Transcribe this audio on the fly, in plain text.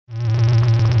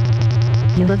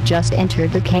You have just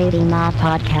entered the KBMOD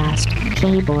podcast.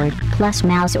 Keyboard plus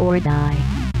mouse or die.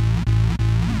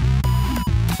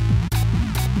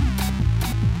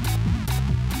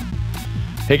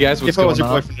 Hey guys, what's going on? If I was your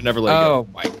boyfriend, I'd never let you go. Oh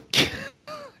my God.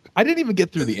 I didn't even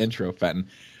get through the intro, Fenton.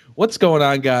 What's going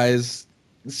on, guys?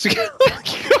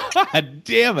 God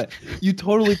damn it. You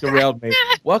totally derailed me.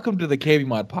 Welcome to the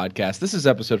KBMOD podcast. This is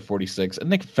episode 46, and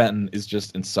Nick Fenton is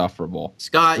just insufferable.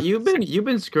 Scott, you've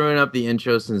been screwing up the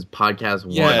intro since podcast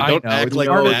 1. Yeah, don't I know. act like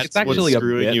it's that's actually what's a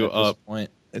screwing bit you at this up. point.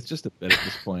 It's just a bit at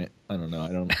this point. I don't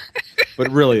know. But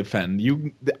really, Fenton,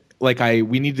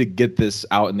 we need to get this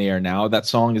out in the air now. That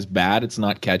song is bad. It's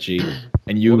not catchy.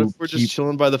 And What if we're just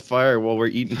chilling by the fire while we're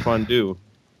eating fondue?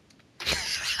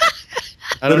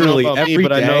 I don't Literally, know about me, every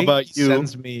but I know day about he you.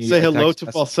 sends me Say a hello text to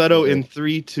message falsetto every in day.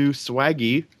 3, 2,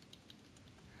 swaggy.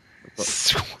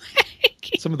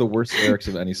 Some of the worst lyrics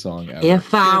of any song ever.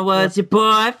 If I was your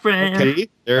boyfriend. Okay,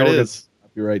 there it is.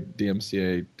 Copyright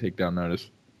DMCA takedown notice.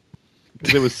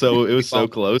 'Cause it was so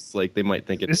close. Like they might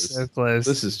think it It's is. so close.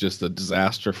 This is just a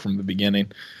disaster from the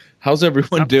beginning. How's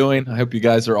everyone doing? I hope you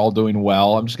guys are all doing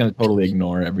well. I'm just going to totally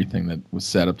ignore everything that was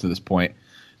said up to this point.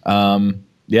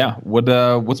 Yeah,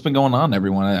 what's been going on,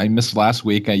 everyone? I missed last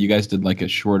week. You guys did like a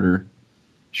shorter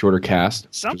cast.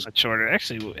 Somewhat shorter.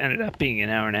 Actually, it ended up being an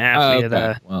hour and a half. We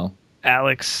had Well,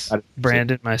 Alex,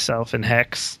 Brandon, myself, and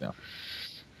Hex. Yeah.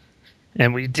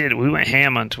 And we went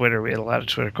ham on Twitter. We had a lot of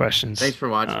Twitter questions. Thanks for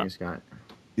watching, Scott.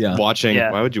 yeah. Watching.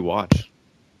 Yeah. Why would you watch?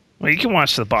 Well, you can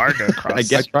watch the bar go across. I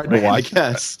guess. tried to watch. I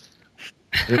guess.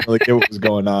 I didn't really get what was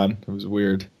going on. It was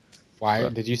weird.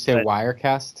 Did you say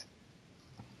Wirecast?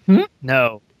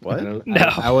 No. What? No.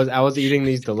 I was eating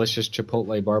these delicious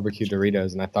Chipotle barbecue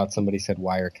Doritos, and I thought somebody said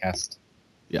Wirecast.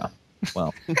 Yeah.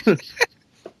 Well,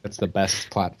 That's the best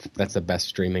That's the best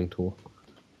streaming tool.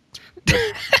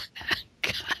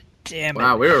 Damn it.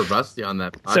 Wow, we were rusty on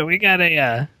that. So we got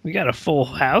a full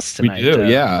house we tonight. do.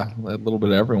 Yeah, a little bit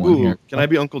of everyone Ooh, here. can I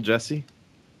be Uncle Jesse?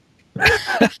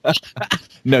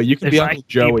 No, you can If be I Uncle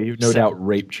Joey, who keep no saying- doubt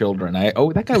raped children.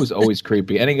 That guy was always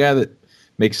creepy. Any guy that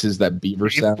makes that beaver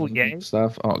sound Yeah. and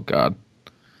stuff. Oh God.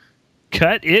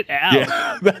 Cut it out.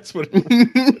 Yeah, that's what. I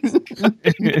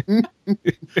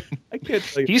can't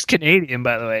tell you. He's Canadian,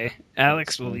 by the way.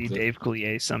 Alex will be Dave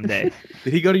Coulier someday.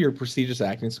 Did he go to your prestigious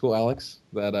acting school, Alex?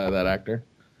 That actor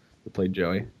who played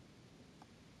Joey.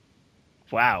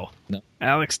 Wow. No.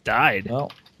 Alex died.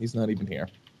 Well, he's not even here.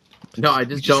 No, I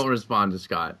just don't respond to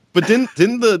Scott. But didn't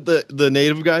the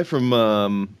native guy from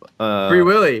Free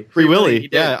Willy. Free Willy? he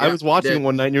did. Yeah, I was watching he it did.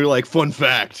 one night, and you were like, "Fun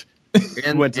fact."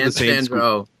 And, went to the and same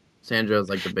Sandro. Sandro's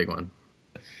like the big one.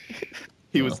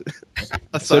 He was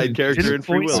a side character in Didn't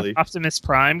Free voice Willy. Optimus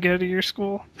Prime go to your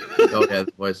school? Oh yeah,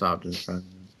 the voice Optimus Prime.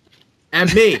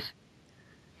 And me.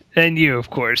 And you, of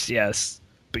course, yes.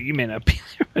 But you may not be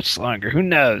there much longer. Who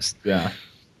knows? Yeah.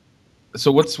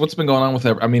 So what's been going on with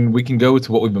that? I mean, we can go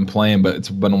to what we've been playing, but it's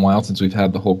been a while since we've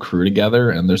had the whole crew together,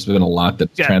 and there's been a lot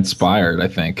that's Yeah. transpired, I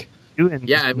think. You and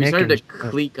Yeah, we Nick started to and-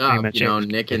 clique pretty up. much You know,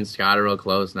 everything. Nick and Scott are real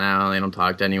close now. They don't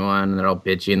talk to anyone. And they're all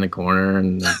bitchy in the corner.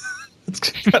 And It's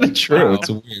kind of true. Wow. It's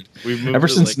weird. We've moved Ever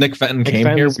to, since like, Nick Fenton Nick came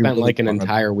Fenton here, we spent really like an bonded.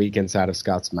 entire week inside of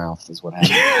Scott's mouth, is what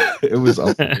happened. It was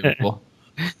unbelievable.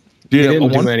 He Dude, didn't at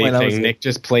one do point I was anything. Nick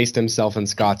just placed himself in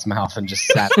Scott's mouth and just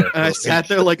sat there. And I sat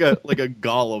there like a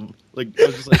golem. Like I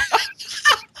was just like,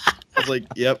 I was like,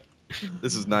 "Yep,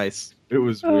 this is nice." It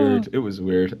was weird. It was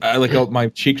weird. My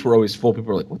cheeks were always full. People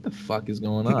were like, "What the fuck is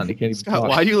going on?" He can't even Scott, talk.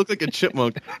 why do you look like a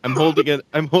chipmunk? I'm holding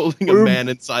a man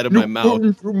inside of my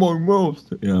mouth. Through my mouth.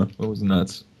 Yeah, it was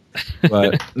nuts.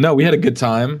 But no, we had a good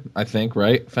time. I think,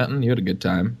 right, Fenton? You had a good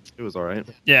time. It was all right.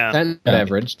 Yeah. Fenton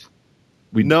beveraged.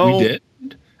 We No. we did.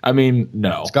 I mean,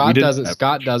 no. we Scott didn't doesn't. have-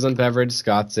 Scott doesn't beverage.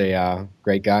 Scott's a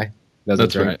great guy. Doesn't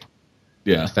That's drink. right.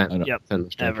 Yeah, Fenton, I Yep.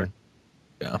 Fenton's drinking.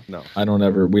 Yeah, No.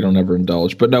 we don't ever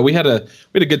indulge. But no, we had a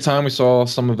good time. We saw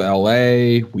some of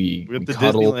LA. We We went to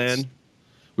cuddled. Disneyland.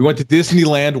 We went to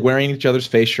Disneyland wearing each other's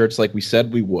face shirts like we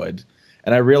said we would.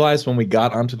 And I realized when we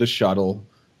got onto the shuttle,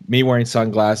 me wearing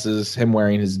sunglasses, him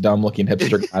wearing his dumb looking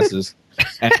hipster glasses,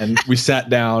 and we sat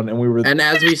down and we were And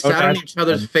as we sat on Okay. each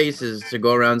other's faces to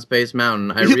go around Space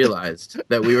Mountain, I realized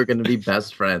that we were going to be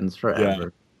best friends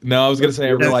forever. No, I was gonna say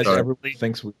I realized Sorry. everyone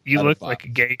thinks we You had looked a like a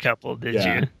gay couple, did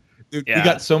Yeah. you? Dude, Yeah. we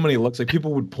got so many looks. Like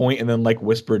people would point and then like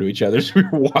whisper to each other as we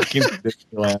were walking to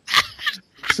Disneyland.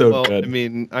 So Well, good. I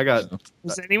mean, I got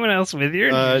Was anyone else with you?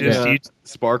 Or did you just, yeah. you-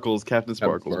 Sparkles, Captain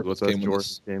Sparkles. Sparkles What's that? came with George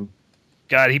us. game.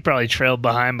 God, he probably trailed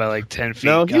behind by like 10 feet.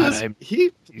 No, God, he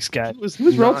he's got. was He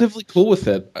was not- relatively cool with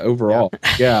it overall.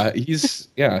 Yeah, he was.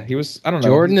 I don't know.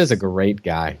 Jordan is a great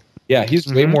guy. Yeah, he's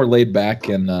way Mhm. more laid back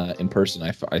in person.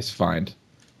 I find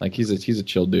Like he's a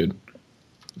chill dude.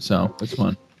 So it's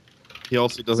fun. He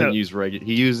also doesn't use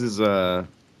He uses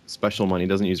special money. He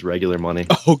doesn't use regular money.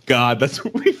 Oh God, that's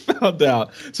what we found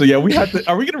out. So yeah, we have to.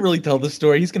 Are we gonna really tell this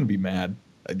story? He's gonna be mad.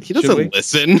 He doesn't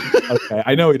listen. Okay,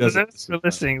 I know he doesn't. Thanks for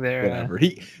listening there. Whatever.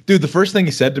 Dude, the first thing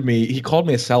he said to me, he called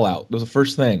me a sellout. That was the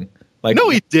first thing. Like, no,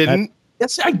 he didn't.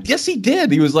 Yes, he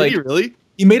did. He was like, did he really?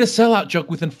 He made a sellout joke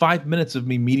within 5 minutes of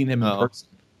me meeting him in person.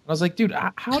 I was like, dude,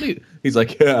 how do you? He's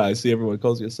like, yeah, I see everyone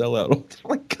calls you a sellout. I'm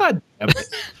like, God damn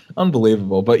it.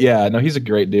 Unbelievable. But yeah, no, he's a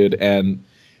great dude.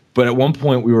 But at one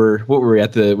point was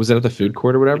it at the food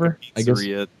court or whatever? Like a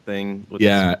pizzeria thing.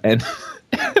 Yeah, and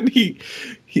he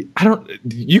I don't.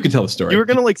 You can tell the story. You were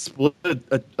gonna like split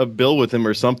a bill with him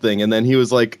or something, and then he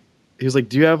was like,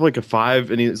 do you have like a 5?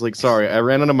 And he was like, sorry, I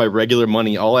ran out of my regular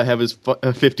money. All I have is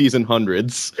 50s and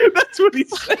 100s. That's what he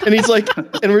said. And he's like,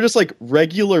 and we're just like,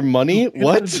 regular money?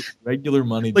 What? Regular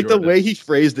money. Like Jordan. the way he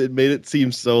phrased it made it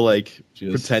seem so like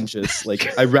pretentious.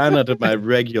 Like I ran out of my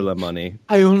regular money.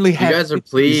 I only have. You guys are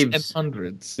plebes. And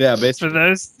hundreds. Yeah, basically.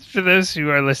 For those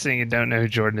who are listening and don't know who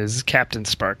Jordan is, Captain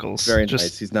Sparkles. Very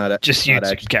nice. He's not just not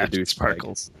YouTube actually Captain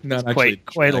Sparkles. Not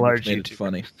quite a large made YouTuber. it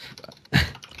funny.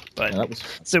 But that was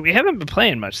so we haven't been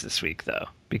playing much this week though,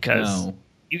 because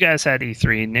you guys had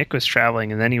E3. Nick was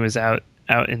traveling, and then he was out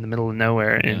in the middle of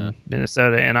nowhere in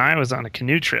Minnesota, and I was on a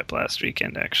canoe trip last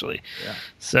weekend actually. Yeah.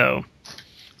 So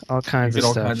all kinds of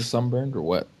stuff. All kinds of sunburned or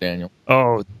what, Daniel?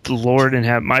 Oh, the Lord in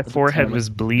heaven! My forehead was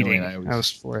bleeding. I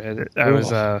was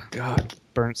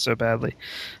burnt so badly.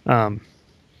 The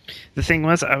thing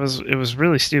was, it was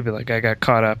really stupid. Like I got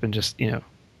caught up in just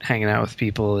hanging out with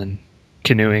people and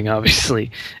canoeing,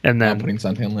 obviously, and then putting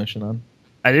suntan lotion on.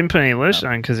 I didn't put any lotion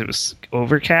on because it was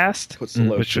overcast. Puts the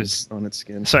lotion which was on its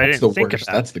skin. So I didn't think about.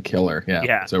 That's the killer.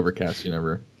 Yeah, it's overcast. You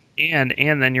never. And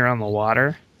then you're on the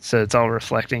water, so it's all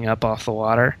reflecting up off the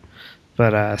water.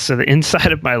 But so the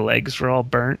inside of my legs were all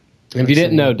burnt. If you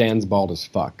didn't know, Dan's bald as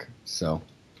fuck. So,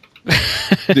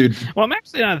 dude. Well, I'm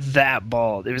actually not that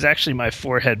bald. It was actually my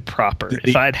forehead proper.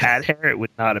 If I'd had hair, it would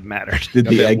not have mattered. Did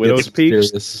the egg widow's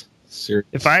peaks?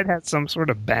 If I'd had some sort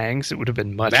of bangs, it would have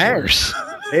been much worse.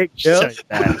 They get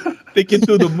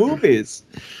to the movies.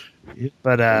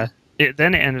 But then it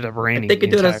ended up raining. They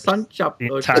could do a sun shop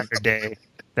the entire day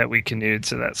that we canoed,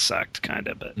 so that sucked kind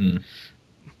of. But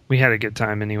we had a good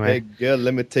time anyway. Hey girl,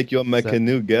 let me take you on my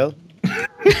canoe, girl.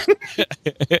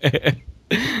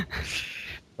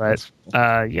 But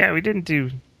yeah, we didn't do.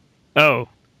 Oh,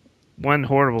 one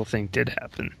horrible thing did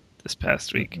happen this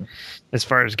past week. As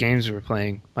far as games we were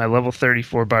playing, my level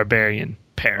 34 barbarian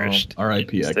perished.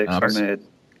 R.I.P.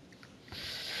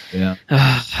 Yeah.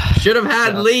 Should have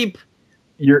had leap.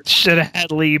 Should have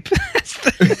had leap.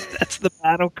 That's the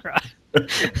battle cry.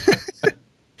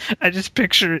 I just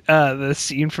picture the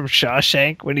scene from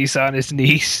Shawshank when he's on his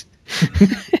knees.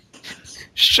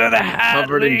 Should have had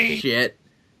covered leap. in shit.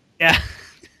 Yeah.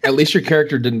 At least your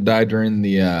character didn't die during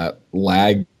the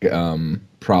lag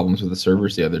problems with the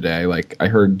servers the other day. Like I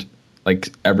heard, like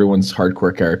everyone's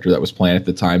hardcore character that was playing at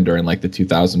the time during like the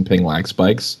 2000 ping lag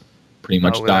spikes, pretty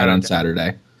much died on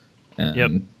Saturday.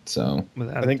 And so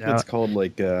I think that's called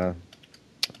like a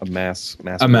mass.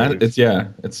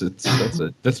 It's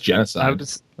that's genocide.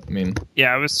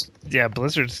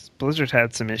 Blizzard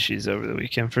had some issues over the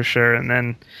weekend for sure, and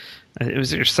then it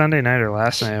was either Sunday night or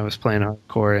last night I was playing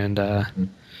hardcore and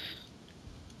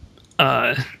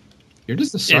you're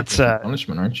just a sucker for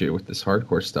punishment, aren't you, with this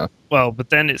hardcore stuff? Well, but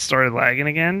then it started lagging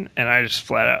again, and I just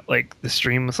flat out, like, the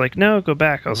stream was like, no, go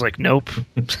back. I was like, nope,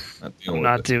 I'm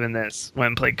not doing this. Went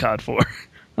and played COD 4. I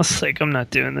was like, I'm not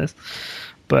doing this.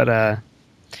 But,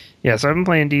 yeah, so I've been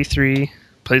playing D3,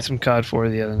 played some COD 4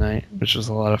 the other night, which was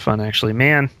a lot of fun, actually.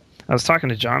 Man, I was talking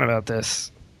to John about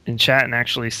this in chat, and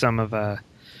actually some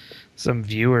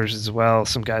viewers as well,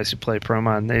 some guys who play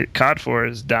ProMod. COD 4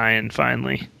 is dying,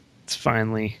 finally.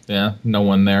 Finally, no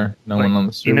one there, no one on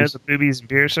the servers. You know the boobies and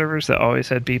beer servers that always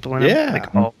had people in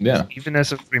them? Even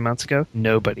as of 3 months ago,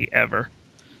 nobody ever.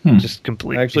 Just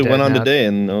completely. I actually went on today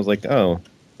and I was like, I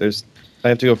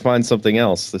have to go find something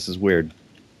else. This is weird.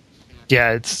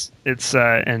 Yeah, it's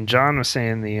and John was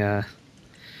saying and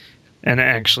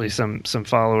actually some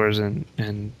followers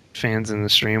and fans in the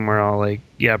stream were all like,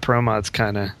 yeah, ProMod's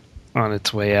kind of on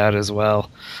its way out as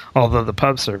well. Although the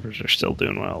pub servers are still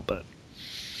doing well, but.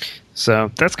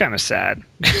 So that's kind of sad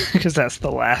because that's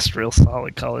the last real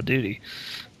solid Call of Duty.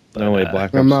 But, no way,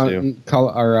 Black Ops 2.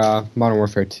 Modern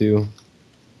Warfare 2.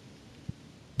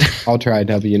 Ultra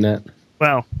IWNet.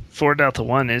 Well, 4 Delta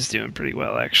 1 is doing pretty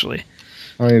well, actually.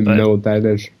 I don't even know what that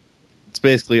is. It's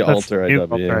basically Ultra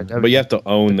IW, but you have to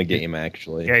own the game,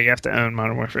 actually. Yeah, you have to own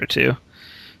Modern Warfare 2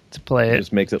 to play it.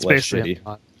 Just makes it less shitty.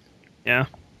 Yeah.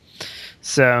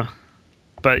 So,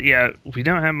 but yeah, we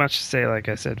don't have much to say, like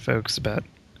I said, folks, about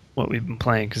what we've been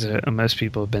playing because most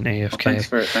people have been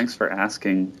AFK. Well, thanks for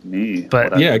asking me.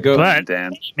 But yeah, go, but,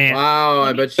 Dan. Man, Wow,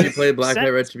 I bet you played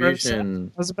Blacklight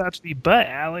Retribution. I was about to be, but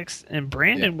Alex and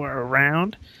Brandon were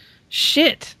around.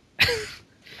 Shit.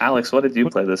 Alex, what did you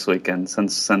play this weekend?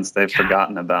 Since they've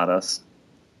forgotten about us.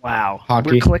 Wow,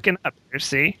 Hockey. We're clicking up here.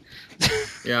 See.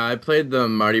 Yeah, I played the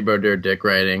Marty Brodeur dick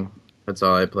riding. That's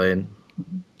all I played.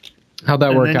 How'd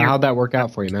that work out? How'd that work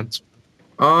out for you, man?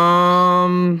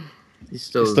 He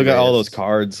still got all those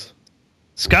cards.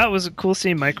 Scott, was it cool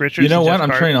seeing Mike Richards? You know and what? Jeff I'm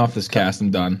Carter? turning off this cast.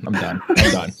 I'm done. I'm done.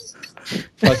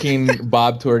 Fucking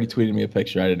Bob already tweeted me a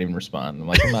picture. I didn't even respond. I'm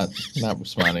like, I'm not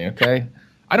responding. Okay.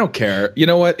 I don't care. You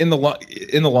know what? In the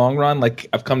long run, like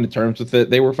I've come to terms with it.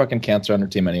 They were fucking cancer on our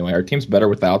team anyway. Our team's better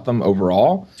without them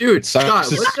overall. Dude, Scott,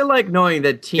 what's it like knowing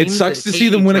that teams? It sucks to see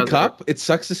them win a cup. It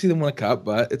sucks to see them win a cup,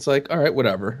 but it's like, all right,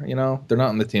 whatever. You know, they're not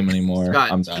on the team anymore.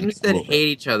 Scott, I'm done. teams that hate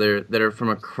each other, that are from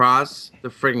across the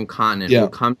friggin' continent, will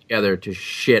come together to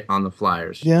shit on the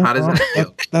Flyers. Yeah, how does that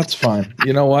feel? That's fine.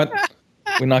 You know what?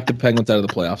 We knocked the Penguins out of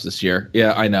the playoffs this year.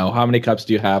 Yeah, I know. How many cups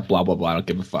do you have? Blah, blah, blah. I don't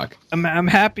give a fuck. I'm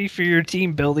happy for your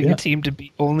team building a team to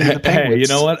beat only the Penguins. Hey, you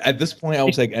know what? At this point, I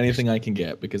will take anything I can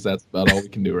get because that's about all we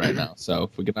can do right now. So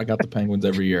if we can knock out the Penguins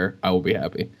every year, I will be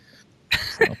happy.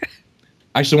 So.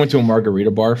 I actually went to a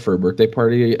margarita bar for a birthday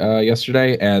party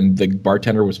yesterday, and the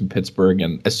bartender was from Pittsburgh.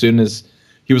 And as soon as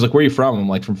he was like, "Where are you from?" I'm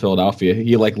like, "From Philadelphia."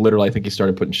 He like literally, I think he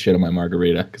started putting shit on my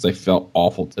margarita because I felt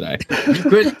awful today. You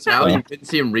couldn't tell. You couldn't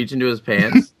see him reach into his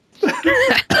pants.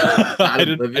 I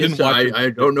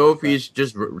don't know if he's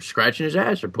just scratching his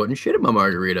ass or putting shit in my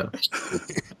margarita.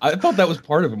 I thought that was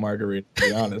part of a margarita, to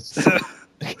be honest.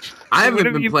 I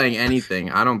haven't been playing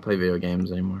anything. I don't play video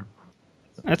games anymore.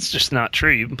 That's just not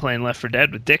true. You've been playing Left 4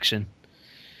 Dead with Diction.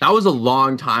 That was a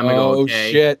long time ago. Oh,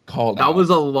 okay? shit. Called That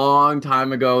was a long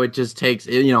time ago. It just takes,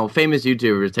 famous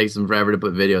YouTubers, it takes them forever to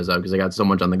put videos up because they got so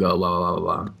much on the go, blah, blah,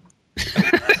 blah, blah.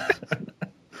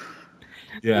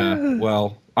 Yeah,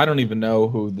 well, I don't even know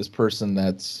who this person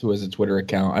who has a Twitter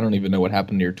account. I don't even know what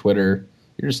happened to your Twitter.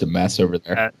 You're just a mess over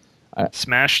there.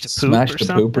 Smash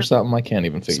the poop or something? I can't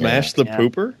even figure it out. Smash the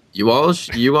pooper? You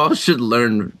all should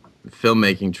learn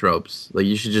filmmaking tropes. Like,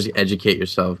 you should just educate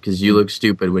yourself because you look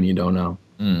stupid when you don't know.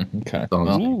 Okay. Well,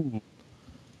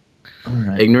 all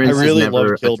right. Ignorance I really is never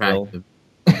love Kill Bill.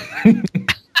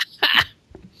 attractive.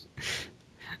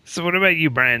 So what about you,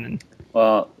 Brandon?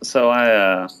 Well, so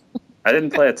I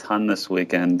didn't play a ton this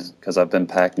weekend because I've been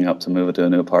packing up to move into a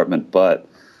new apartment, but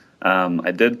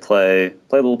I did play a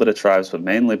little bit of Tribes, but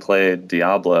mainly played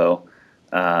Diablo.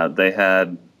 They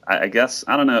had, I guess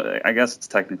it's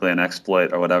technically an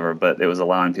exploit or whatever, but it was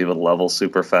allowing people to level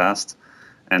super fast.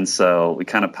 And so we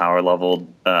kind of power leveled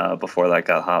before that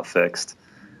got hot fixed,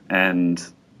 and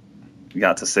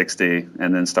got to 60,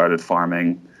 and then started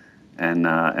farming,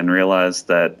 and realized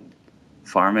that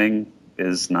farming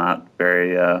is not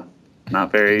very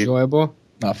enjoyable,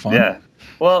 not fun. Yeah,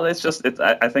 well, it's just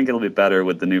I think it'll be better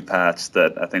with the new patch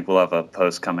that I think we'll have a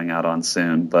post coming out on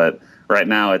soon. But right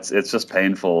now, it's just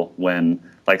painful when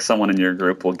like someone in your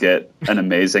group will get an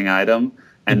amazing item,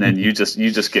 and then you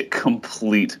just get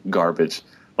complete garbage.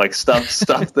 Like stuff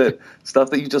that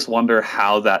you just wonder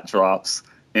how that drops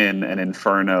in an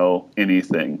Inferno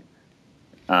anything.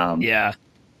 Yeah.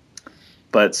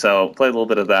 But so played a little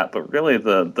bit of that. But really,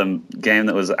 the game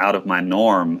that was out of my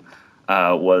norm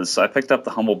was I picked up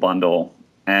the Humble Bundle,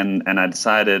 and I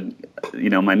decided,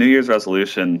 my New Year's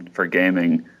resolution for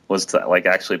gaming was to like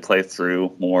actually play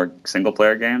through more single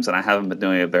player games, and I haven't been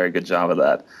doing a very good job of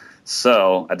that.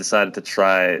 So I decided to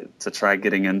try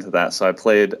getting into that. So I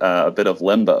played a bit of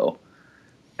Limbo,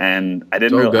 and I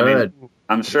didn't really. I mean,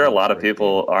 I'm sure a lot of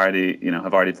people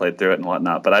have already played through it and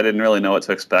whatnot, but I didn't really know what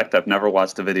to expect. I've never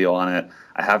watched a video on it.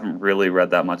 I haven't really read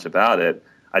that much about it.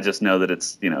 I just know that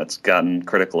it's gotten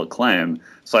critical acclaim.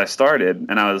 So I started,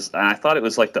 and I thought it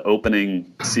was like the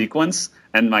opening sequence,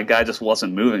 and my guy just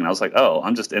wasn't moving. And I was like, oh,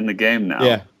 I'm just in the game now.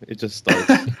 Yeah, it just starts.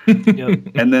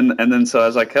 Yep. And then so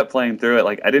as I kept playing through it,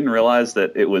 like I didn't realize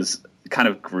that it was kind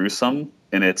of gruesome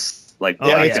in its like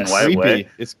black and white way.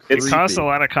 It's creepy. It caused a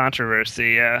lot of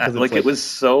controversy. Yeah. Like it was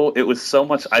so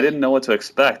much. I didn't know what to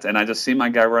expect, and I just see my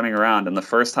guy running around. And the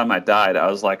first time I died,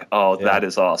 I was like, oh, that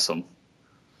is awesome.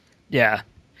 Yeah.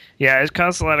 Yeah, it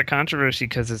caused a lot of controversy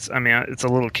because it's a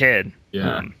little kid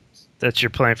that you're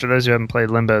playing. For those who haven't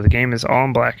played Limbo, the game is all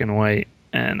in black and white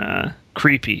and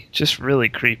creepy, just really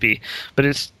creepy. But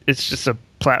it's just a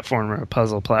platformer, a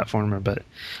puzzle platformer. But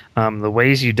the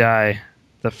ways you die,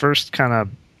 the first kind of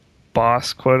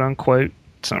boss, quote unquote,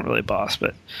 it's not really a boss,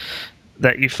 but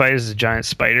that you fight as a giant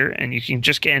spider, and you can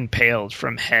just get impaled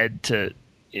from head to,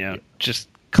 just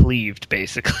cleaved,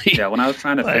 basically. Yeah, when I was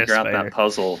trying to figure out that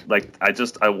puzzle, like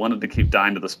I wanted to keep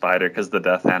dying to the spider because the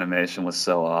death animation was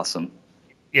so awesome.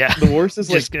 Yeah. The worst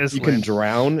is like goes you can limp.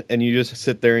 drown and you just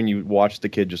sit there and you watch the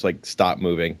kid just like stop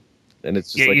moving. And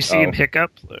it's just you see him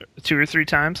hiccup 2 or 3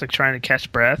 times, like trying to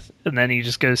catch breath, and then he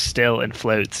just goes still and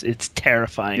floats. It's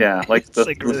terrifying. Yeah, like the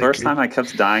really first creepy. time I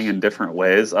kept dying in different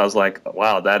ways, I was like,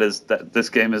 wow, this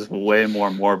game is way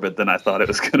more morbid than I thought it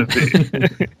was going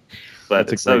to be.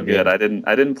 But it's so good. I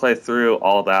didn't play through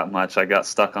all that much. I got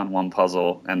stuck on one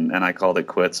puzzle and I called it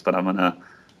quits, but I'm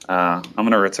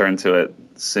gonna return to it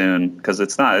soon because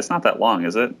it's not that long,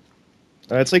 is it?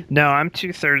 It's like no, I'm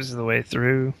 2/3 of the way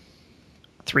through.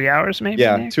 3 hours, maybe.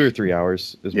 Yeah, Nick? 2 or 3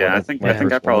 hours. I think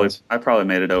I probably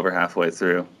made it over halfway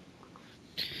through.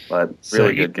 But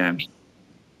really good game.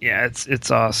 Yeah, it's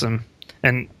awesome,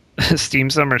 and Steam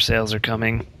Summer sales are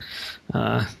coming.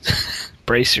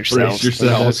 Brace yourselves. Brace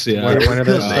yourselves. Yeah. When are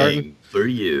they starting? For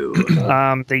you.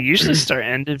 They usually start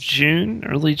end of June,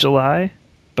 early July,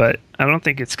 but I don't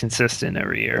think it's consistent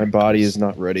every year. My body is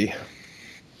not ready.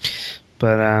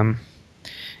 But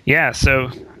yeah.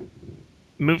 So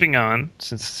moving on,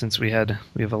 since we have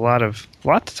a lot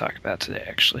to talk about today.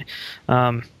 Actually,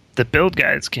 the build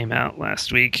guides came out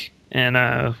last week,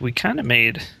 and we kind of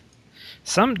made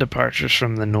some departures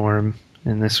from the norm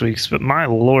in this week's. But my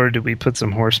lord, did we put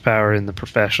some horsepower in the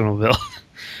professional build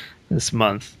this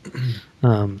month?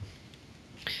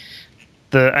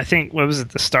 I think, what was it,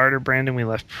 the starter, Brandon, we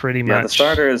left pretty much. Yeah, the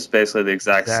starter is basically the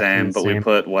exact same, but we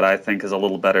put what I think is a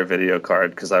little better video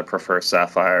card because I prefer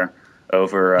Sapphire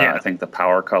over, I think, the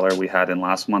power color we had in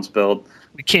last month's build.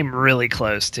 We came really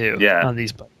close, too, on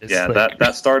these budgets. Yeah,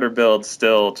 that starter build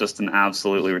still just an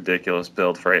absolutely ridiculous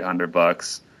build for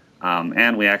 $800.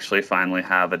 And we actually finally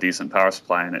have a decent power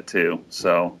supply in it, too.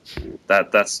 So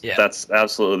that's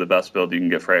absolutely the best build you can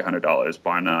get for $800,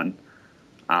 bar none.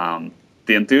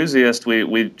 The Enthusiast,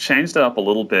 we changed it up a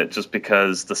little bit just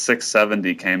because the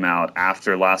 670 came out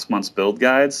after last month's build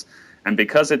guides. And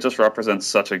because it just represents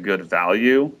such a good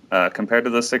value compared to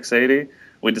the 680,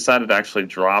 we decided to actually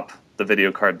drop the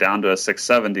video card down to a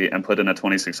 670 and put in a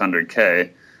 2600K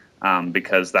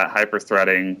because that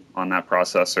hyper-threading on that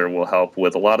processor will help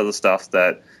with a lot of the stuff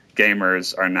that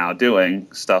gamers are now doing,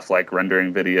 stuff like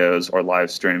rendering videos or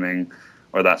live streaming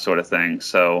or that sort of thing.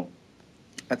 So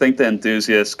I think the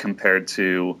Enthusiast compared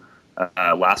to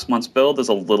last month's build is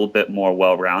a little bit more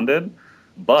well-rounded.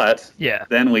 But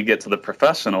then we get to the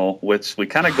professional, which we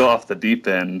kind of go off the deep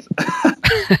end,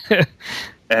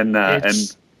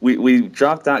 and we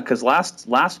dropped out because last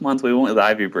month we went with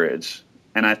Ivy Bridge,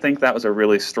 and I think that was a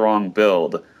really strong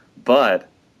build. But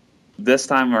this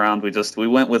time around, we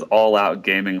went with all-out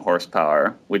gaming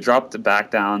horsepower. We dropped it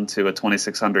back down to a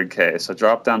 2600K, so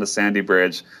dropped down to Sandy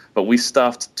Bridge, but we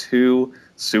stuffed 2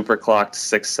 super clocked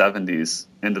 670s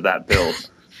into that build.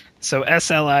 So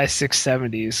SLI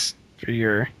 670s. For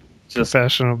your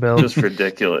professional build. Just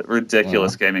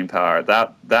ridiculous gaming power.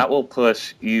 That will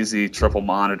push easy triple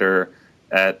monitor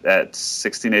at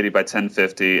 1680 by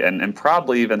 1050 and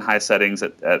probably even high settings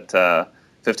at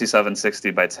 5760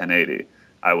 by 1080,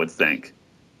 I would think.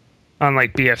 On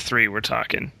like BF3 we're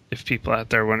talking. If people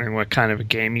out there wondering what kind of a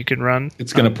game you can run.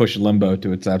 It's going to push Limbo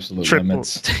to its absolute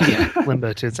limits. Yeah,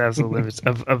 Limbo to its absolute limits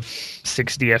of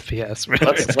 60 FPS.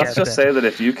 Let's just say that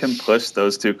if you can push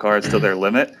those 2 cards to their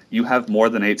limit, you have more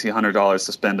than $1,800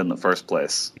 to spend in the first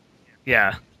place.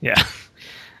 Yeah.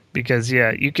 Because,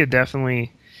 you could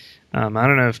definitely... I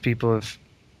don't know if people have...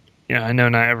 I know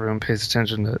not everyone pays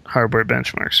attention to hardware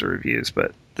benchmarks or reviews,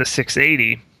 but the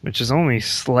 680... which is only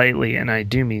slightly, and I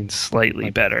do mean slightly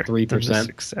like better.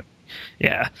 3%.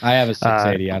 Yeah. I have a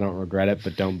 680. I don't regret it,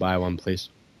 but don't buy one, please.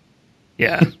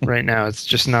 Yeah, right now it's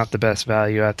just not the best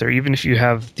value out there. Even if you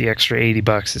have the extra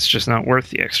 $80, it's just not worth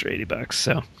the extra $80.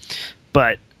 So,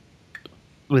 but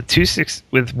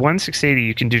with one 680,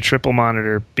 you can do triple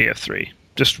monitor BF3,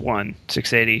 just one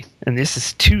 680, and this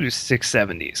is 2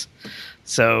 670s.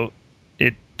 So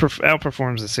it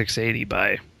outperforms the 680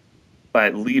 by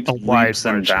leaps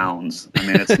and bounds. I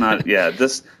mean, it's not.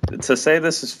 To say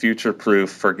this is future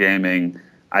proof for gaming,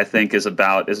 I think is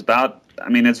about. I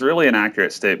mean, it's really an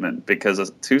accurate statement because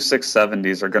 2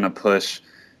 670s are going to push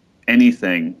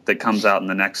anything that comes out in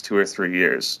the next 2 or 3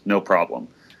 years, no problem.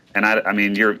 And I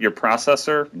mean, your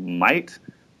processor might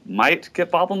get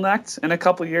bottlenecked in a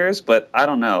couple years, but I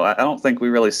don't know. I don't think we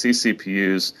really see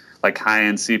CPUs like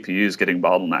high-end CPUs getting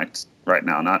bottlenecked right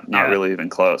now. Not really even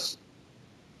close.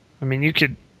 I mean,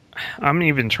 I'm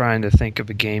even trying to think of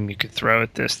a game you could throw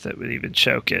at this that would even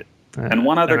choke it. And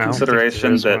one other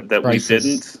consideration that we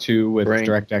didn't 2 with bring.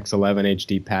 DirectX 11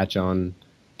 HD patch on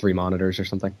 3 monitors or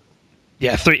something.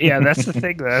 Yeah, 3. Yeah, that's the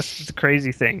thing. That's the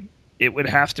crazy thing. It would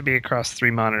have to be across 3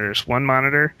 monitors. 1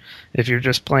 monitor, if you're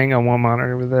just playing on 1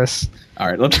 monitor with this. All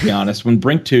right, let's be honest. When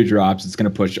Brink 2 drops, it's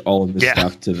going to push all of this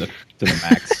stuff to the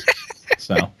max.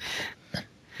 So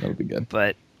that'll be good.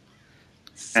 But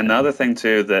and the other thing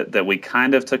too that we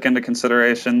kind of took into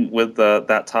consideration with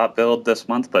that top build this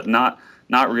month, but not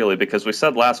really, because we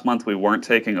said last month we weren't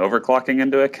taking overclocking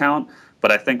into account.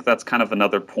 But I think that's kind of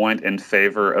another point in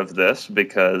favor of this,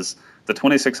 because the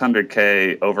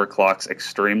 2600K overclocks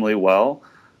extremely well.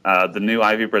 The new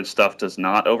Ivy Bridge stuff does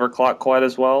not overclock quite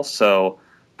as well, so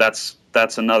that's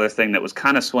another thing that was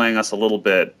kind of swaying us a little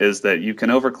bit, is that you can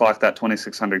overclock that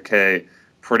 2600K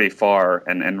pretty far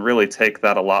and really take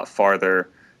that a lot farther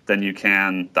than you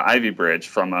can the Ivy Bridge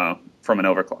from an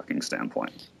overclocking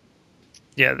standpoint.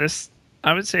 yeah,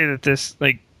 I would say that this,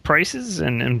 like, prices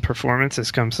and performance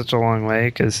has come such a long way,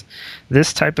 because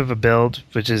this type of a build,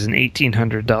 which is an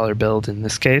 $1,800 build in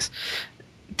this case,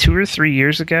 2 or 3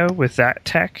 years ago with that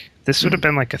tech, this would have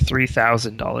been like a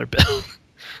 $3,000 build.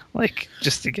 Like,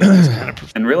 just to get this kind of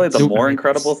performance. And really, the more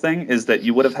incredible thing is that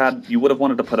you would have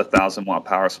wanted to put a 1,000-watt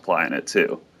power supply in it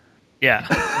too. Yeah.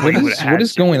 What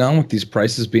is going on with these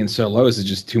prices being so low? Is it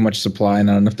just too much supply and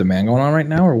not enough demand going on right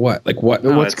now, or what? Like what?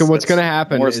 No, What's going to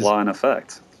happen Moore's is law in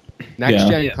effect. next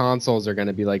gen consoles are going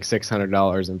to be like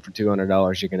 $600, and for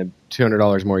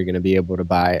 $200 more, you're going to be able to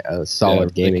buy a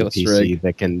solid gaming PC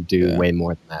that can do way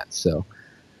more than that. So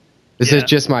this is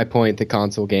just my point. The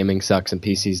console gaming sucks, and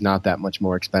PC's not that much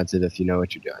more expensive if you know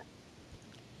what you're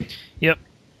doing. Yep.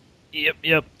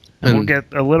 And we'll get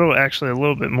a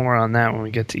little bit more on that when we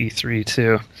get to E3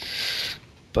 too.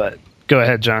 But go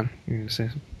ahead, John. You're gonna say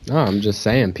something? No, I'm just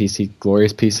saying,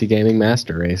 glorious PC gaming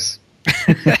master race.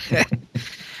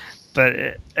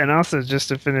 But and also, just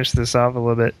to finish this off a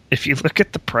little bit, if you look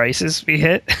at the prices we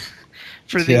hit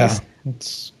for these,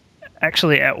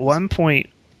 actually at one point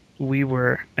we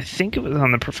were, I think it was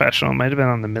on the professional, it might have been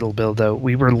on the middle build though,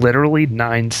 we were literally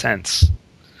 9 cents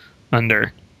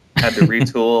under. Had to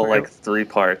retool like 3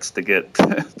 parts to get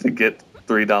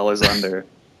 $3 under.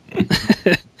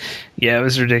 Yeah, it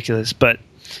was ridiculous. But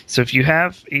so if you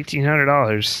have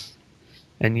 $1,800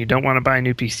 and you don't want to buy a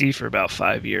new PC for about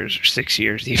 5 years or 6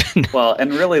 years even. Well,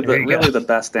 and really the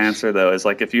best answer though is,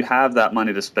 like, if you have that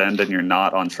money to spend and you're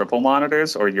not on triple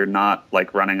monitors, or you're not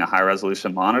like running a high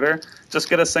resolution monitor, just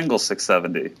get a single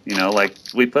 670. You know, like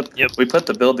we put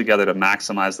the build together to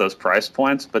maximize those price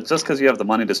points, but just because you have the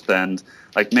money to spend,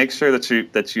 like, make sure that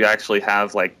you actually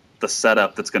have like the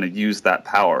setup that's going to use that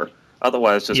power.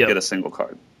 Otherwise, just get a single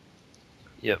card.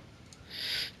 Yep.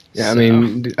 Yeah, I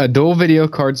mean, a dual video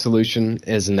card solution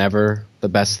is never the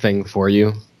best thing for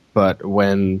you. But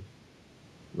when,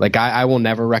 like, I will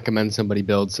never recommend somebody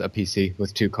builds a PC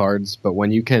with 2 cards. But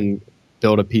when you can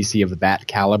build a PC of that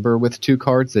caliber with 2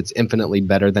 cards, that's infinitely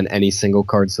better than any single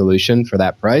card solution for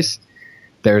that price.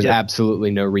 There's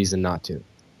absolutely no reason not to.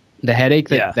 The headache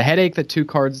that 2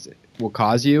 cards will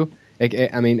cause you,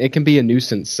 I mean, it can be a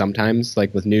nuisance sometimes,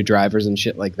 like with new drivers and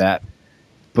shit like that.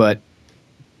 But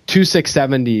 2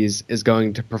 670s is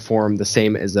going to perform the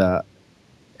same as a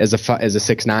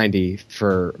 690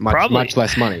 for much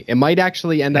less money. It might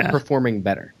actually end up performing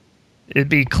better. It'd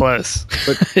be close.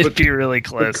 It'd be really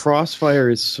close. But Crossfire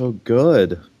is so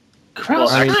good.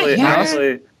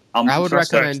 Actually, I would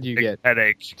recommend you get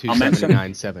headache.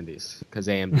 279 70s because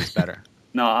AMD is better.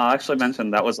 No, I'll actually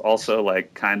mention that was also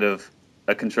like kind of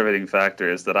a contributing factor,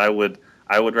 is that I would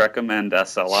recommend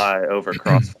SLI over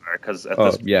Crossfire, because at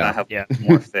this point I have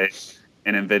more faith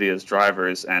in NVIDIA's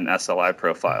drivers and SLI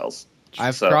profiles.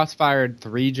 I've crossfired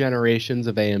 3 generations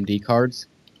of AMD cards.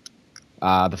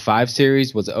 The 5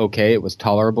 series was okay; it was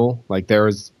tolerable. Like, there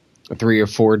was a 3 or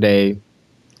 4 day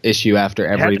issue after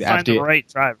every the right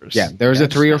drivers. Yeah, there was a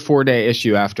 3 or 4 day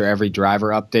issue after every driver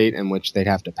update in which they'd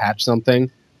have to patch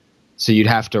something. So you'd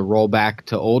have to roll back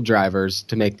to old drivers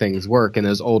to make things work, and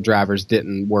those old drivers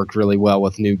didn't work really well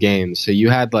with new games. So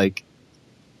you had, like,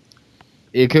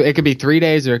 it could be 3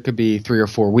 days or it could be 3 or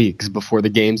 4 weeks before the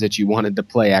games that you wanted to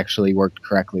play actually worked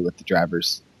correctly with the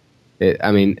drivers.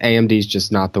 AMD's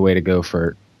just not the way to go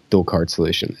for dual card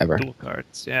solution ever. Dual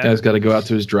cards, yeah. Guy's got to go out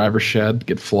to his driver shed,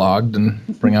 get flogged, and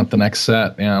bring out the next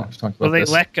set. Yeah, we've talked about this. Well, they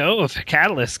let go of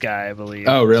Catalyst guy, I believe.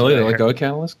 Oh, really? They let go of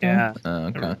Catalyst guy? Yeah. Oh,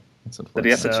 okay. Did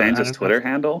he have to change his Twitter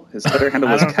handle? His Twitter handle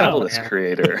was Catalyst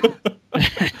Creator.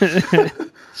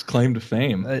 His claim to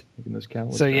fame.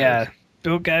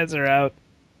 Build guides are out.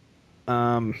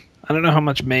 I don't know how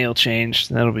much May will change.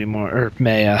 That'll be more, or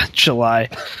July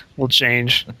will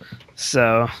change.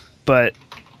 So, but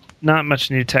not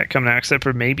much new tech coming out except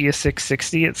for maybe a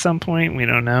 660 at some point. We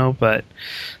don't know, but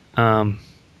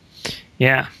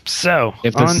yeah. So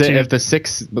if the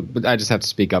six, but I just have to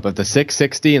speak up. If the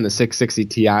 660 and the 660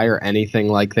 Ti are anything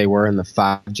like they were in the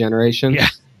 5 generation,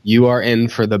 you are in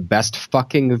for the best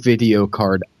fucking video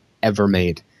card ever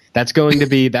made. That's going to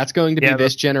be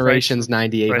this generation's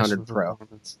 9800 Pro.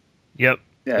 Yep.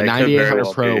 Yeah, the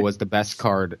 9800 Pro was the best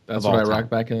card. That's what I rocked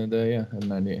back in the day. Yeah, the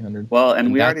 9800. Well,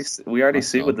 and we already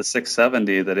see with the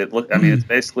 670 that it look. I mean, it's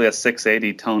basically a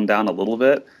 680 toned down a little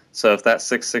bit. So if that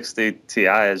 660 Ti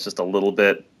is just a little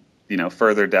bit,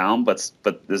 further down, but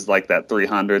is like that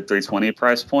 300, 320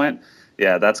 price point.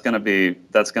 Yeah, that's gonna be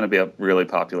a really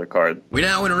popular card. We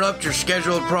now interrupt your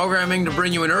scheduled programming to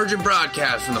bring you an urgent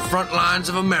broadcast from the front lines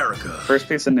of America. First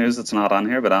piece of news that's not on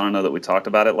here, but I don't know that we talked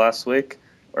about it last week,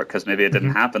 or because maybe it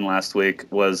didn't happen last week,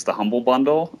 was the Humble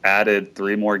Bundle added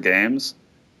 3 more games.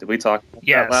 Did we talk about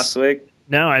that last week?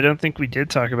 No, I don't think we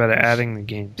did talk about it adding the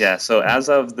games. Yeah, so as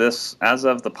of the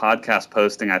podcast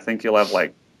posting, I think you'll have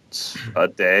like a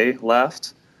day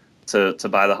left to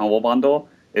buy the Humble Bundle.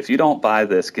 If you don't buy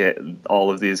all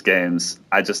of these games,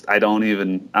 I don't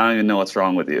even know what's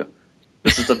wrong with you.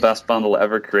 This is the best bundle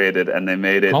ever created, and they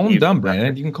made it. Call him dumb,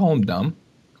 Brandon. You can call him dumb.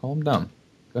 Call him dumb.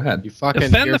 Go ahead. You're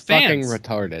fucking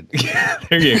retarded.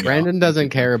 There you go. Brandon doesn't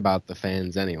care about the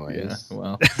fans anyways. Yeah,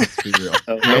 well, let's be real.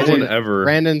 No one ever.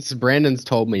 Brandon's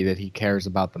told me that he cares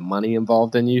about the money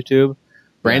involved in YouTube.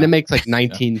 Brandon makes like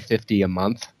 $19.50 a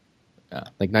month. Yeah.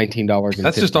 Like $19.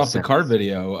 That's just off the card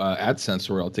video AdSense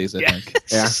royalties, I think.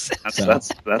 Yeah.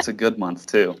 That's a good month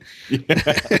too.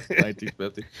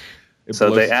 $19.50.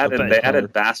 So they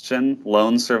added Bastion,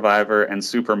 Lone Survivor, and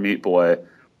Super Meat Boy.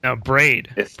 No, Braid.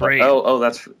 Braid. Oh,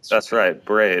 that's right.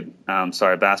 Braid.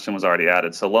 Sorry, Bastion was already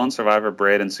added. So Lone Survivor,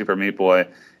 Braid, and Super Meat Boy,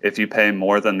 if you pay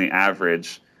more than the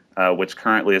average, which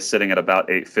currently is sitting at about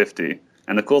 $8.50.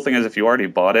 And the cool thing is, if you already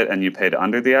bought it and you paid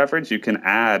under the average, you can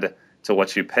add to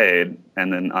what you paid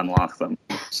and then unlock them.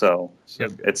 So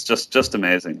it's just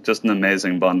amazing. Just an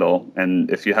amazing bundle.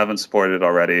 And if you haven't supported it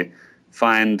already,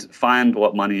 find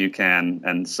what money you can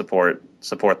and support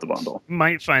the bundle. You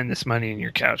might find this money in your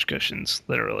couch cushions,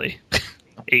 literally.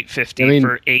 $8.50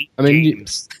 for 8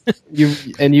 games.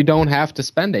 You don't have to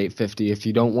spend $8.50 if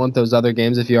you don't want those other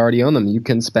games. If you already own them, you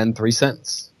can spend 3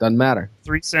 cents. Doesn't matter.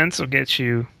 3 cents will get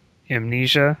you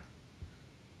Amnesia,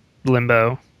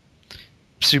 Limbo,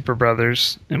 Super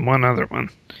Brothers, and one other one,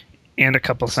 and a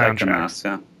couple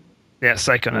soundtracks.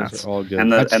 Psychonauts. All good.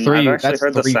 And I've actually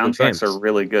heard the soundtracks are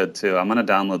really good too. I'm gonna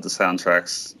download the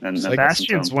soundtracks. And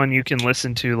Bastion's one you can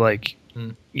listen to, like,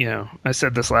 I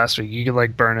said this last week. You could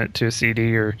like burn it to a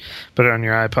CD or put it on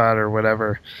your iPod or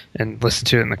whatever and listen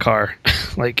to it in the car.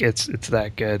 Like it's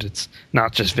that good. It's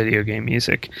not just video game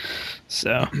music.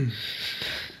 So,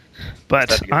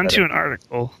 but onto an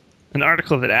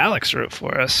article that Alex wrote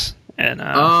for us. And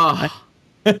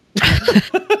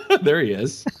there he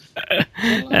is.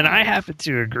 And I happen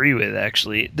to agree with,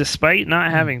 actually, despite not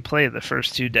having played the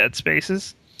first 2 Dead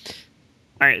Spaces,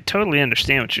 I totally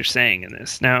understand what you're saying in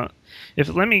this. Now,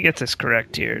 let me get this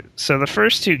correct here. So the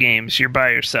first 2 games, you're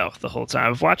by yourself the whole time.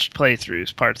 I've watched parts of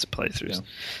playthroughs. Yeah.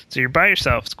 So you're by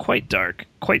yourself. It's quite dark,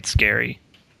 quite scary,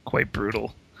 quite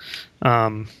brutal.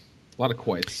 A lot of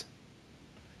quites.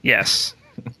 Yes.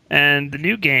 And the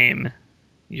new game,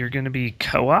 you're going to be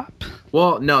co-op?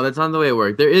 Well, no, that's not the way it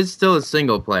works. There is still a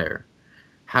single player.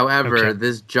 However,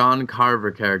 this John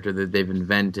Carver character that they've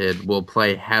invented will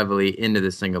play heavily into the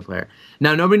single player.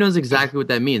 Now, nobody knows exactly what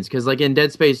that means, because like in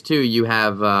Dead Space 2, you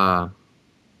have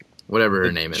whatever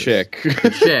her name is.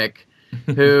 The chick.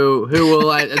 who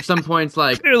will at some points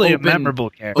like clearly a memorable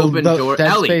character. Open door.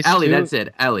 Ellie, that's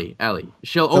it. Ellie.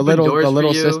 She'll open doors the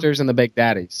little for you. sisters and the big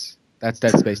daddies. That's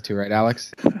Dead Space 2, right,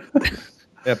 Alex?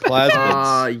 Yeah,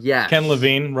 plasmids. Yes. Ken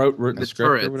Levine wrote the script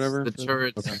turrets, or whatever. The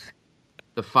turrets,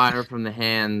 the fire from the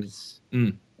hands.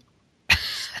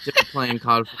 Still playing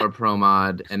COD 4 Pro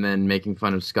Mod and then making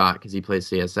fun of Scott because he plays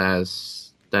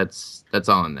CSS. That's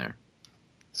all in there.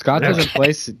 Scott doesn't play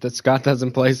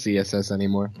CSS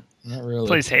anymore. Not really.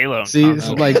 Plays Halo. See,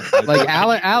 like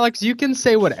Alex, you can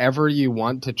say whatever you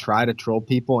want to try to troll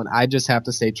people, and I just have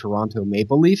to say Toronto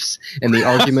Maple Leafs, and the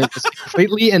argument is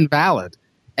completely invalid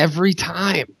every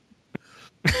time.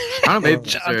 Toronto Maple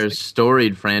Leafs are a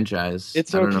storied franchise.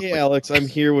 It's okay, Alex. I'm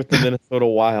here with the Minnesota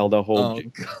Wild. The whole.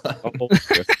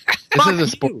 This is a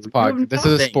sports podcast. This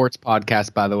is a sports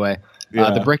podcast, by the way.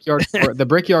 Yeah. The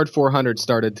Brickyard 400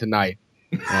 started tonight.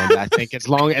 And I think as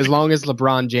long as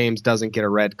LeBron James doesn't get a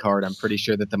red card, I'm pretty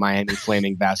sure that the Miami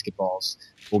Flaming Basketballs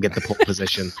will get the pole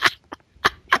position.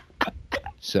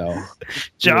 So,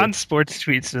 John's sports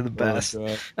tweets are the best.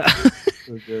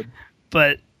 So good.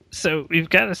 But so we've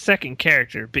got a second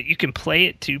character, but you can play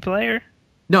it 2-player.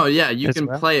 No, yeah, you As can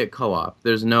well? play it co-op.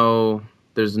 There's no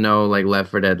like Left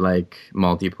 4 Dead like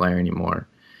multiplayer anymore.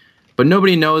 But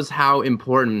nobody knows how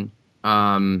important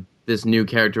this new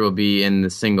character will be in the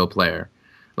single player.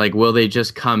 Like, will they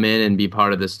just come in and be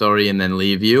part of the story and then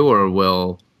leave you, or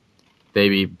will they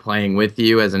be playing with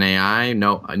you as an AI?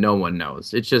 No one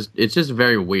knows. It's just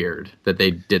very weird that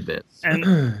they did this.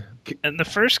 And the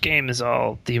first game is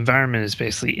all the environment is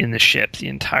basically in the ship the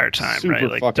entire time, Super right?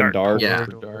 Like fucking dark. Yeah.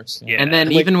 Yeah. And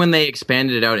then even when they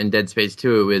expanded it out in Dead Space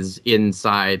 2, it was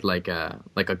inside like a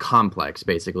complex.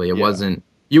 Basically, it wasn't.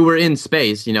 You were in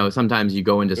space. You know, sometimes you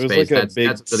go into It was space. like a big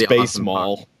that's really space awesome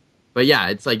mall. part. But yeah,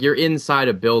 it's like you're inside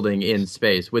a building in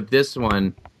space. With this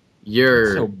one,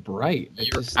 you're so bright.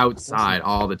 You're outside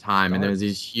all the time, and there's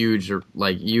these huge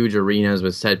arenas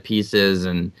with set pieces,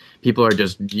 and people are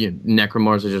just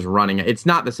necromorphs are just running. It's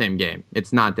not the same game.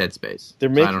 It's not Dead Space. They're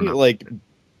making it like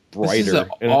brighter, this is an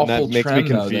and awful that makes trend, me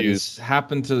though, that confused. has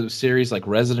happened to series like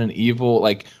Resident Evil.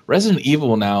 Like Resident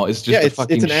Evil now is just a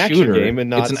fucking it's an action shooter. game, and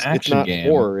not, it's an action not game.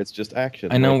 horror. It's just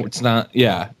action. I know Like, it's not.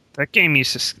 Yeah, That game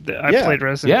used to. I played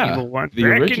Resident Evil 1 the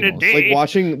back in the originals. day. like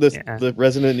watching the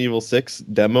Resident Evil 6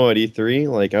 demo at E3.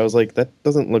 Like I was like, that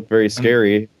doesn't look very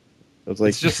scary. I was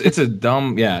like, it's a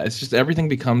dumb. Yeah, it's just everything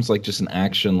becomes like just an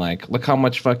action. Like look how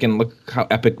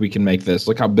epic we can make this.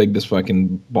 Look how big this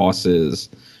fucking boss is.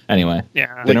 Anyway,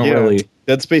 Yeah. they don't really.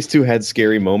 Dead Space 2 had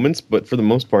scary moments, but for the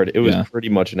most part, it was pretty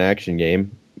much an action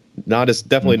game.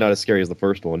 Definitely not as scary as the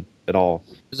first one at all.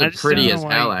 It was a I just pretty don't as know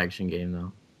hell why- action game,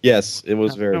 though. Yes, it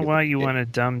was I very. don't know why good. you want to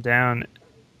dumb down,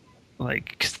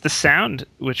 like, 'cause the sound,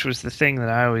 which was the thing that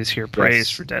I always hear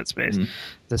praised for Dead Space,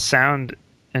 the sound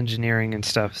engineering and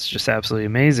stuff is just absolutely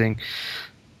amazing.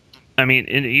 I mean,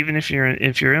 even if you're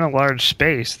in a large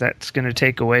space, that's going to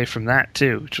take away from that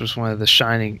too, which was one of the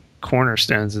shining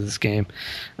cornerstones of this game.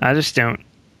 I just don't.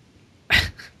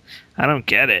 I don't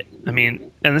get it. I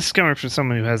mean, and this is coming from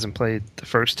someone who hasn't played the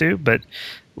first two, but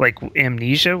like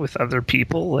Amnesia with other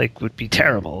people, like would be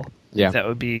terrible. Yeah. That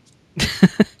would be.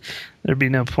 There'd be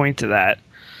no point to that.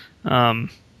 I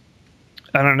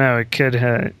don't know. It could.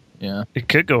 It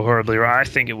could go horribly wrong. I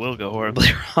think it will go horribly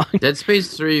wrong. Dead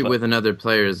Space 3 with another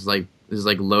player is like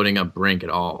loading up Brink at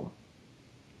all.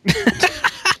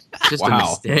 Just a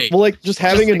mistake. Well, like just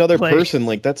having like another play. person,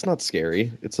 like that's not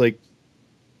scary. It's like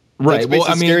Right. Dead Space Well,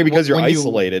 I is mean, scary because you're when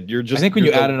isolated. You're just. I think when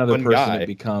you you're add the another one person, guy.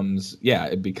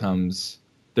 it becomes.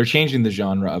 They're changing the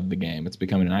genre of the game. It's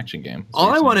becoming an action game. All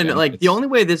I want to know, like, the only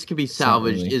way this could be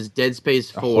salvaged really is Dead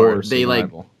Space a 4. horror They like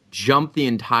survival. jump the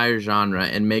entire genre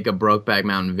and make a Brokeback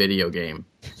Mountain video game.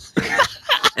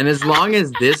 And as long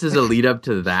as this is a lead up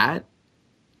to that,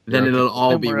 then it'll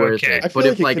all Then be we're worth okay. it. I But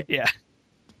feel if like like Yeah.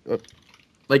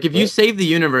 like if you save the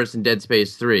universe in Dead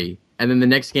Space 3, and then the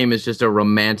next game is just a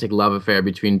romantic love affair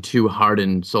between two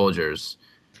hardened soldiers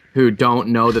who don't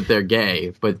know that they're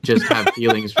gay but just have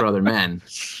feelings for other men,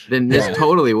 then it's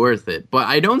totally worth it. But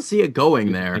I don't see it going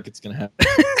I there. think it's gonna happen.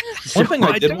 One thing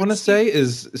I did don't want to say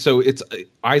is, so it's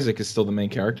Isaac is still the main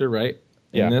character, right?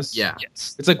 Yeah. In this, Yeah.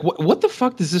 Yes. It's like, what the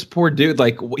fuck does this poor dude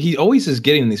like? He always is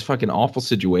getting in these fucking awful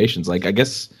situations. Like, I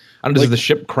guess I don't know, does the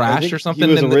ship I crash think or something?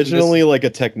 He was in originally like a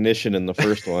technician in the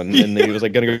first one, and then he was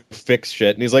like gonna go fix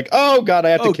shit, and he's like, "Oh god, I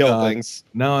have to Oh, kill God. things."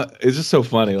 No, it's just so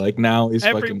funny. Like now he's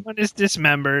fucking. Everyone is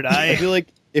dismembered. I feel like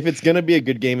if it's gonna be a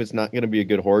good game, it's not gonna be a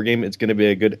good horror game. It's gonna be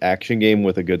a good action game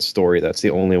with a good story. That's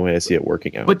the only way I see it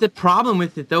working out. But the problem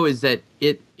with it though is that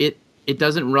it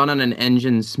doesn't run on an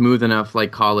engine smooth enough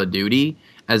like Call of Duty.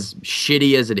 As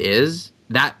shitty as it is,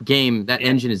 that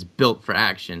engine is built for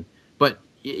action. But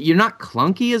you're not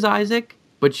clunky as Isaac,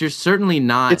 but you're certainly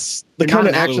not. It's the you're kind not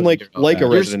of an action elevator. like a You're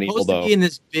Resident Evil, supposed to though. be in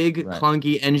this big, Right.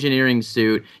 clunky engineering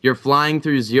suit. You're flying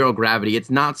through zero gravity.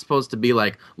 It's not supposed to be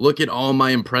like, look at all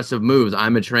my impressive moves.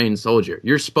 I'm a trained soldier.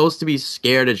 You're supposed to be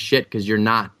scared as shit because you're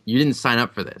not. You didn't sign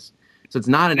up for this. So it's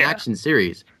not an action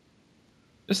series.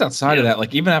 Just outside of that,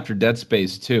 like even after Dead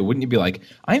Space 2, wouldn't you be like,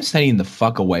 I'm staying the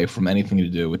fuck away from anything to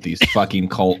do with these fucking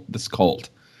this cult.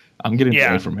 I'm getting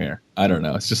away from here. I don't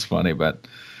know. It's just funny, but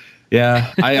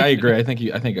yeah, I agree. I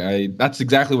think that's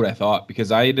exactly what I thought,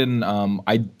 because I didn't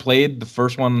I played the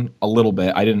first one a little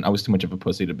bit. I was too much of a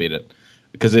pussy to beat it,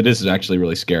 because it is actually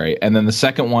really scary. And then the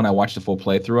second one I watched a full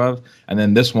playthrough of, and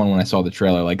then this one when I saw the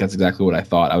trailer, like that's exactly what I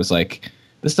thought. I was like,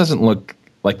 this doesn't look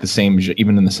like the same,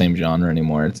 even in the same genre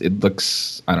anymore. It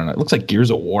looks, I don't know, it looks like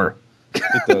Gears of War. It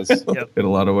does. In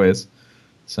a lot of ways.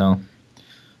 So,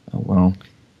 oh well.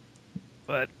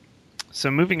 But so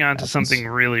moving on to something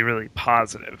really, really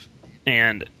positive,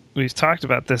 and we've talked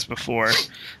about this before.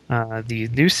 The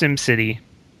new SimCity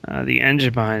the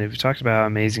engine behind it. We talked about how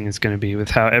amazing it's going to be with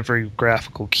how every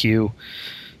graphical cue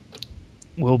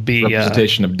will be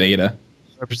representation of data.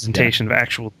 Representation of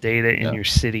actual data in your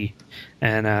city.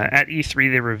 And at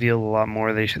E3 they revealed a lot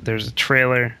more. There's a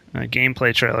trailer, a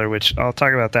gameplay trailer, which I'll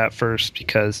talk about that first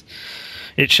because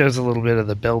it shows a little bit of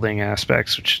the building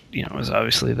aspects, which is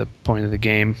obviously the point of the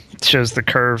game. It shows the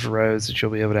curved roads that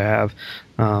you'll be able to have,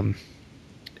 and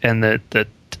the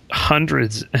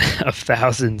hundreds of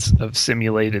thousands of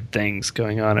simulated things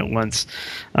going on at once.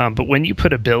 But when you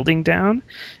put a building down,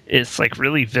 it's like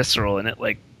really visceral, and it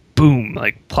like boom,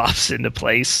 like plops into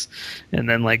place, and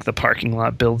then like the parking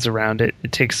lot builds around it.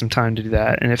 It takes some time to do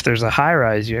that. And if there's a high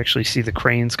rise, you actually see the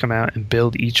cranes come out and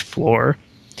build each floor,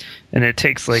 and it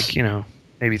takes like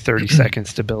maybe 30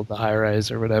 seconds to build the high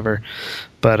rise or whatever.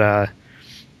 But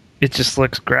it just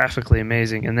looks graphically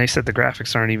amazing, and they said the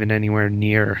graphics aren't even anywhere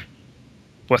near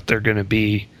what they're going to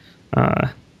be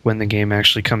when the game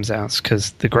actually comes out,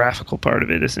 because the graphical part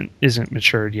of it isn't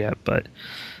matured yet. But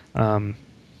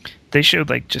they showed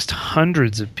like just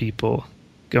hundreds of people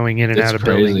going in and out of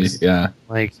buildings. Yeah,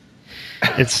 like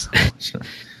it's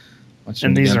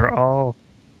and these are all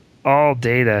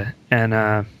data.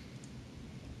 And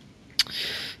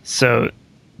so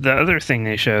the other thing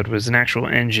they showed was an actual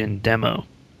engine demo,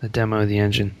 a demo of the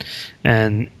engine.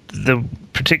 And the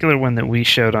particular one that we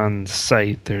showed on the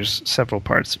site, there's several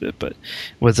parts of it, but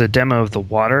was a demo of the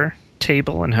water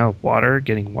table and how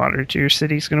getting water to your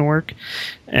city is going to work.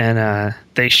 And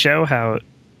they show how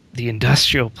the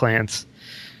industrial plants,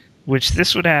 which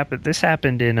this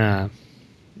happened in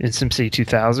SimCity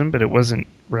 2000, but it wasn't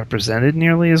represented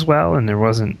nearly as well, and there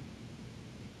wasn't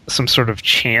some sort of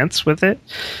chance with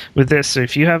this. So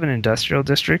if you have an industrial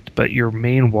district, but your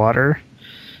main water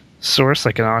source,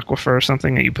 like an aquifer or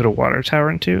something that you put a water tower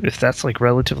into, if that's like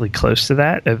relatively close to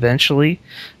that, eventually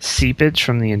seepage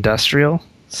from the industrial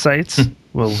sites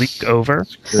will leak over,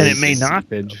 and it may not.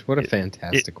 What a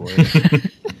fantastic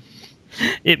word!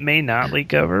 It may not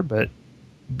leak over, but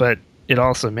it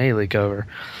also may leak over.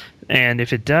 And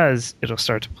if it does, it'll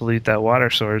start to pollute that water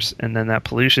source, and then that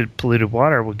polluted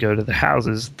water will go to the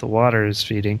houses the water is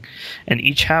feeding, and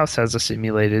each house has a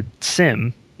simulated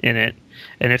sim in it.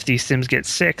 And if these sims get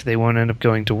sick, they won't end up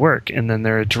going to work, and then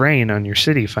they're a drain on your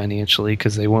city financially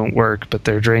because they won't work, but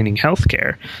they're draining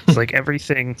healthcare. It's like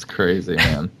everything. It's crazy,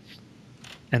 man.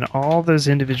 And all those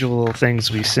individual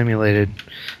things we simulated,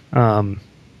 and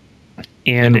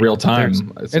in real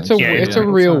time. It's a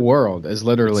real world. Is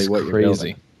literally what you're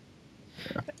building.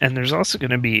 And there's also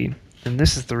going to be, and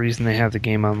this is the reason they have the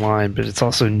game online, but it's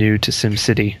also new to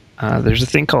SimCity. There's a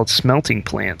thing called smelting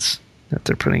plants that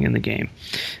they're putting in the game.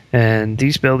 And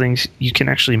these buildings, you can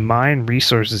actually mine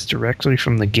resources directly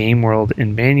from the game world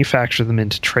and manufacture them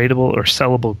into tradable or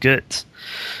sellable goods,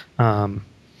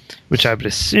 which I would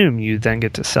assume you then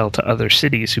get to sell to other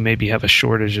cities who maybe have a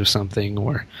shortage of something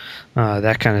or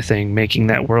that kind of thing, making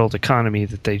that world economy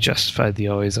that they justified the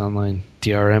always online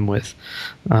DRM with.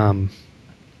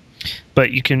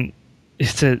 But you can,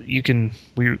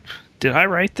 did I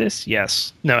write this?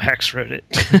 Yes. No, Hex wrote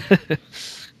it.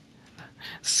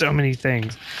 So many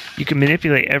things. You can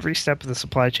manipulate every step of the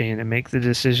supply chain and make the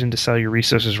decision to sell your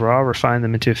resources raw, refine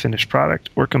them into a finished product,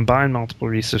 or combine multiple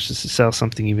resources to sell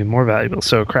something even more valuable.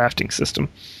 So a crafting system.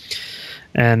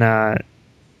 And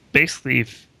basically,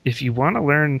 if you want to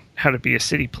learn how to be a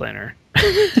city planner,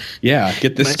 yeah,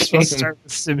 get this game. Start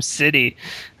with SimCity.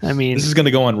 I mean, this is going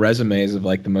to go on resumes of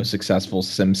like the most successful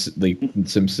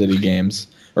SimCity games,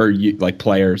 or like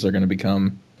players are going to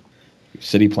become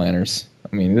city planners.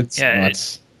 I mean, it's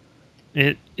nuts.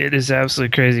 It is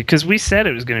absolutely crazy because we said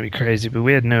it was going to be crazy, but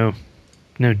we had no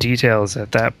details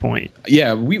at that point.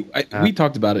 Yeah, we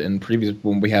talked about it in previous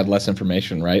when we had less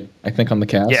information, right? I think on the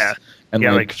cast. Yeah, and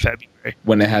like February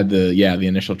when they had the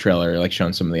initial trailer, like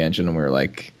showing some of the engine, and we were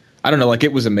like, I don't know, like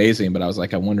it was amazing, but I was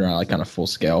like, I wonder on like kind of full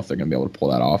scale if they're going to be able to pull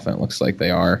that off, and it looks like they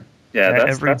are.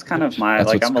 Yeah, that's kind of my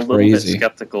like. I'm a little bit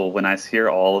skeptical when I hear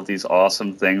all of these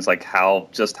awesome things, like how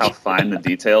fine the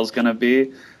detail is going to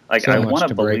be. Like I want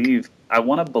to believe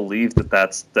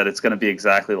that it's going to be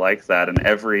exactly like that, and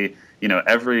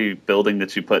every building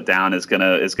that you put down is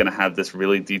gonna have this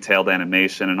really detailed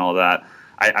animation and all that.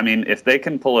 I mean, if they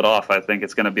can pull it off, I think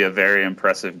it's going to be a very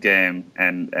impressive game,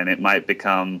 and it might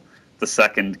become the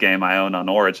second game I own on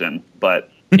Origin.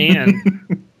 But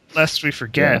and lest we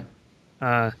forget.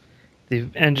 Yeah. The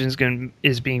engine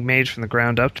is being made from the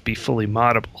ground up to be fully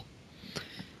moddable.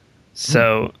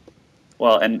 So,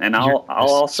 well, and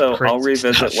I'll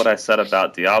revisit what I said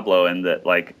about Diablo, and that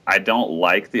like I don't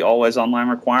like the always online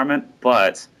requirement,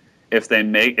 but if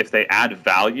they add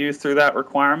value through that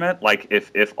requirement, like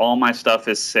if all my stuff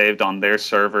is saved on their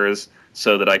servers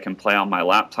so that I can play on my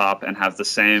laptop and have the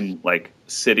same like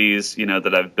cities,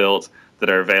 that I've built that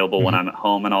are available when I'm at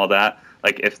home and all that.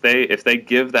 Like if they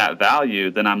give that value,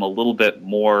 then I'm a little bit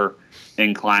more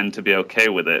inclined to be okay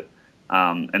with it.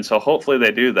 And so hopefully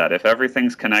they do that. If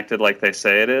everything's connected like they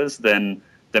say it is, then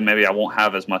maybe I won't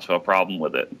have as much of a problem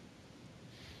with it.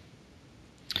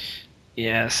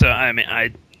 Yeah, so I mean,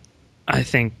 I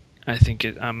think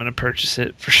I'm gonna purchase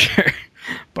it for sure,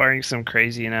 barring some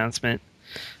crazy announcement.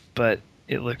 But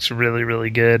it looks really, really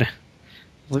good. It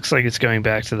looks like it's going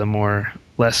back to the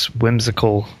less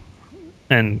whimsical,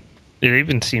 and it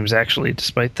even seems actually,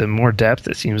 despite the more depth,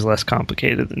 it seems less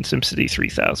complicated than SimCity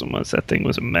 3000 was. That thing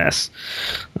was a mess.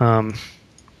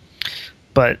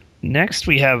 But next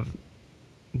we have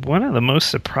one of the most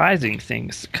surprising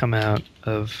things to come out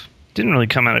of. Didn't really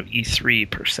come out of E3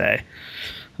 per se,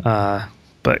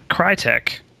 but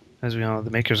Crytek, as we all know, the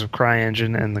makers of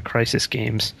CryEngine and the Crysis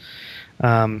games,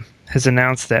 has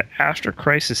announced that after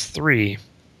Crysis 3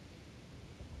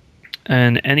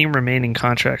 and any remaining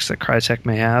contracts that Crytek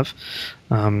may have,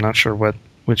 I'm not sure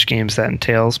which games that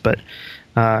entails, but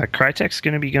Crytek's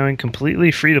going to be going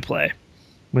completely free to play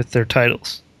with their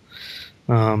titles.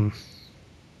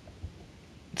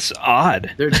 It's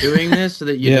odd. They're doing this so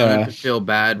that you don't have to feel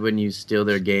bad when you steal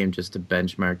their game just to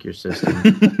benchmark your system.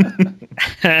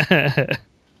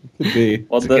 Could be.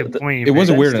 Well, it was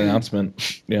a weird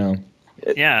announcement. Yeah.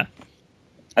 Yeah.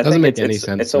 I Doesn't think make any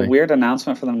sense. It's a weird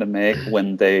announcement for them to make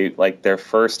when they their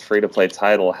first free-to-play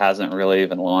title hasn't really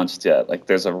even launched yet. Like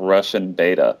there's a Russian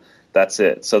beta. That's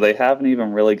it. So they haven't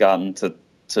even really gotten to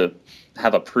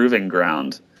have a proving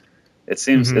ground. It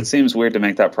seems weird to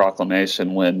make that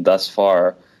proclamation when thus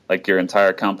far, like your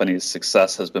entire company's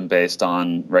success has been based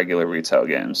on regular retail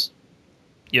games.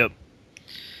 Yep.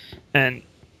 And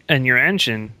your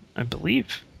engine, I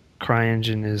believe,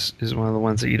 CryEngine is one of the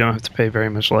ones that you don't have to pay very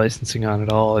much licensing on at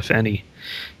all, if any,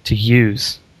 to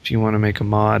use if you want to make a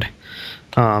mod.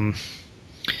 But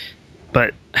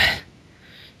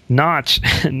Notch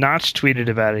tweeted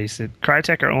about it. He said,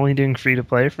 "Crytek are only doing free to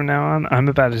play from now on. I'm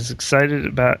about as excited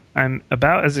about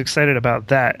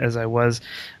that as I was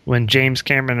when James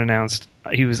Cameron announced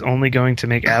he was only going to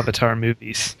make Avatar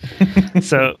movies."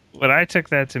 So what I took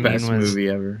that to mean was best movie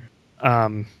ever.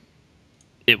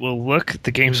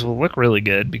 The games will look really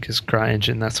good because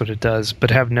CryEngine, that's what it does,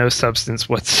 but have no substance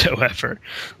whatsoever.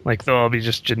 Like they'll all be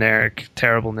just generic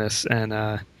terribleness. And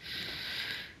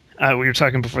we were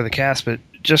talking before the cast, but it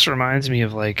just reminds me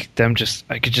of like them.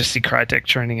 I could just see Crytek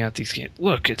churning out these games.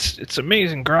 Look, it's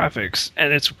amazing graphics,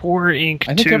 and it's War Inc.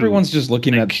 I think 2. everyone's just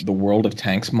looking at the World of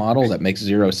Tanks model that makes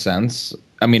zero sense.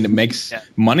 I mean, it makes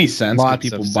money sense because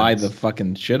people buy the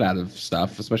fucking shit out of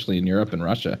stuff, especially in Europe and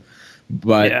Russia.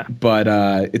 But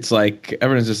it's like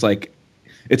everyone's just like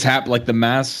it's like the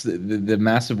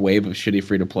massive wave of shitty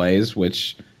free to plays,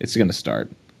 which it's going to start.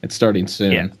 It's starting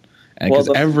soon. Yeah. Because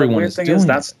everyone is doing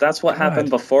that's what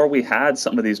happened before we had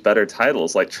some of these better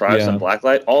titles like Tribes and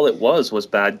Blacklight. All it was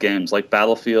bad games like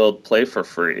Battlefield Play for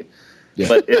free. Yeah.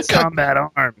 But it's Combat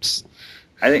Arms.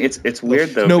 I think it's weird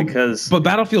though because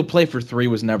Battlefield Play for 3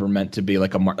 was never meant to be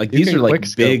like these are like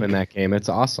big in that game. It's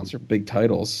awesome. These are big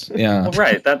titles. Yeah. Well,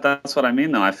 right. That's what I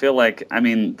mean though. I feel like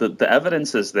the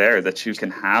evidence is there that you can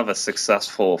have a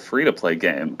successful free to play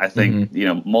game. I think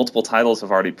multiple titles have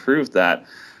already proved that.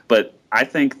 But I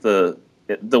think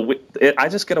I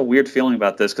just get a weird feeling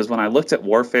about this because when I looked at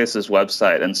Warface's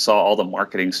website and saw all the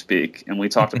marketing speak, and we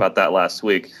talked about that last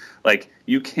week, like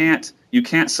you can't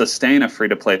sustain a free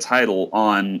to play title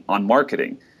on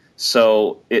marketing.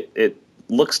 So it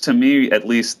looks to me, at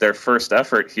least their first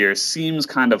effort here seems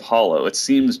kind of hollow. It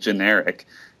seems generic,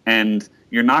 and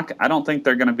I don't think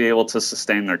they're going to be able to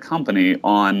sustain their company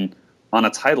on a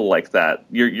title like that.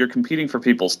 You're competing for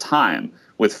people's time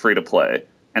with free to play.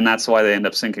 And that's why they end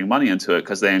up sinking money into it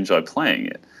because they enjoy playing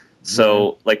it.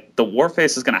 So, like, the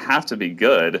Warface is going to have to be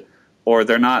good, or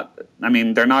they're not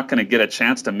going to get a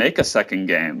chance to make a second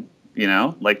game,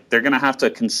 Like, they're going to have to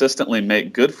consistently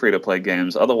make good free-to-play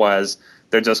games. Otherwise,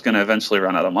 they're just going to eventually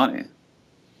run out of money.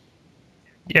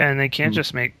 Yeah, and they can't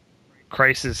just make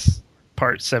Crysis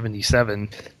Part 77.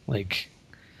 Like,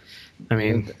 I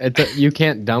mean... you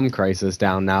can't dumb Crysis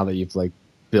down now that you've, like,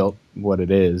 built what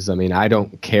it is. I mean, I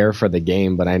don't care for the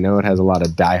game, but I know it has a lot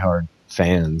of diehard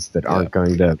fans that aren't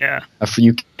going to. Yeah.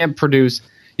 You can produce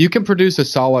a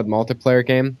solid multiplayer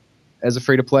game as a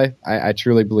free to play. I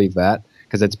truly believe that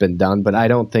because it's been done, but I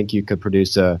don't think you could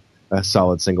produce a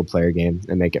solid single player game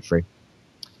and make it free.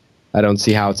 I don't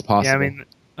see how it's possible. Yeah, I mean,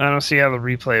 don't see how the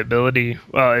replayability.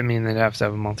 Well, I mean, they'd have to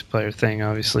have a multiplayer thing,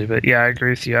 obviously. But yeah, I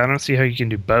agree with you. I don't see how you can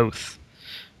do both,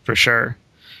 for sure.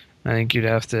 I think you'd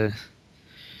have to.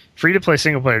 Free to play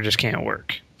single player just can't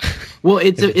work. Well,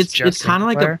 it's kind of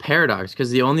like a paradox,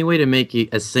 because the only way to make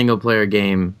a single player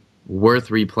game worth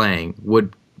replaying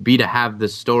would be to have the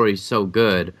story so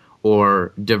good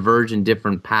or diverge in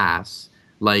different paths,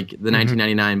 like the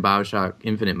 1999 BioShock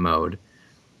Infinite mode,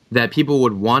 that people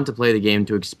would want to play the game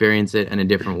to experience it in a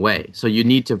different way. So you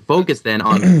need to focus then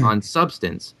on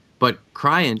substance. But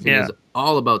CryEngine is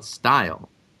all about style.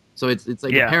 So it's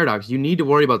like a paradox. You need to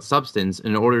worry about substance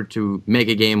in order to make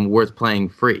a game worth playing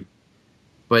free.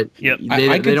 But they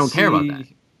don't care about that.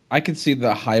 I could see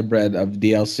the hybrid of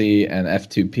DLC and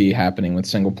F2P happening with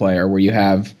single player, where you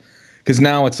have, because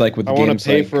now it's like with I games want to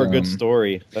pay like, for a good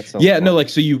story. That sounds yeah, fun. no, like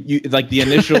so you like the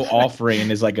initial offering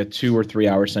is like a 2 or 3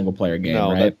 hour single player game,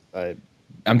 right?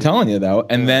 I'm telling you though,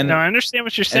 and then no, I understand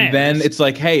what you're saying. And then it's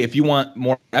like, hey, if you want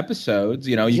more episodes,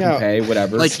 you can pay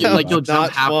whatever. Like you'll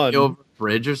jump halfway over a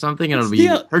bridge or something, and it'll be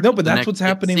no, but that's what's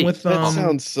happening with. That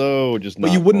sounds so just. But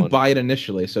not you wouldn't fun. buy it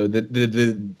initially, so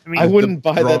I wouldn't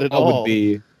buy that at all. Would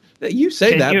be, you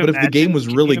say that, but if the game was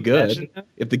really good,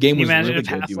 if the game was really good,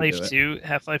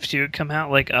 Half-Life 2 would come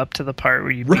out like up to the part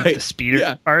where you beat the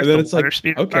speeder part, and then the it's like, water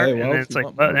speeder part, and then it's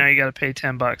like, now you got to pay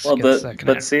 $10 to get the second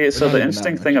half. See, so the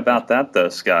interesting thing about that, though,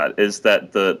 Scott, is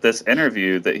that this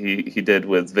interview that he did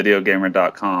with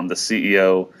VideoGamer.com, the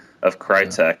CEO of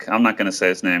Crytek, I'm not going to say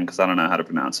his name because I don't know how to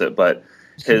pronounce it, but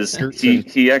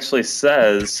he actually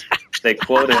says they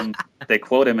quote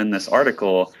him in this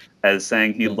article as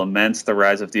saying he laments the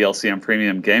rise of DLC and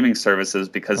premium gaming services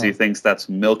because he thinks that's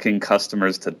milking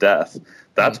customers to death.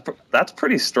 That's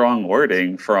pretty strong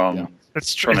wording from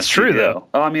That's true. from It's a true CEO. though.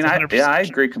 Oh, I mean, I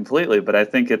agree completely, but I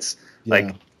think it's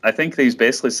like I think he's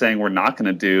basically saying we're not going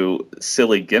to do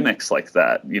silly gimmicks like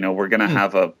that. We're going to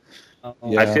have a.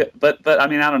 I feel, but I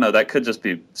mean, I don't know. That could just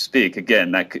be speak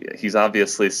again. He's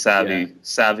obviously savvy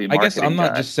marketing. I guess I'm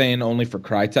not guy. just saying only for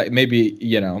Crytek. Maybe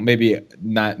maybe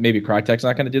Crytek's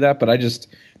not going to do that, but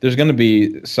there's going to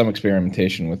be some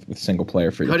experimentation with single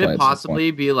player free to play. Could it possibly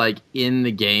be like in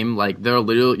the game, like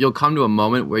you'll come to a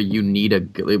moment where you need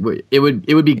it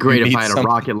would be great if I had a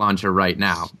rocket launcher right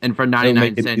now, and for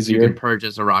 99 cents you can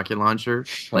purchase a rocket launcher,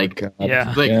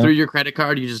 through your credit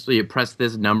card. You press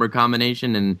this number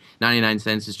combination and 99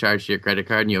 cents is charged to your credit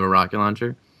card, and you have a rocket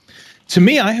launcher. To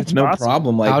me, I have no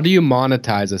problem. Like, how do you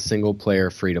monetize a single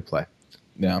player free to play?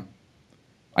 Yeah.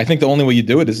 I think the only way you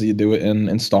do it is you do it in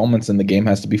installments, and the game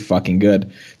has to be fucking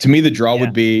good. To me, the draw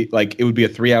would be like it would be a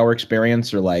 3-hour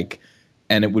experience,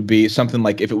 and it would be something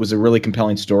like if it was a really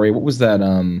compelling story. What was that?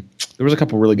 There was a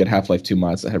couple really good Half-Life 2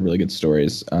 mods that had really good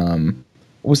stories. What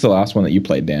was the last one that you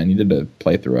played, Dan? You did a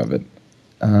playthrough of it.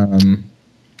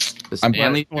 The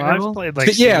Stanley Parable? I've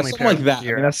played something like that.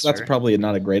 I mean, that's probably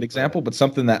not a great example, but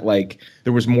something that like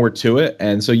there was more to it,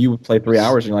 and so you would play 3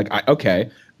 hours, and you're like, okay,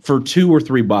 for $2 or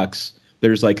 $3.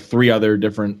 There's like 3 other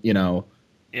different,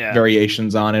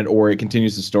 variations on it, or it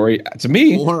continues the story. To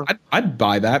me, I'd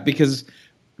buy that because,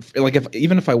 like,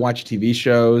 even if I watch TV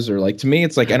shows or like, to me,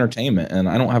 it's like entertainment, and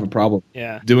I don't have a problem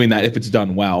doing that if it's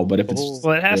done well. But if it's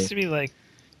it has to be like,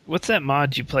 what's that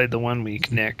mod you played the one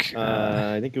week, Nick?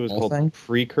 I think it was called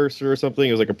Precursor or something.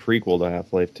 It was like a prequel to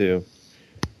Half-Life 2.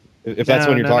 If that's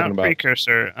what you're talking about.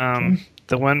 Precursor.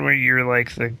 The one where you're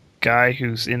like the guy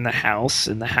who's in the house,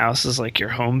 and the house is like your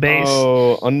home base.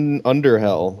 Oh,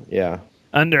 Underhell, yeah.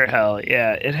 Underhell,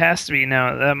 yeah. It has to be.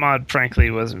 Now, that mod, frankly,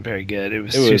 wasn't very good. It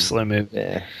was too slow moving.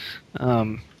 Yeah.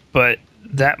 But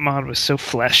that mod was so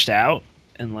fleshed out,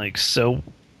 and like so,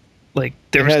 like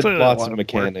there was clearly lots of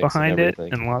mechanics behind it,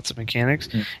 and lots of mechanics.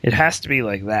 It has to be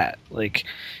like that. Like,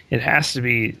 it has to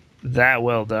be that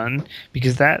well done,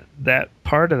 because that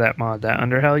part of that mod, that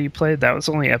Underhell you played, that was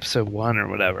only episode 1 or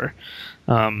whatever.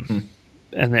 And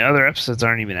the other episodes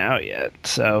aren't even out yet.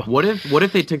 So what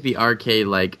if they took the arcade,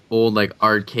 like old like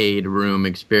arcade room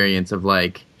experience of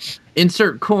like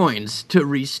insert coins to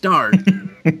restart,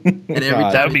 and every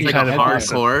time it's like a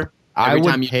hardcore. Every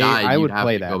time you die, you have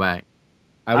to go back.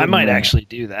 I might actually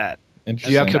do that. If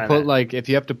you have to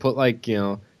put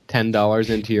 $10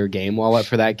 into your game wallet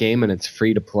for that game, and it's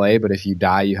free to play, but if you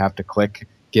die, you have to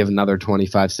give another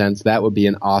 25 cents. That would be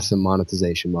an awesome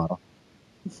monetization model.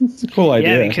 It's a cool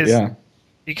idea.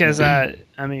 Because I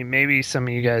mean, maybe some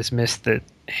of you guys missed the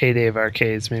heyday of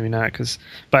arcades. Maybe not, because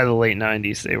by the late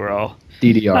 90s, they were all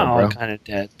DDR, all kind of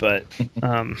dead, but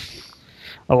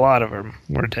a lot of them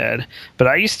were dead. But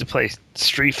I used to play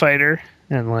Street Fighter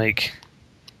and like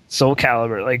Soul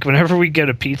Calibur. Like whenever we go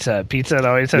to Pizza Hut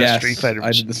always had a Street Fighter.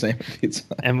 I did the same with Pizza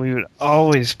Hut. And we would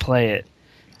always play it.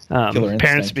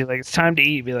 Parents would be like, "It's time to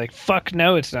eat." Be like, "Fuck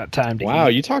no, it's not time to eat." Wow,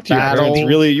 you talk to your parents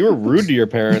really. You were rude to your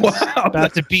parents.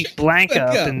 About to beat Blanca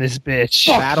up in this bitch.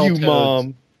 Fuck you,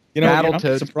 mom. You know, I'm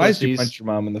Battletoads, surprised you pussies. punched your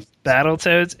mom in the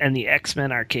Battletoads and the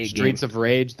X-Men arcade Streets game. of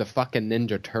Rage, the fucking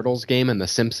Ninja Turtles game, and the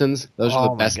Simpsons. Those are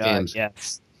the best games.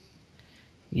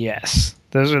 Yes.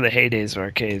 Those are the heydays of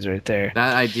arcades right there.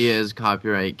 That idea is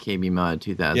copyright KBMOD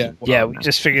 2000. Yeah, we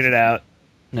just figured it out.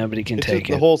 Nobody can take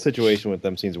it. The whole situation with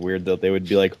them seems weird, though. They would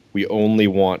be like, we only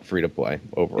want free to play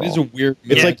overall. It is a weird.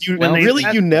 It's like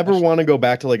you never want to go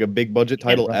back to like a big budget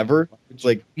title ever. It's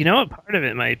like, you know what part of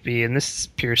it might be, and this is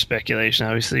pure speculation,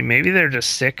 obviously. Maybe they're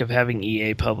just sick of having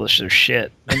EA publish their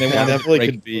shit. And they want definitely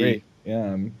could be. Yeah,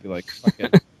 and be like, fuck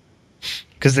it.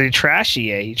 Because they trash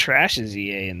EA. He trashes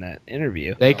EA in that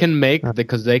interview. They can make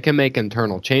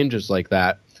internal changes like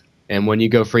that. And when you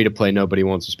go free to play, nobody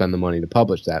wants to spend the money to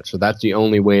publish that. So that's the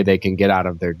only way they can get out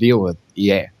of their deal with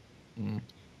EA.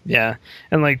 Yeah.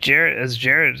 And like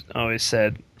Jared always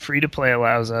said, free to play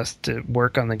allows us to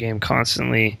work on the game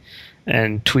constantly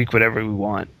and tweak whatever we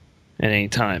want at any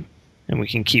time. And we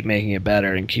can keep making it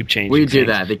better and keep changing We do things.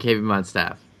 that, the KBMOD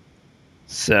staff.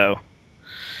 So,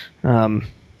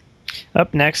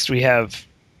 up next we have...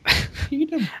 I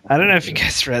don't know if you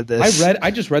guys read this.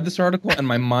 I just read this article and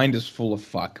my mind is full of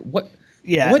fuck. What?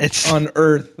 Yeah, what on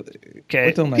earth?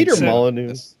 Okay, Peter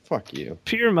Molyneux. Fuck you.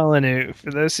 Peter Molyneux.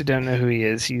 For those who don't know who he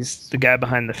is, he's the guy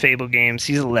behind the Fable games.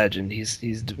 He's a legend. He's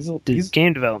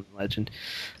game development legend.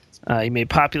 He made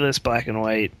Populous, Black and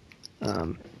White,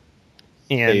 and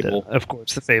of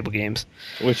course the Fable games,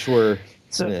 which were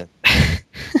so. Yeah.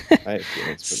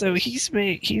 So he's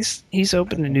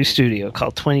opened a new studio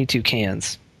called 22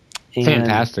 Cans. And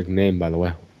fantastic name, by the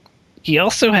way. He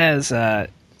also has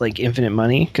like infinite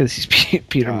money because he's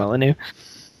Peter Molyneux.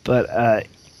 But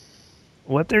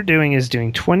what they're doing is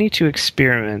doing 22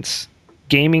 experiments,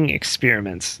 gaming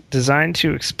experiments, designed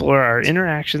to explore our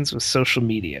interactions with social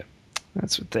media.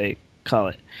 That's what they call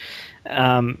it.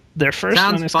 Their first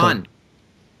one is fun.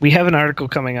 We have an article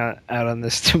coming out on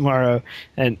this tomorrow,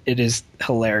 and it is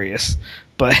hilarious.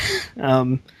 But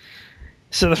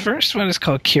so the first one is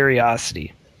called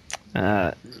Curiosity.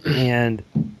 And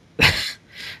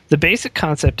the basic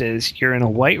concept is you're in a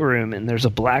white room and there's a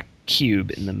black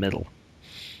cube in the middle.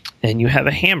 And you have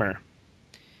a hammer.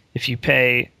 If you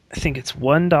pay, I think it's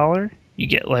 $1, you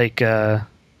get like I'm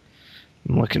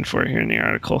looking for it here in the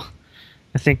article.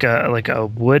 I think like a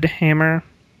wood hammer,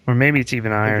 or maybe it's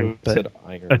even iron, but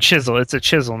a chisel. It's a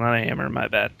chisel, not a hammer. My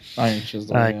bad. Iron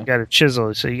chisel. You got a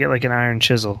chisel, so you get like an iron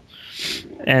chisel.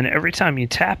 And every time you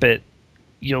tap it,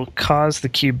 you'll cause the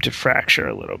cube to fracture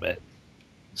a little bit.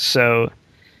 So,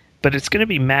 but it's going to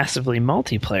be massively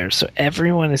multiplayer, so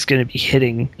everyone is going to be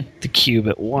hitting the cube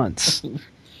at once.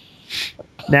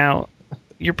 Now,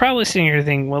 you're probably sitting here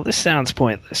thinking, well, this sounds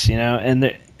pointless, you know? And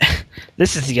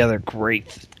this is the other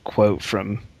great quote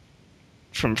from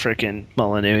frickin'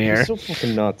 Molyneux here. He's so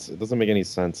fucking nuts. It doesn't make any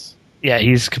sense. Yeah,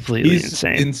 he's completely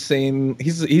insane.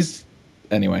 He's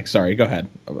anyway, sorry, go ahead.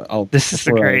 This is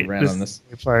the great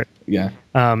part. Yeah.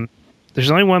 There's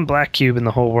only one black cube in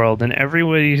the whole world, and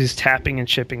everybody who's tapping and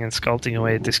chipping and sculpting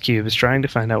away at this cube is trying to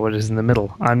find out what is in the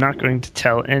middle. I'm not going to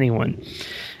tell anyone.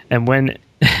 And when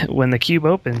the cube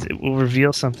opens, it will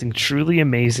reveal something truly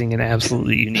amazing and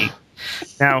absolutely unique.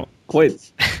 Now, quite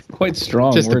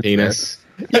strong. Just a penis.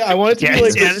 Yeah, I want it to be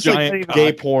like this giant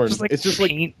gay porn. Just like it's just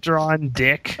paint drawn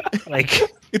dick. Like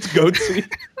it's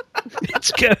goatsy.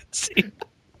 It's goatsy.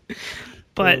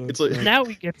 But now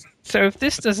we get. So if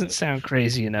this doesn't sound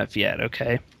crazy enough yet,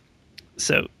 okay.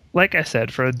 So like I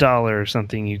said, for $1 or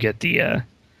something, you get the.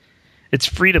 It's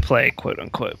free to play, quote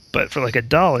unquote. But for like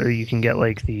 $1, you can get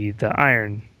like the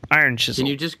iron chisel. Can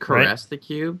you just caress the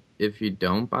cube if you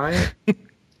don't buy it?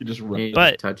 You just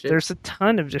touch it. There's a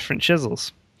ton of different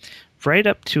chisels, right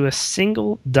up to a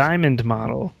single diamond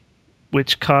model,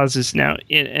 which causes now,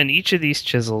 and each of these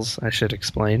chisels, I should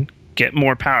explain, get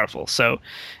more powerful. So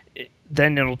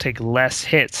then it'll take less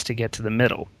hits to get to the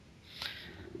middle.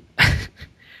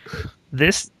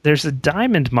 There's a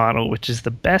diamond model, which is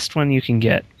the best one you can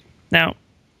get. Now,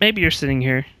 maybe you're sitting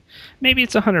here, maybe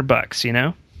it's $100, you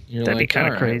know? That'd be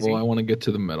kind of crazy. Well, I want to get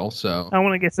to the middle, so I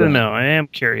want to get to the middle. I am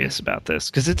curious about this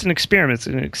because it's an experiment. It's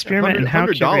an experiment, and how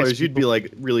 $100 you'd be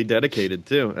like really dedicated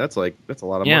too. That's a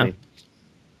lot of money.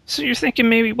 So you're thinking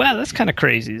maybe, wow, that's kind of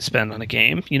crazy to spend on a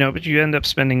game, you know? But you end up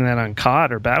spending that on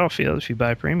COD or Battlefield if you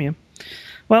buy premium.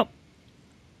 Well,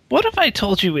 what if I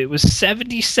told you it was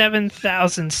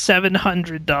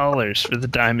 $77,700 for the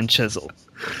diamond chisel?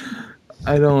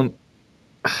 I don't.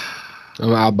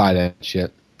 I'll buy that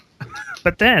shit.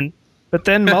 But then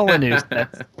Molyneux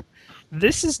said,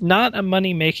 This is not a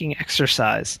money-making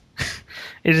exercise.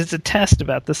 It is a test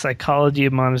about the psychology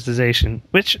of monetization,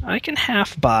 which I can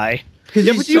half buy.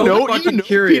 Yeah, but you know,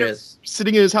 curious. Peter,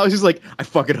 sitting in his house, he's like, I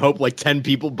fucking hope like 10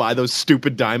 people buy those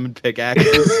stupid diamond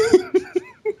pickaxes.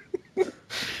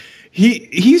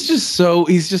 He's just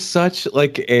such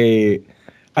like a,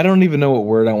 I don't even know what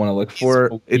word I want to look for.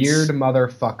 Weird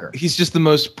motherfucker. He's just the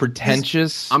most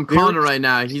pretentious. I'm calling it right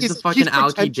now. He's the fucking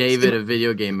Alki David of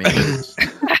video game makers.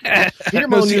 Peter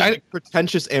Molyneux is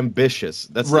pretentious, ambitious.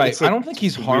 That's right. Like, I don't think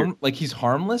he's he's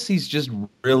harmless. He's just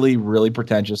really, really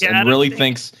pretentious Yeah, and really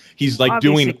thinks he's like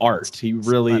doing art. He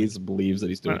really believes that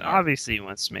he's doing art. Obviously, he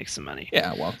wants to make some money.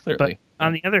 Yeah, well, But clearly.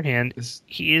 on the other hand,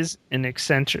 he is an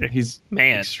eccentric. He's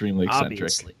man, extremely eccentric.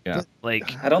 obviously. Yeah.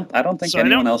 Like, I don't think So I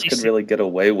anyone don't else really could see- really get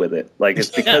away with it. Like it's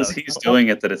because he's doing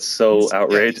it that it's so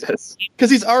outrageous. because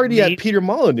he's already Maybe- at Peter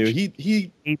Molyneux.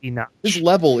 He maybe not. his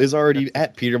level is already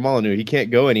at Peter Molyneux. He can't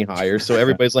go any higher. So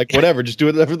everybody's like, whatever, just do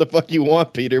whatever the fuck you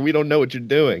want, Peter. We don't know what you're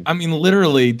doing. I mean,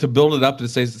 literally, to build it up to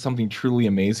say something truly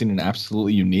amazing and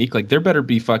absolutely unique, like there better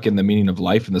be fucking the meaning of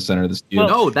life in the center of this deal.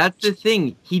 No, that's the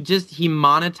thing. He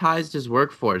monetized his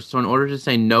workforce. So in order to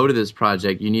say no to this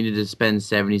project, you needed to spend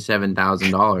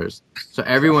 $77,000. So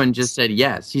everyone just said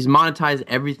yes. He's monetized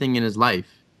everything in his life.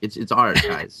 It's art,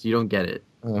 guys. You don't get it.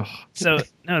 Ugh, So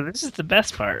no, this is the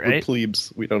best part, we're right?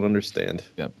 plebes. We don't understand.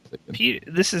 Yeah.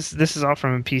 This is all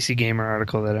from a PC Gamer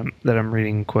article that I'm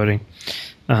reading and quoting.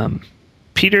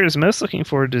 Peter is most looking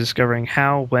forward to discovering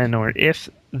how, when, or if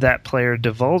that player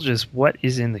divulges what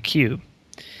is in the cube.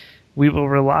 We will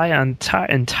rely on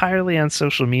entirely on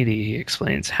social media, he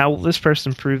explains. How will this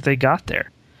person prove they got there?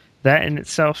 That in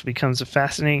itself becomes a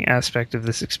fascinating aspect of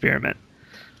this experiment.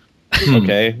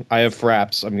 Okay, I have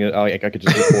fraps. I could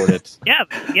just record it. Yeah.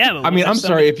 I mean, I'm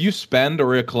sorry, if you spend,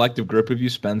 or a collective group of you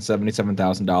spend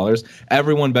 $77,000,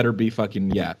 everyone better be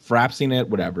fucking, frapsing it,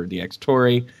 whatever, the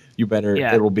X-Tory. You better,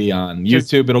 It'll be on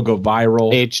YouTube, it'll go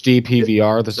viral. HD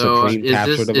PVR, the So supreme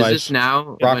capture device. is this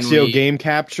now Roxio game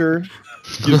capture.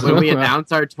 when we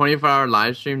announce our 24-hour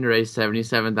live stream to raise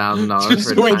 $77,000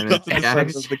 for a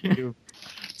diamond pickaxe?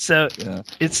 So Yeah.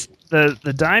 it's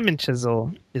the diamond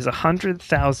chisel is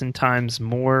 100,000 times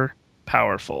more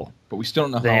powerful. But we still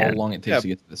don't know how long it takes to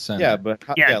get to the center. Yeah, but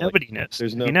Nobody knows.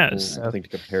 There's no Nobody knows. So, nothing to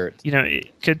compare it.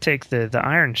 it could take the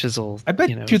iron chisel. I bet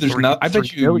you there's no. I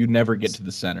bet you million. never get to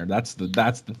the center. That's the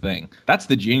thing. That's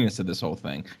the genius of this whole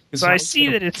thing. So I see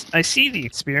the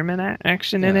experiment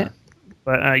action in it,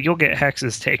 but you'll get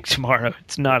Hex's take tomorrow.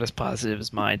 It's not as positive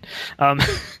as mine,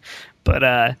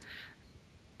 but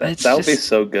That would be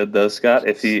so good though, Scott.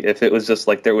 If it was just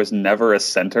like there was never a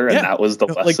center and that was the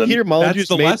lesson. Like Peter Molyneux That's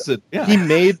the lesson. Yeah. He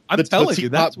made I'm the telling Tootsie you,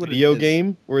 that's Pop what it video is.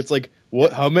 game where it's like,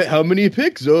 what? How many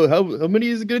picks? Oh, how many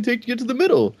is it going to take to get to the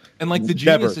middle? And like the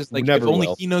Never. genius is like, Never if only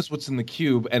will. he knows what's in the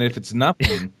cube, and if it's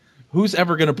nothing, who's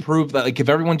ever going to prove that? Like, if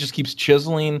everyone just keeps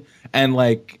chiseling, and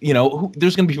like, there's going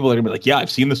to be people that are going to be like, yeah,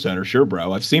 I've seen the center, sure,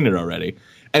 bro, I've seen it already,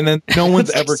 and then no one's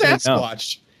It's like ever going to know.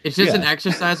 Sasquatch. It's just an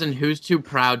exercise in who's too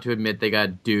proud to admit they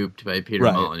got duped by Peter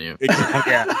Right. Molyneux.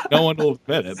 Exactly. No one will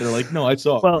admit it. They're like, no, I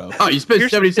saw it, bro. Oh, you spent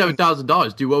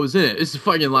 $77,000, dude. What was in it? It's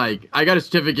fucking like I got a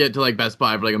certificate to like Best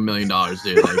Buy for like $1 million,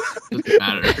 dude. Like, doesn't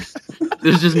matter.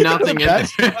 There's just nothing in there.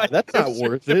 That's not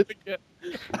worth it.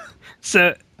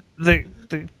 so the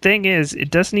thing is,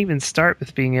 it doesn't even start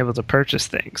with being able to purchase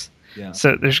things. Yeah.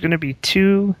 So there's going to be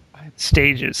two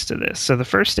stages to this. So the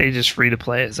first stage is free to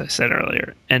play, as I said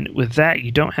earlier, and with that,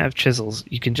 you don't have chisels.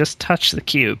 You can just touch the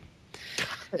cube.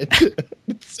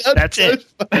 That's it.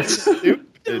 It's stupid.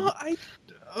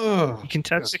 You can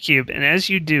touch the cube, and as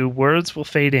you do, words will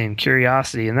fade in,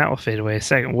 curiosity, and that will fade away a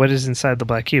second. What is inside the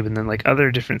black cube? And then like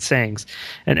other different sayings.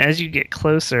 And as you get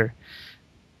closer,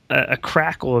 a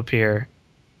crack will appear,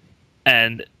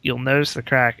 and you'll notice the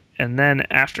crack. And then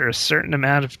after a certain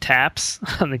amount of taps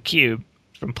on the cube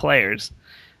from players,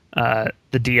 the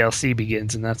DLC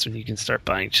begins, and that's when you can start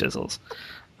buying chisels.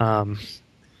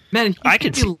 Man, I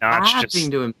could see Notch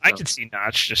laughing to himself. I could see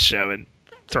Notch just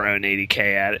throwing 80K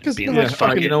at it and Because being Notch like,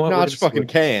 fucking, you know what? Notch fucking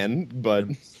can, but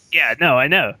yeah, no, I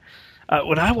know.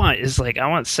 What I want is I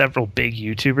want several big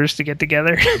YouTubers to get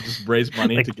together, Just raise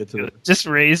money to get to the. just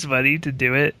raise money to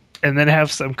do it, and then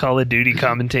have some Call of Duty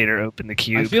commentator open the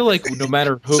cube. I feel like no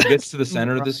matter who gets to the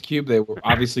center of this cube, they will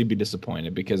obviously be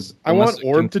disappointed because I want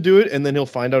Orb to do it, and then he'll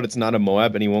find out it's not a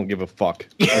Moab, and he won't give a fuck.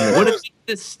 What if it's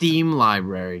the Steam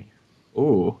library?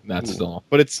 Ooh, that's all.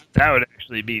 But it's That would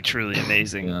actually be truly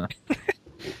amazing. Yeah.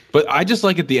 But I just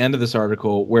like at the end of this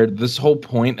article where this whole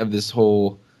point of this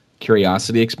whole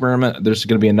curiosity experiment, there's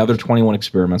going to be another 21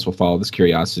 experiments will follow this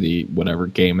curiosity, whatever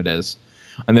game it is.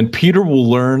 And then Peter will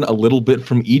learn a little bit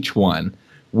from each one,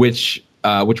 which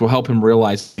will help him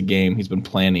realize the game he's been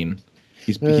planning.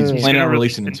 He's planning on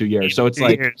releasing in 2 years. So it's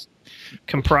like years,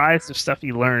 comprised of stuff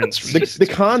he learns. From The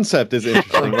concept is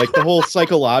interesting, like the whole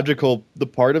psychological the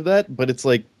part of that, but it's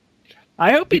like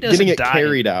I hope he doesn't getting it die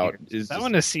carried out. I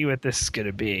want to see what this is going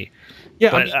to be. Yeah,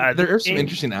 but, I mean, there are some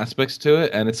interesting aspects to it,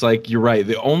 and it's like you're right.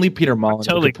 The only Peter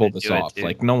Molyneux could pull this off.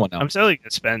 Like no one else. I'm totally gonna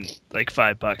spend like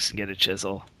 $5 and get a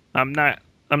chisel. I'm not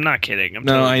kidding.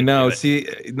 I know. See,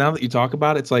 now that you talk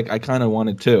about it, it's like I kind of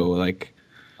wanted to. Like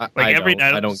every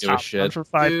night I don't give a shit. For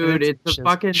 5 Dude, minutes, it's a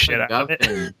fucking shit out of it.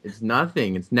 MacGuffin. It's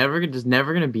nothing. It's never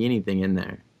gonna be anything in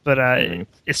there. But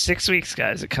it's 6 weeks,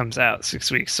 guys. It comes out 6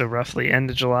 weeks, so roughly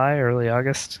end of July, early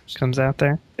August comes out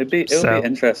there. It would be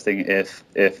interesting if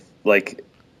like,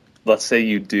 let's say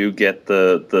you do get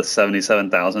the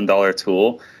 $77,000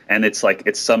 tool, and it's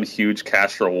some huge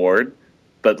cash reward,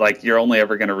 but like you're only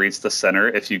ever going to reach the center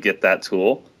if you get that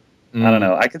tool. I don't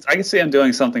know. I can see him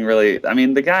doing something really. I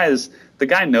mean, the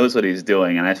guy knows what he's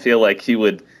doing, and I feel like he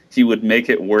would make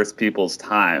it worth people's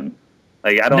time.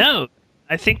 Like I don't. No,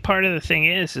 I think part of the thing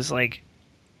is like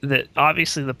that.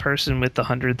 Obviously, the person with the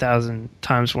 100,000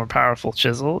 times more powerful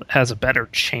chisel has a better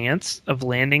chance of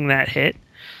landing that hit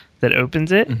that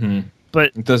opens it. Mm-hmm.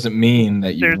 But it doesn't mean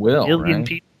that you will. There's a million right?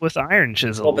 people with iron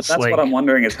chisels. Well, but that's what I'm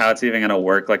wondering is how it's even going to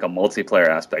work, like a multiplayer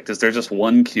aspect. Is there just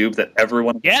one cube that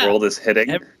everyone in the world is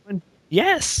hitting?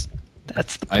 Yes,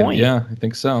 that's the point. I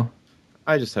think so.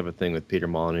 I just have a thing with Peter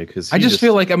Molyneux because I just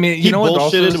feel like, I mean, you know what?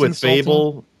 Bullshitted with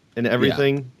Fable and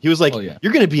everything. Yeah. He was like,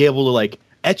 "You're going to be able to like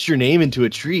etch your name into a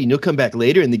tree, and you'll come back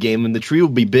later in the game, and the tree will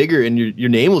be bigger, and your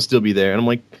name will still be there." And I'm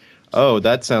like, "Oh,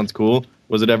 that sounds cool."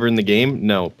 Was it ever in the game?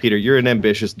 No, Peter, you're an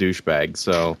ambitious douchebag.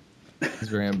 So he's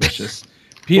very ambitious.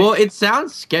 Well, it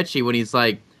sounds sketchy when he's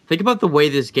like, think about the way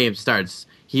this game starts.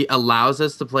 He allows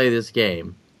us to play this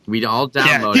game. We all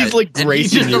download it. He's like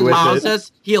gracing you with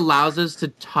it. He allows us to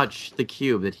touch the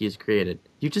cube that he's created.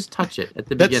 You just touch it at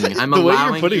the beginning. I'm the way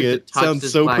allowing you're putting you it to touch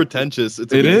sounds so pretentious.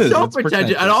 It is so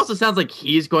pretentious. It also sounds like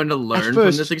he's going to learn from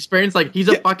this experience. Like he's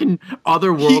a fucking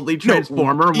otherworldly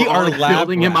transformer. We're all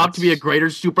building him up to be a greater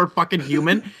super fucking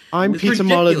human. I'm Peter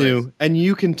Molyneux, and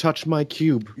you can touch my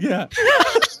cube. Yeah.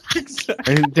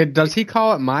 And does he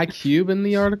call it my cube in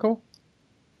the article?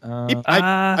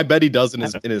 I bet he does in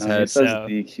his head. It says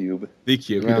the cube. The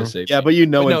cube. Yeah, but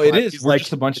no, it is. We're like,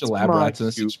 just a bunch of lab rats in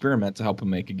this experiment to help him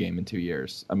make a game in 2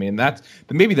 years. I mean,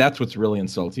 maybe that's what's really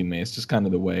insulting me. It's just kind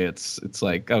of the way it's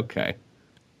like, okay,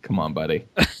 come on, buddy.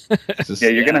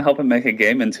 You're going to help him make a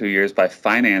game in 2 years by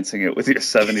financing it with your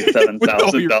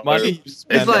 $77,000. It's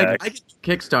like I could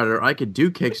Kickstarter. I could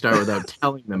do Kickstarter without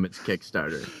telling them it's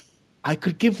Kickstarter. I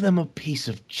could give them a piece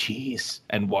of cheese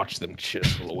and watch them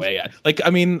chisel away at. Like,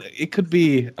 I mean, it could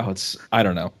be. I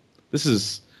don't know.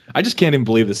 I just can't even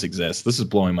believe this exists. This is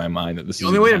blowing my mind that this is. The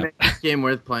only way to make this game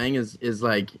worth playing is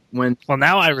like when. Well,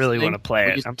 now I really want to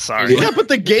play it. I'm sorry. Yeah, but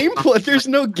the gameplay. There's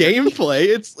no gameplay.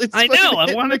 It's. I know.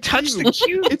 I want to touch the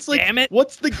cube. It's like, damn it.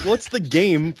 What's the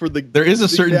game for the? There is a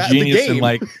certain genius in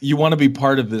like you want to be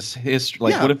part of this history.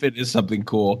 Like, what if it is something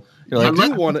cool? You're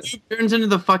like, it turns into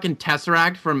the fucking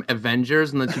Tesseract from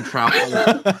Avengers and lets you travel.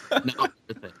 Not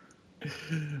worth it.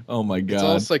 Oh my god! It's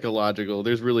all psychological.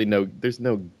 There's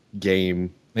no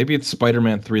game. Maybe it's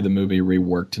Spider-Man 3 the movie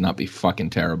reworked to not be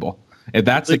fucking terrible. If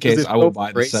that's the case, I will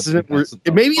buy the set.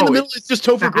 Maybe in the middle it's just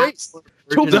Topher Grace.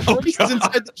 Topher Grace is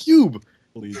inside the cube.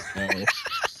 Please no.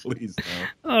 Please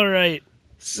no. All right.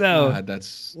 So I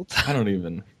don't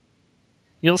even.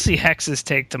 You'll see Hex's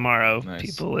take tomorrow. Nice.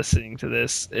 People listening to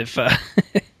this, if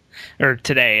or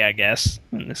today, I guess,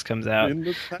 when this comes out. In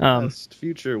the past,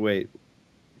 future, wait.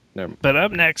 Never. But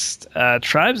up next,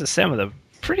 Tribes Ascend with a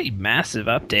pretty massive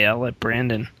update. I'll let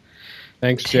Brandon.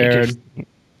 Thanks, Jared.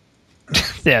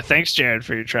 Yeah, thanks, Jared,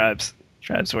 for your Tribes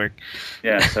work.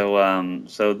 Yeah.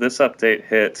 So this update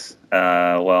hit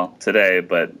today,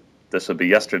 but this would be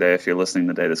yesterday if you're listening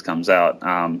the day this comes out.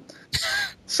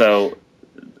 So.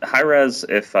 Hi-Rez,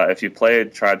 if you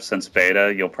played Tribes since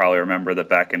beta, you'll probably remember that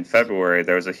back in February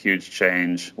there was a huge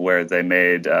change where they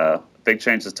made big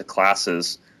changes to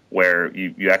classes where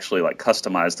you actually like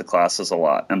customized the classes a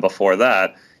lot. And before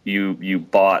that, you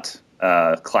bought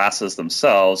classes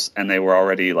themselves and they were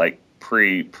already like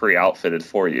pre-outfitted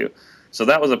for you. So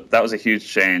that was a huge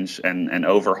change and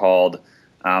overhauled.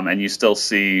 And you still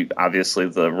see obviously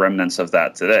the remnants of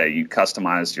that today. You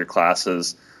customized your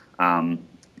classes.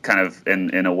 Kind of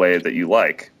in a way that you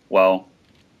like. Well,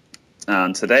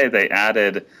 today they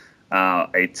added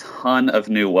a ton of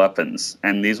new weapons,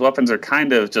 and these weapons are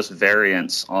kind of just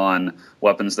variants on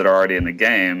weapons that are already in the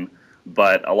game,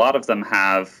 but a lot of them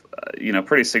have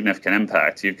pretty significant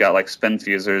impact. You've got like spin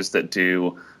fusers that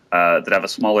do that have a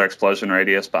smaller explosion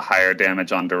radius but higher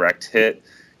damage on direct hit.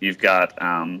 You've got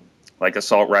like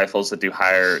assault rifles that do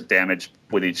higher damage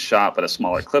with each shot but a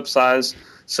smaller clip size.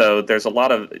 So there's a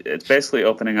lot of, it's basically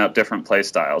opening up different play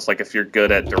styles. Like if you're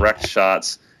good at direct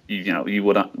shots, you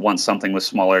would want something with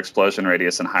smaller explosion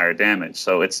radius and higher damage.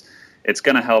 So it's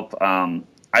going to help.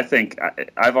 I think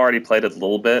I've already played it a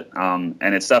little bit, and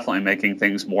it's definitely making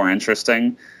things more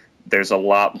interesting. There's a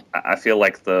lot. I feel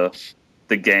like the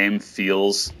game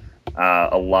feels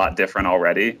a lot different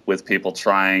already with people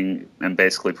trying and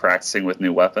basically practicing with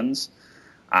new weapons.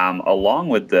 Along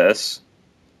with this,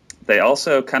 they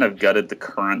also kind of gutted the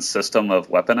current system of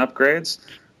weapon upgrades,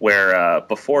 where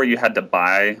before you had to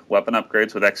buy weapon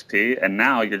upgrades with XP, and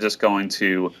now you're just going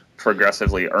to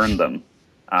progressively earn them.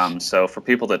 So for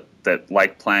people that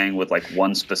like playing with like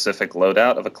one specific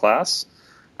loadout of a class,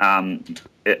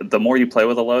 the more you play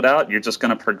with a loadout, you're just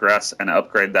going to progress and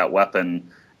upgrade that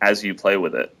weapon as you play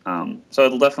with it. So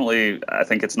it'll definitely, I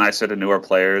think it's nicer to newer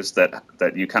players that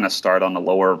you kind of start on a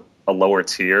lower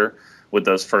tier with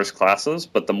those first classes,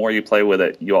 but the more you play with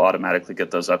it, you'll automatically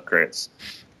get those upgrades.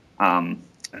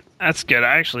 That's good.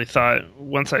 I actually thought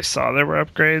once I saw there were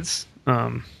upgrades,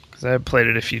 because I had played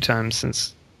it a few times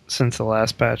since the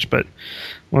last patch, but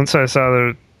once I saw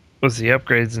there was the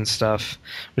upgrades and stuff,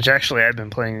 which actually I've been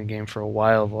playing the game for a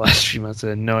while the last few months. I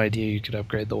had no idea you could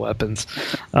upgrade the weapons.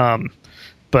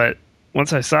 But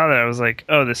once I saw that, I was like,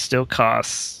 oh, this still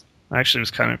costs. I actually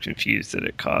was kind of confused that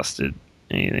it costed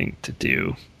anything to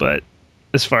do, but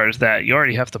as far as that, you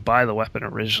already have to buy the weapon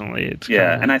originally.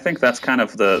 And I think that's kind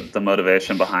of the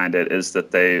motivation behind it, is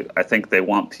that I think they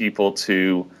want people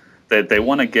to, they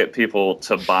want to get people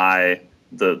to buy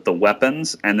the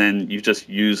weapons, and then you just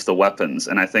use the weapons.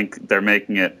 And I think they're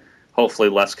making it hopefully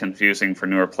less confusing for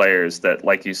newer players that,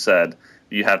 like you said,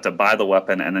 you have to buy the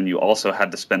weapon, and then you also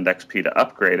had to spend XP to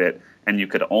upgrade it, and you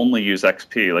could only use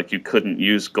XP. Like, you couldn't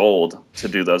use gold to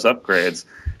do those upgrades.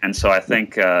 And so I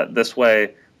think this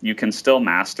way you can still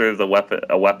master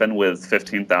a weapon with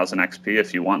 15,000 XP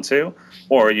if you want to,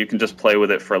 or you can just play with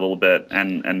it for a little bit.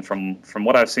 And from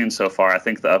what I've seen so far, I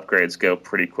think the upgrades go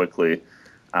pretty quickly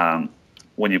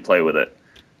when you play with it.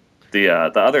 The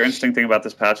other interesting thing about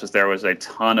this patch is there was a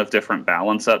ton of different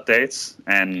balance updates,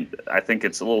 and I think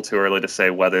it's a little too early to say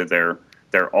whether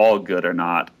they're all good or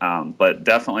not, but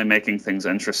definitely making things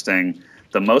interesting.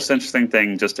 The most interesting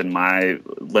thing, just in my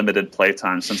limited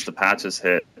playtime since the patches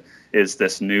hit, is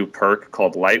this new perk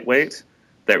called Lightweight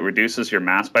that reduces your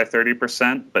mass by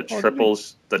 30%, but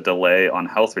triples the delay on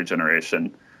health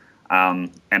regeneration.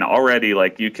 And already,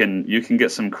 like, you can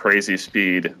get some crazy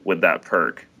speed with that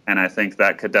perk. And I think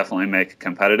that could definitely make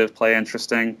competitive play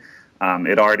interesting.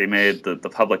 It already made the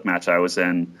public match I was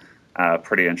in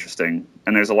pretty interesting.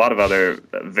 And there's a lot of other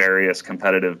various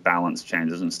competitive balance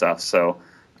changes and stuff. So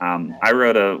I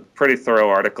wrote a pretty thorough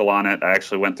article on it. I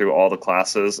actually went through all the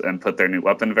classes and put their new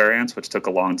weapon variants, which took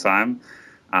a long time.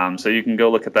 So you can go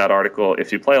look at that article.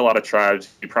 If you play a lot of Tribes,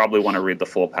 you probably want to read the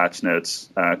full patch notes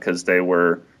because there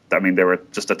were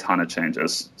just a ton of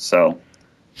changes. So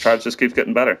Tribes just keeps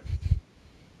getting better.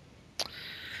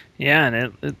 Yeah,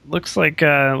 and it looks like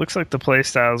the play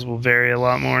styles will vary a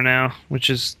lot more now, which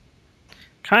is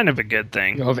kind of a good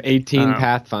thing. You'll have 18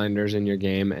 Pathfinders in your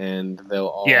game, and they'll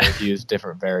all use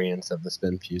different variants of the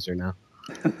Spin Fuser now.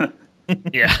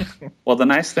 Yeah. Well, the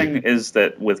nice thing is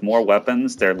that with more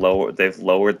weapons, they've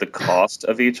lowered the cost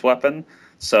of each weapon.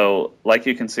 So, like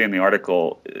you can see in the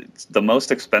article, the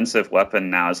most expensive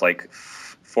weapon now is like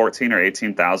 14 or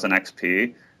 18,000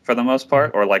 XP for the most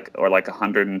part, or like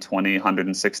 120,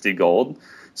 160 gold.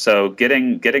 So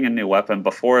getting a new weapon,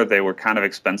 before they were kind of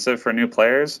expensive for new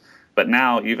players, but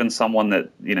now even someone that,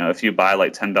 if you buy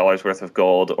like $10 worth of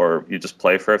gold or you just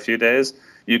play for a few days,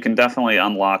 you can definitely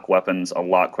unlock weapons a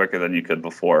lot quicker than you could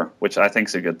before, which I think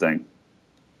is a good thing.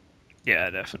 Yeah,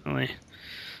 definitely.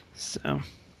 So,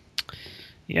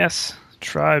 yes,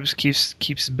 Tribes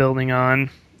keeps building on.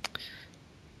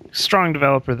 Strong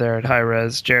developer there at High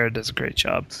Res. Jared does a great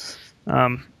job.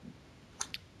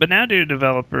 But now to a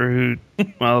developer who,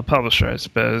 a publisher, I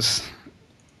suppose.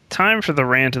 Time for the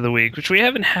rant of the week, which we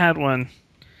haven't had one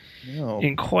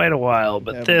in quite a while.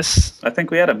 But I think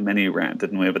we had a mini rant,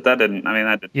 didn't we? But that didn't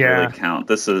really count.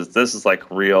 This is like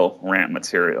real rant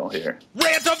material here.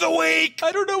 Rant of the week!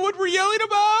 I don't know what we're yelling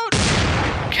about!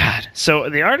 God. So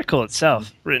the article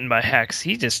itself, written by Hex,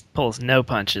 he just pulls no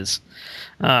punches.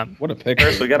 What a picture!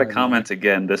 First, we got to comment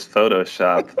again. This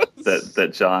Photoshop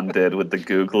that John did with the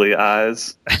googly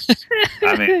eyes.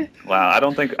 I mean, wow! I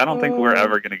don't think we're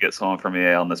ever going to get someone from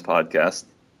EA on this podcast.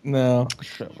 No.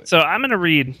 So I'm gonna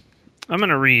read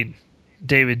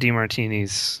David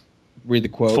DeMartini's Read the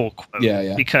quote. Full quote.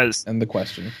 Yeah. Because and the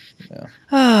question. Yeah.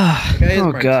 The guy has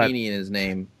Oh, martini God. in his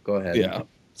name. Go ahead. Yeah.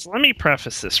 So let me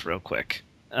preface this real quick.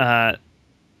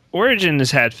 Origin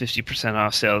has had 50%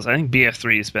 off sales. I think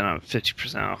BF3 has been on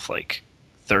 50% off like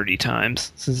 30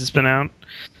 times since it's been out.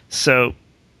 So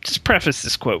just preface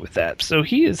this quote with that. So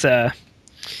he is God.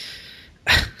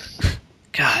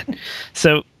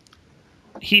 So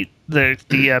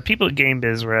the people at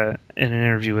GameBiz were in an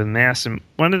interview with him. They asked him,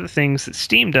 one of the things that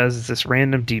Steam does is this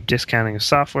random deep discounting of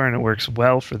software, and it works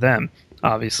well for them.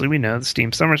 Obviously, we know the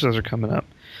Steam summer sales are coming up.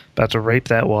 About to rape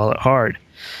that wallet hard.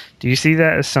 Do you see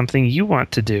that as something you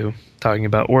want to do? Talking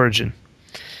about Origin.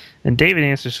 And David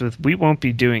answers with, we won't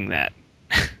be doing that.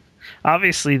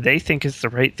 Obviously, they think it's the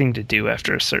right thing to do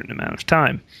after a certain amount of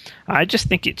time. I just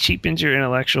think it cheapens your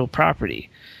intellectual property.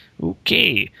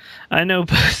 Okay, I know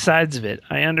both sides of it.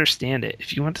 I understand it.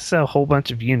 If you want to sell a whole bunch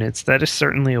of units, that is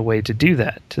certainly a way to do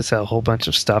that, to sell a whole bunch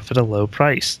of stuff at a low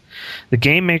price. The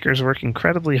game makers work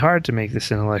incredibly hard to make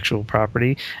this intellectual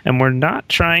property, and we're not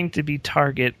trying to be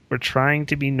Target, we're trying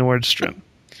to be Nordstrom.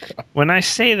 When I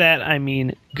say that, I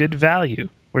mean good value.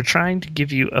 We're trying to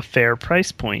give you a fair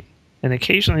price point. And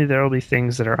occasionally there will be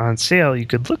things that are on sale you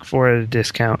could look for at a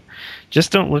discount.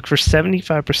 Just don't look for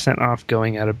 75% off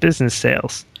going out of business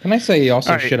sales. Can I say you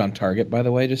also shit on Target, by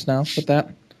the way, just now with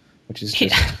that? Which is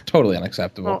just totally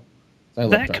unacceptable. Well,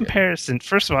 that comparison,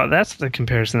 first of all, that's the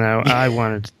comparison that I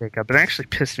wanted to take up. It actually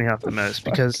pissed me off the most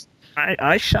because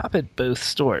I shop at both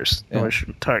stores, Nordstrom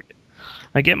and Target.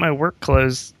 I get my work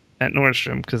clothes at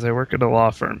Nordstrom because I work at a law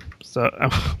firm. So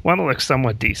I want to look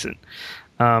somewhat decent.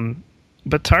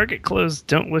 But Target clothes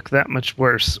don't look that much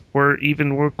worse, or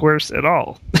even look worse at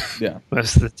all. Yeah,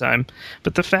 most of the time.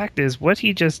 But the fact is, what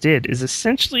he just did is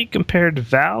essentially compared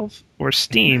Valve or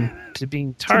Steam to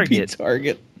being Target,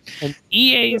 and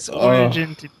EA's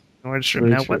Origin to Nordstrom.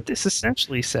 Now, what this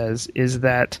essentially says is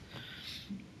that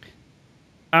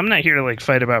I'm not here to like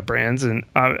fight about brands, and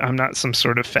I'm not some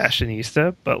sort of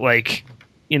fashionista, but like,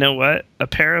 you know what? A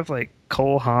pair of like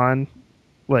Cole Haan,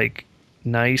 like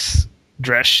nice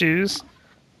dress shoes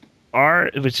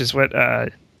which is what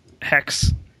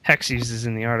Hex uses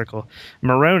in the article.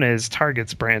 Morona is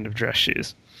Target's brand of dress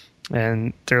shoes,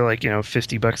 and they're like,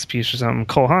 $50 a piece or something.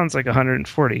 Cole Haan's like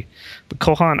 $140, but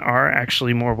Cole Haan are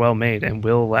actually more well made and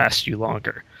will last you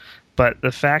longer. But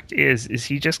the fact is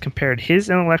he just compared his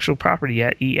intellectual property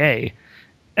at EA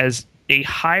as a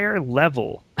higher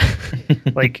level,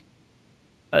 like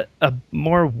a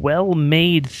more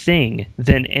well-made thing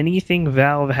than anything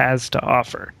Valve has to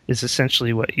offer, is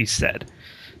essentially what he said.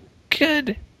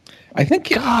 Good. I think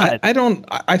God.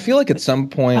 I feel like at some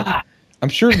point, I'm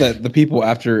sure that the people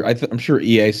after, I'm sure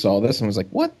EA saw this and was like,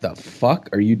 what the fuck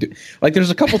are you doing? Like,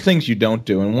 there's a couple things you don't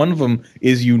do, and one of them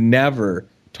is you never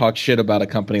talk shit about a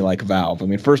company like Valve. I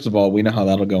mean, first of all, we know how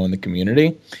that'll go in the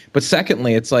community. But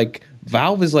secondly, it's like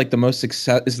Valve is like the most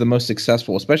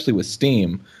successful, especially with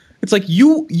Steam. It's like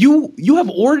you have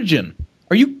Origin.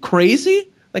 Are you crazy?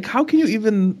 Like, how can you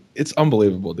even? It's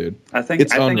unbelievable, dude. I think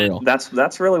unreal.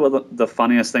 That's really what the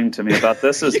funniest thing to me about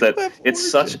this is that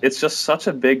it's just such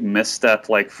a big misstep,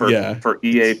 like for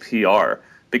EA PR,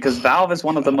 because Valve is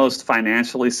one of the most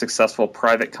financially successful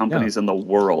private companies in the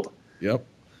world. Yep.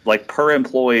 Like per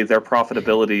employee, their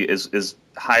profitability is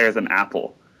higher than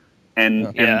Apple.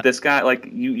 And this guy, like,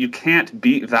 you can't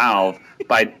beat Valve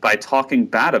by talking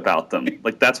bad about them.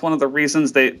 Like, that's one of the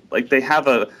reasons they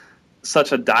have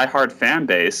such a diehard fan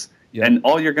base, and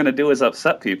all you're going to do is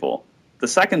upset people. The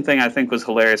second thing I think was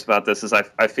hilarious about this is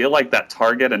I feel like that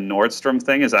Target and Nordstrom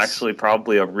thing is actually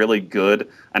probably a really good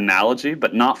analogy,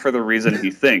 but not for the reason he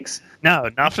thinks.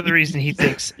 No, not for the reason he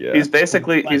thinks. He's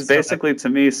basically to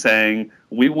me saying,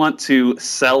 we want to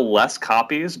sell less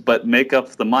copies, but make up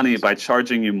the money by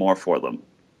charging you more for them.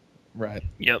 Right.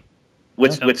 Yep.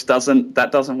 Which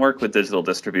doesn't work with digital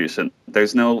distribution. There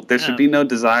should be no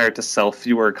desire to sell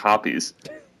fewer copies.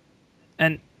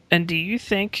 And do you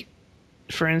think,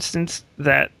 for instance,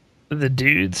 that the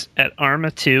dudes at Arma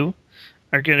 2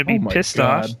 are going to be pissed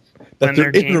off that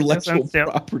their intellectual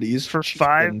properties for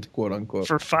quote unquote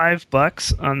for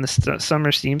 $5 on the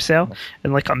summer Steam sale,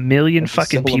 and like 1 million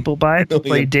fucking people buy it to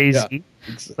play DayZ? Yeah.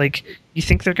 Like, you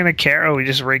think they're gonna care? Oh, we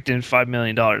just raked in $5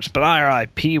 million, but our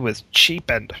IP was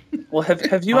cheapened. Well,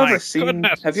 have you ever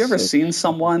seen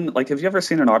someone, like, have you ever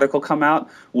seen an article come out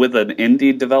with an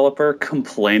indie developer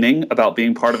complaining about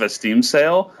being part of a Steam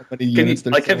sale? Have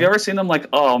you ever seen them like,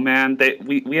 oh man,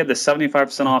 we had the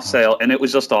 75% off sale and it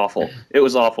was just awful. It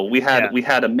was awful. We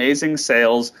had amazing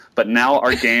sales, but now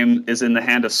our game is in the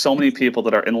hand of so many people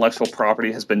that our intellectual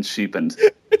property has been cheapened.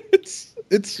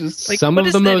 It's just like, some of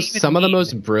the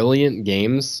most brilliant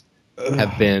games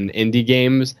have been indie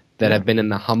games that have been in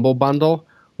the Humble Bundle,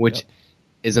 which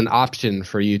is an option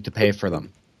for you to pay for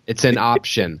them. It's an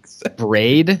option.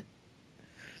 Braid.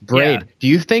 Do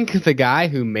you think the guy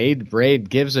who made Braid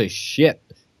gives a shit?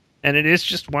 And it is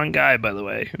just one guy, by the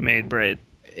way, who made Braid.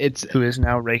 Who is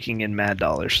now raking in mad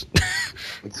dollars.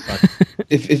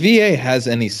 If EA has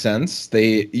any sense,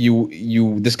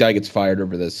 this guy gets fired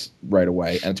over this right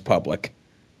away, and it's public.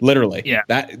 Literally. Yeah.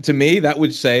 That to me, that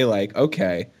would say like,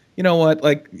 okay, you know what?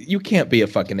 Like, you can't be a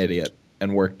fucking idiot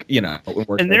and work.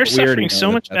 And they're suffering so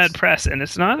much bad press, and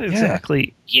it's not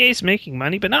exactly EA's making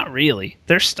money, but not really.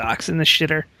 Their stock's in the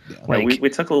shitter. Yeah. Like, we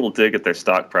took a little dig at their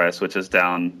stock price, which is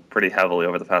down pretty heavily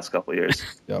over the past couple of years.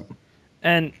 Yep.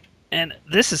 And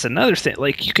this is another thing.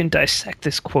 Like, you can dissect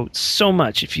this quote so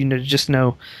much if you just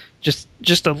know just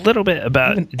a little bit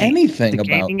about anything the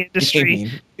about gaming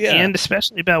industry, and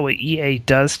especially about what EA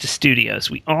does to studios.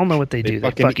 We all know what they do.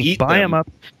 They fucking buy them up,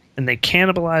 and they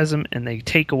cannibalize them, and they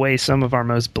take away some of our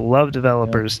most beloved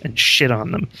developers and shit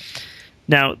on them.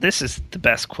 Now, this is the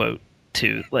best quote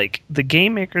too. Like, the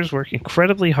game makers work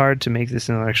incredibly hard to make this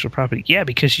intellectual property. Yeah,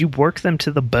 because you work them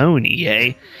to the bone,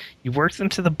 EA. You work them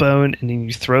to the bone, and then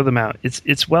you throw them out.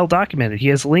 It's well documented. He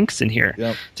has links in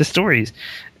here to stories.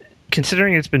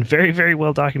 Considering it's been very, very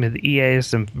well documented that EA has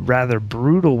some rather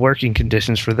brutal working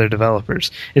conditions for their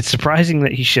developers, it's surprising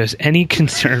that he shows any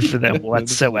concern for them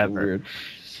whatsoever.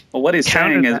 Well, what he's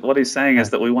saying is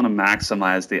that we want to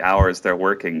maximize the hours they're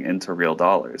working into real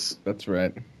dollars. That's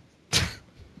right.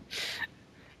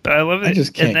 But I love it. I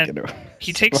just can't and then get it.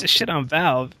 He takes a shit on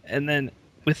Valve, and then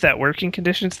with that working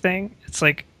conditions thing, it's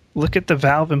like, look at the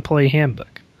Valve employee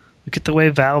handbook. Look at the way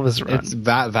Valve is run.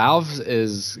 Valve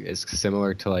is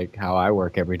similar to like how I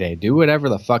work every day. Do whatever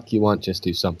the fuck you want, just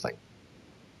do something.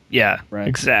 Yeah, right.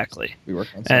 Exactly. We work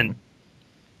on something.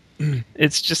 And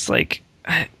it's just like,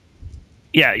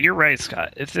 yeah, you're right,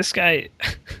 Scott. If this guy,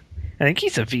 I think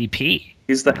he's a VP.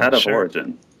 He's the head of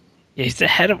Origin. Yeah, he's the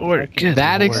head of Origin.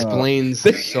 That explains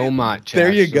so much. There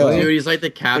you go. Dude, he's like the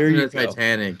captain of the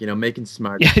Titanic, making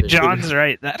smart decisions. John's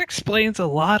right. That explains a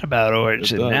lot about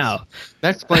Origin now.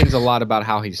 That explains a lot about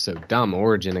how he's so dumb.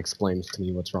 Origin explains to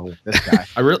me what's wrong with this guy.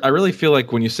 I really feel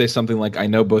like when you say something like, I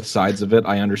know both sides of it,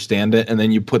 I understand it, and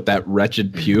then you put that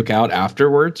wretched puke out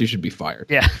afterwards, you should be fired.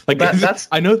 Yeah. Like, that's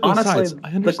I know both sides.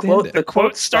 I understand the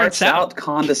quote starts out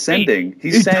condescending.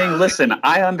 He's saying, listen,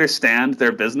 I understand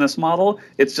their business model.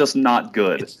 It's just not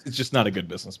good. It's just not a good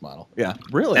business model. Yeah,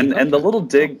 really. And the little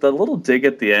dig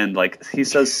at the end, like he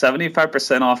says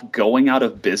 75% off going out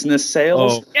of business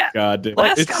sales. Oh, yeah. God, dude.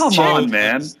 Come on,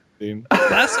 man.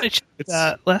 Last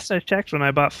I checked, when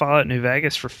I bought Fallout New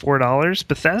Vegas for $4,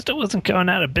 Bethesda wasn't going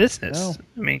out of business. No.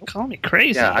 I mean, call me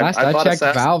crazy. Yeah, I checked.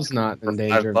 Valve's not in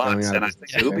danger of going out and of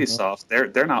business. I think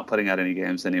Ubisoft, they're not putting out any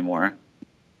games anymore.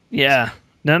 Yeah,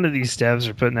 none of these devs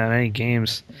are putting out any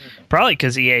games. Probably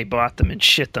because EA bought them and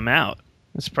shit them out.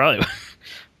 That's probably,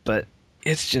 but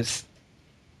it's just,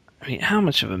 I mean, how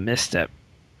much of a misstep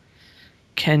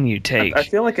can you take? I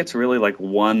feel like it's really like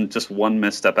one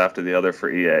misstep after the other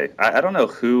for EA. I don't know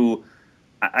who.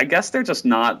 I guess they're just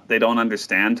not. They don't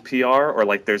understand PR, or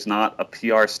like there's not a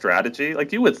PR strategy.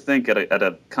 Like you would think at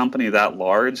a company that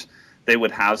large, they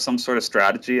would have some sort of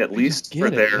strategy at least for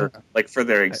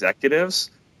their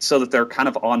executives, so that they're kind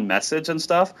of on message and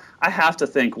stuff. I have to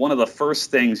think one of the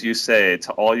first things you say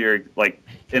to all your, like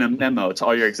in a memo to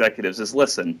all your executives is,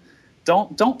 listen,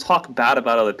 don't talk bad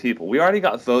about other people. We already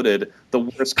got voted the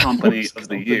worst company of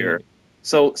the year.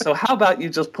 So how about you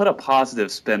just put a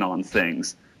positive spin on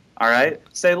things? All right?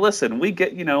 Say, listen,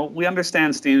 we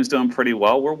understand Steam's doing pretty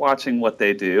well. We're watching what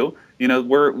they do.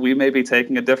 We may be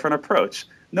taking a different approach.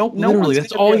 No, literally,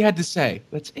 that's all he had to say.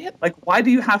 That's it. Like, why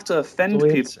do you have to offend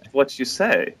people with what you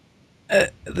say?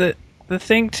 The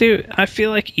thing too, I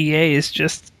feel like EA is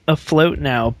just afloat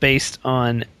now based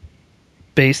on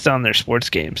their sports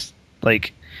games.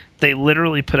 Like, they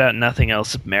literally put out nothing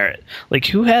else of merit. Like,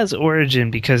 who has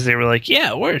Origin because they were like,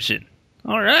 yeah, Origin,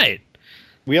 all right.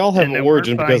 We all have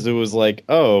Origin because it was like,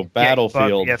 oh,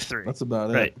 Battlefield. That's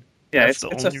about it. Yeah, it's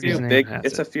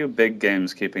a few big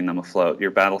games keeping them afloat. Your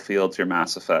Battlefields, your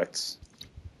Mass Effects.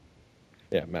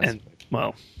 Yeah, Mass Effect.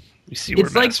 Well, you see where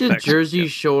it's like the Jersey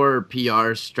Shore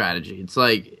PR strategy. It's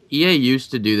like EA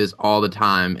used to do this all the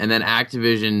time, and then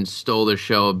Activision stole their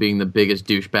show of being the biggest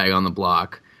douchebag on the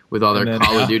block with all their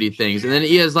Call of Duty things. And then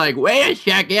EA's like, wait a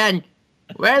second,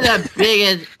 we're the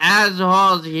biggest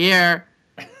assholes here.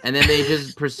 And then they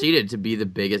just proceeded to be the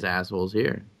biggest assholes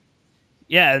here.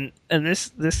 Yeah, and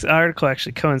this article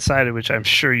actually coincided, which I'm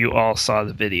sure you all saw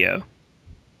the video.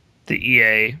 The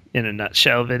EA in a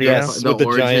nutshell video. Yes, the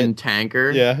Origin giant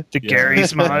tanker. Yeah. The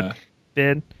Gary's mod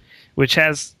vid. which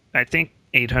has, I think,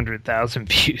 800,000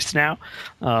 views now.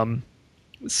 And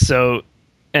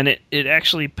it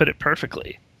actually put it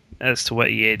perfectly as to what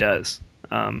EA does.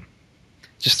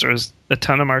 Just throws a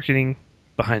ton of marketing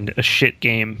behind a shit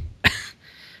game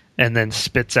and then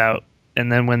spits out.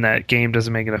 And then when that game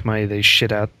doesn't make enough money, they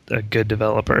shit out a good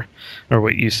developer, or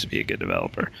what used to be a good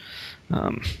developer.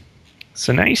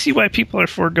 So now you see why people are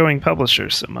foregoing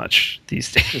publishers so much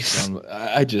these days.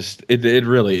 It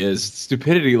really is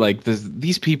stupidity. Like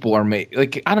these people are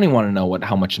like, I don't even want to know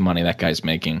how much money that guy's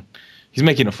making. He's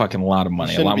making a fucking lot of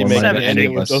money. A lot more money than any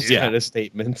of us. Those kind of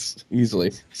statements.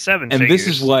 Easily. 7 and figures.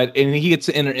 This is what, and he gets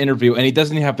in an interview and he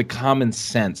doesn't even have the common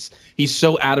sense. He's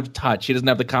so out of touch. He doesn't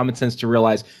have the common sense to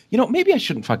realize, maybe I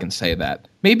shouldn't fucking say that.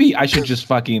 Maybe I should just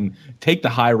fucking take the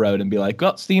high road and be like,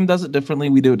 well, Steam does it differently.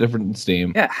 We do it different than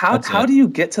Steam. Yeah. How do you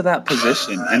get to that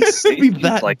position and say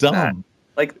things like dumb?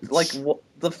 That?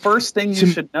 The first thing you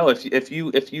should know, if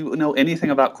you know anything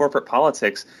about corporate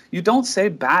politics, you don't say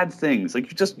bad things.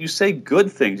 Like you say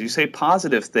good things. You say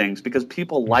positive things because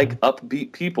people like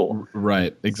upbeat people.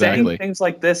 Right. Exactly. Saying things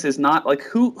like this is not like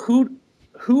who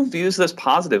views this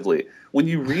positively. When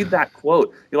you read that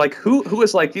quote, you're like, who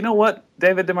is like, you know what,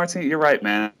 David DeMartini, you're right,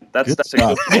 man. That's a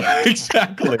good point.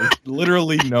 Exactly.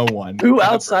 Literally no one. Who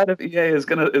outside of EA is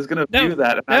gonna view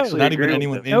that? And actually not even agree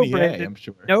anyone with in it? EA, Brandon, I'm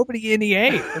sure. Nobody in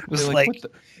EA was like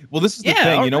well, this is the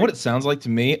thing. You know what it sounds like to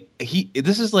me?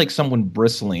 This is like someone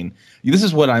bristling. This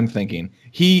is what I'm thinking.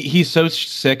 He's so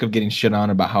sick of getting shit on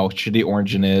about how shitty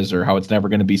Origin is or how it's never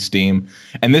going to be Steam.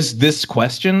 And this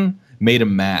question made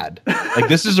him mad. Like,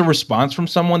 this is a response from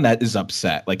someone that is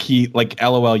upset. Like,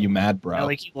 LOL, you mad, bro.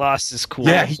 like he lost his cool.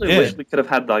 I actually wish we could have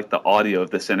had like the audio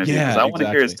of this interview because I want to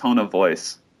hear his tone of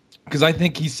voice. Because I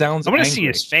think he sounds I want to angry. see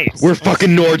his face. We're fucking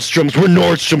Nordstroms. We're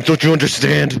Nordstroms. Don't you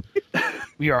understand?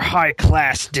 We are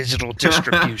high-class digital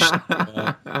distribution.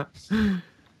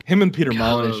 Him and Peter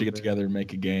Molyneux should get together and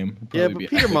make a game. Yeah, but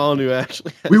Peter Molyneux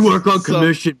actually... We work on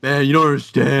commission, man. You don't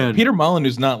understand. Peter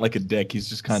Molyneux's not like a dick. He's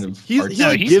just kind of... He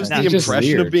gives the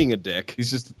impression of being a dick. He's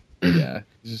just... Yeah.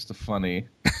 He's just a funny,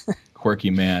 quirky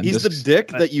man. He's the dick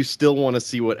that you still want to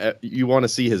see you want to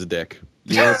see his dick.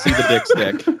 You want to see the dick's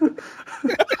dick.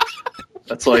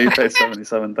 That's why you pay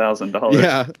 $77,000.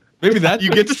 Yeah. Maybe that you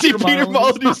get to see Peter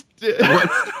Molyneux's dick.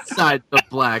 What's inside the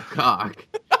black cock?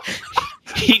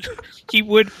 He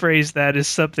would phrase that as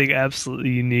something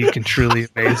absolutely unique and truly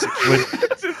amazing.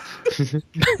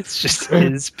 It's just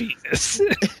his penis.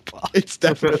 It's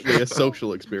definitely a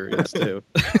social experience too.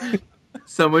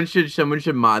 Someone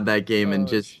should mod that game and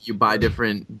just you buy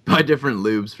different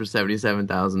lubes for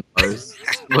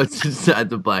 $77,000. What's inside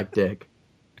the black dick?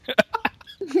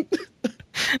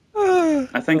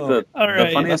 I think the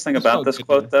funniest thing about this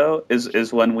quote, though,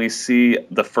 is when we see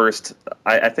the first...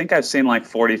 I think I've seen like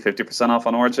 40-50% off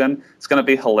on Origin. It's going to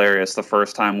be hilarious the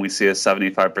first time we see a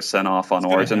 75% off on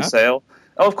Origin sale.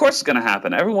 Oh, of course it's going to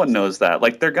happen. Everyone knows that.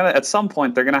 Like, they're going to... At some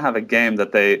point, they're going to have a game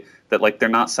that they're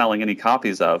not selling any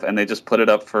copies of, and they just put it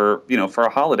up for a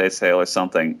holiday sale or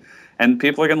something. And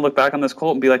people are going to look back on this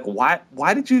quote and be like, why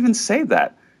did you even say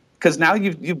that? Because now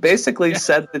you basically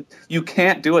said that you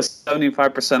can't do a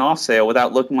 75% off sale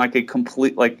without looking like a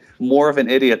complete, like, more of an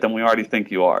idiot than we already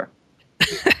think you are.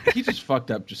 He just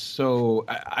fucked up just so...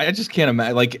 I just can't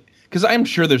imagine, like... Because I'm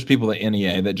sure there's people at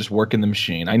NEA that just work in the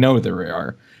machine. I know there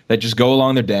are. That just go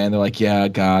along their day and they're like, yeah,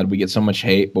 God, we get so much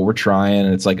hate, but we're trying,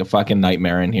 and it's like a fucking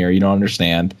nightmare in here. You don't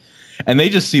understand. And they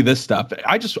just see this stuff.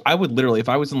 I would literally, if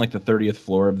I was in like the 30th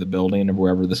floor of the building or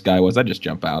wherever this guy was, I'd just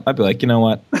jump out. I'd be like, you know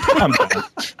what? I'm done.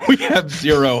 We have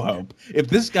zero hope. If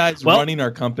this guy's running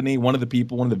our company, one of the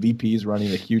VPs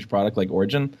running a huge product like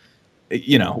Origin,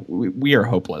 we are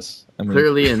hopeless. I mean,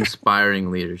 clearly inspiring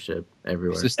leadership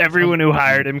everywhere. Everyone who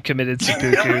hired him committed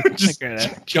seppuku. Just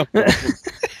jump off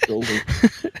the building.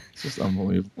 It's just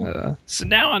unbelievable. So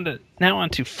now on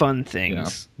to fun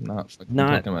things. Yeah, not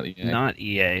talking about EA. Not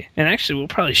EA. And actually, we'll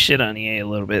probably shit on EA a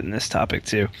little bit in this topic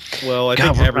too. Well, I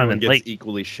think everyone gets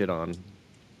equally shit on.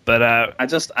 But I have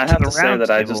to say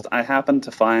that I happened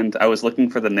to find, I was looking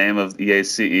for the name of EA's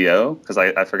CEO because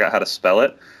I forgot how to spell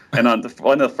it. And on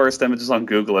one of the first images on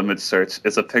Google image search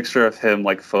is a picture of him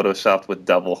like photoshopped with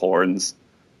devil horns.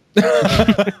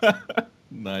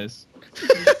 Nice.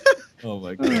 Oh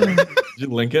my god! Did you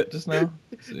link it just now?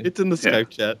 It's in the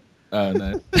Skype chat. Oh,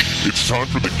 nice. It's time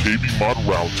for the KBMOD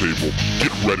Roundtable.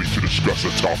 Get ready to discuss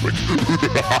a topic.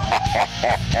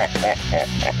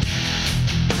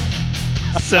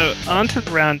 So on to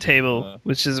the roundtable,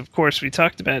 which is, of course, we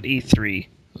talked about E3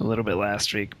 a little bit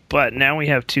last week, but now we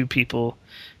have two people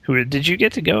who are... Did you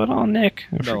get to go at all, Nick?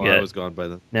 No, I was gone by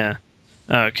then. Yeah.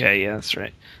 Okay, yeah, that's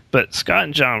right. but Scott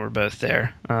and John were both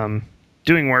there,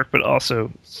 doing work, but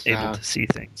also able to see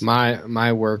things.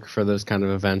 My work for those kind of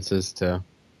events is to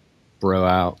bro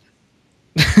out.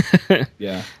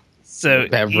 Yeah. So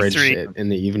beverage E3, in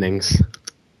the evenings.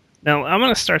 Now, I'm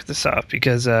going to start this off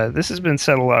because this has been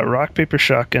said a lot. Rock, Paper,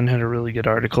 Shotgun had a really good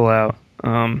article out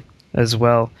as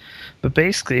well. But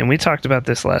basically, and we talked about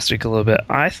this last week a little bit,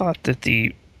 I thought that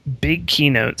the big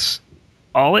keynotes,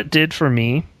 all it did for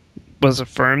me was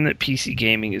affirm that PC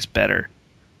gaming is better.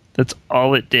 That's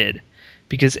all it did.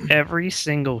 Because every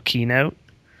single keynote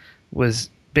was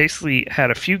basically had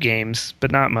a few games,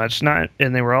 but not much, and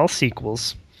they were all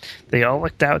sequels. They all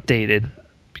looked outdated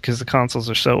because the consoles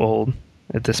are so old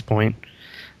at this point.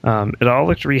 It all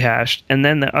looked rehashed, and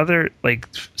then the other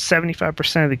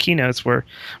 75% of the keynotes we're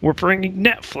bringing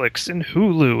Netflix and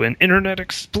Hulu and Internet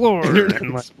Explorer.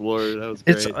 Explorer, that was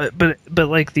great.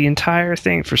 But the entire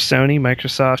thing for Sony,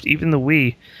 Microsoft, even the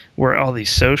Wii, were all these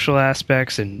social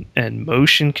aspects and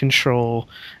motion control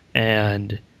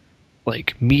and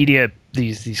media.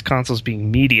 These consoles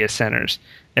being media centers,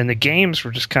 and the games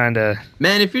were just kind of.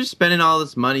 Man, if you're spending all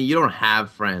this money, you don't have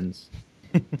friends.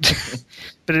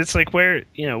 But it's where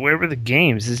were the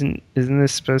games? Isn't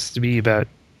this supposed to be about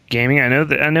gaming? I know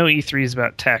E3 is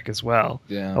about tech as well.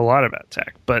 Yeah. A lot about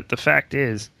tech. But the fact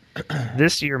is,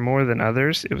 this year more than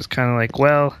others, it was kind of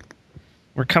well,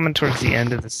 we're coming towards the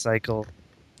end of the cycle,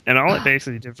 and all it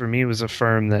basically did for me was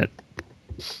affirm that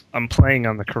I'm playing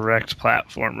on the correct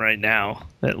platform right now,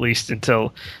 at least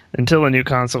until a new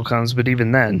console comes. But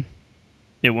even then,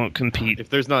 it won't compete. If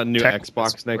there's not a new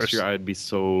Xbox next year, I'd be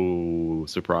so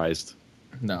surprised.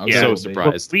 No, I'm so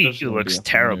surprised. Wii looks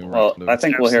terrible. Well, I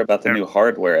think we'll hear about the new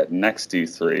hardware at next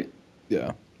E3.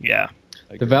 Yeah. Yeah.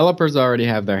 Developers already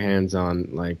have their hands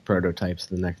on prototypes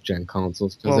of the next gen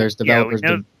consoles because there's developers.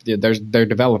 They're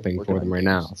developing for them right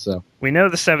now. So we know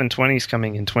the 720 is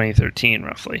coming in 2013,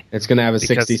 roughly. It's going to have a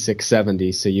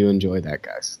 6670, so you enjoy that,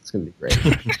 guys. It's going to be great.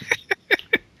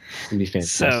 It's going to be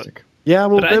fantastic. Yeah,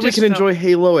 well, then we can enjoy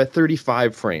Halo at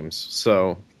 35 frames.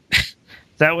 So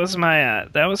that was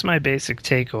my basic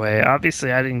takeaway.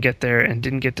 Obviously, I didn't get there and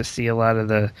didn't get to see a lot of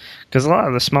the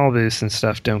small booths and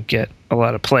stuff don't get a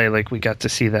lot of play. We got to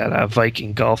see that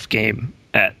Viking golf game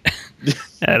at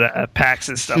PAX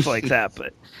and stuff like that,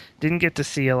 but didn't get to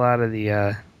see a lot of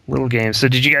the little games. So,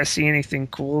 did you guys see anything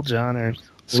cool, John or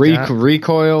Scott?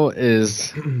 Recoil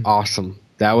is awesome.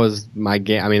 That was my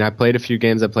game. I mean, I played a few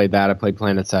games. I played that. I played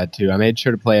PlanetSide 2. I made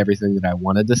sure to play everything that I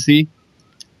wanted to see.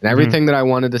 And everything that I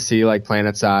wanted to see, like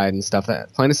PlanetSide and stuff,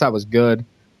 PlanetSide was good,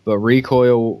 but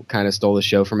Recoil kind of stole the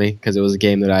show for me because it was a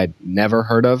game that I'd never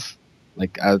heard of.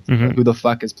 Who the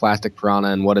fuck is Plastic Piranha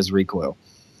and what is Recoil?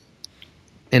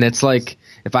 And it's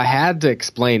if I had to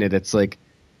explain it, it's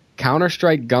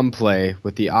Counter-Strike gunplay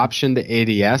with the option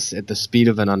to ADS at the speed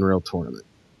of an Unreal Tournament.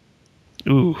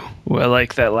 Ooh, I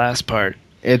like that last part.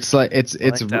 It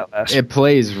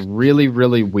plays really,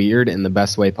 really weird in the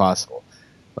best way possible.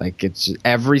 It's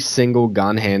every single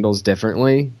gun handles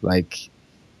differently.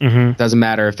 Doesn't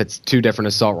matter if it's two different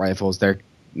assault rifles; they're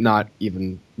not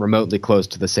even remotely close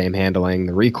to the same handling.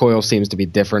 The recoil seems to be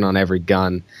different on every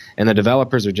gun, and the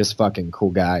developers are just fucking cool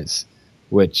guys,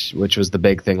 which was the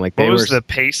big thing. What was the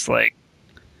pace like?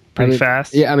 Pretty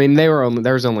fast. Yeah, I mean there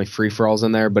was only free for alls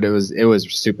in there, but it was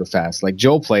super fast.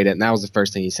 Joel played it, and that was the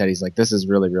first thing he said. He's like, "This is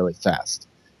really, really fast."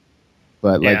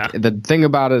 But the thing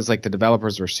about it is the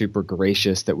developers were super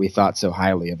gracious that we thought so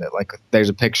highly of it. There's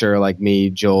a picture of me,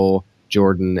 Joel,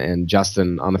 Jordan, and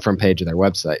Justin on the front page of their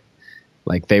website.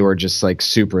 They were just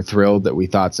super thrilled that we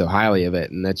thought so highly of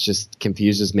it, and that just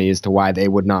confuses me as to why they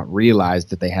would not realize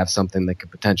that they have something that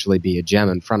could potentially be a gem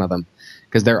in front of them,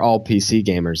 because they're all PC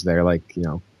gamers. They're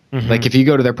if you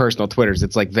go to their personal Twitters,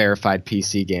 it's verified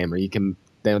PC gamer.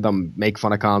 They'll make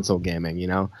fun of console gaming,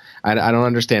 I don't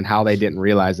understand how they didn't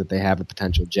realize that they have a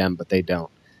potential gem, but they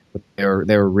don't. But they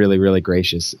were really, really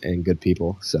gracious and good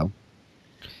people. So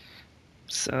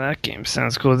that game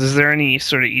sounds cool. Is there any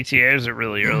sort of ETA? Or is it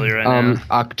really early right now?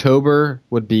 October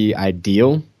would be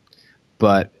ideal,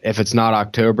 but if it's not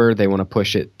October, they want to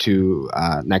push it to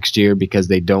next year because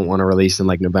they don't want to release in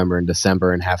November and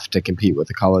December and have to compete with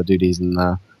the Call of Duties and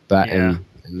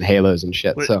and Halos and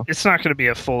shit. So it's not going to be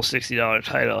a full $60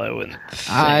 title, I wouldn't think.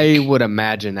 I would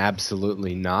imagine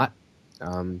absolutely not.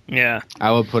 Yeah.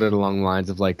 I would put it along the lines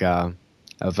of a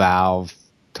Valve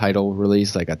title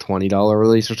release, a $20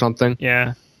 release or something.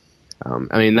 Yeah.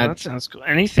 I mean that sounds cool.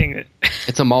 Anything that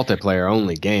it's a multiplayer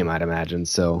only game, I'd imagine.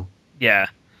 So yeah.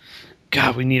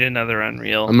 God, we need another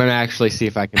Unreal. I'm gonna actually see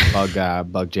if I can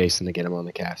bug Jason to get him on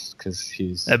the cast because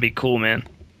that'd be cool, man.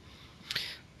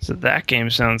 So that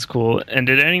game sounds cool. And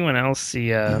did anyone else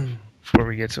see before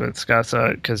we get to it, Scott saw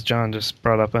it because John just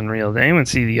brought up Unreal. Did anyone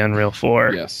see the Unreal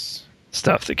 4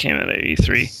 stuff that came out at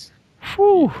E3?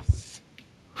 Whew.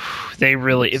 They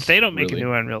really, if they don't make a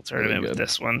new Unreal tournament with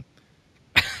this one,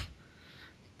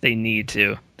 they need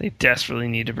to. They desperately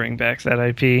need to bring back that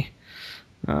IP.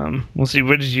 We'll see.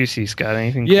 What did you see, Scott?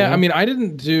 Anything? Yeah, cool? I mean, I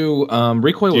didn't do.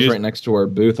 Recoil was right next to our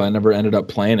booth. I never ended up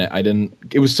playing it. I didn't.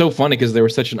 It was so funny because they were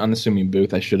such an unassuming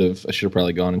booth. I should have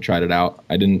probably gone and tried it out.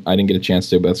 I didn't get a chance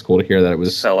to, but it's cool to hear that it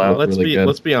was sell out. Really good.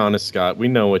 Let's be honest, Scott. We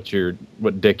know what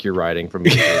dick you're riding from.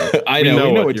 I know.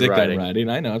 We know what dick I'm riding.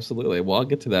 I know, absolutely. Well, I'll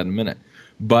get to that in a minute.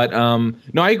 But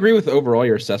no, I agree with overall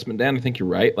your assessment, Dan. I think you're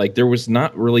right. Like there was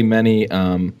not really many.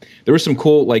 There was some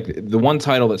cool, like the one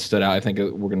title that stood out. I think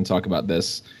we're going to talk about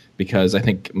this because I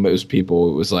think most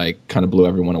people, it was like kind of blew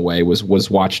everyone away. Was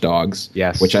Watch Dogs?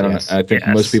 Yes. Which I think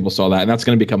most people saw that, and that's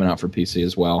going to be coming out for PC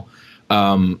as well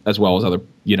as other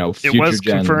future. It was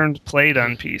gen, confirmed played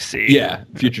on PC. Yeah,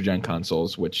 future gen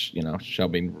consoles, which shall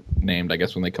be named, I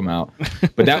guess, when they come out.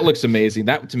 But that looks amazing.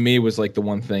 That to me was like the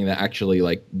one thing that actually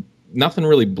like. Nothing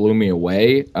really blew me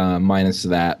away, minus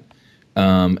that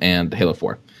and Halo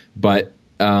 4. But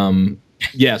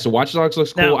yeah, so Watch Dogs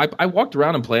looks cool. Now, I walked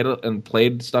around and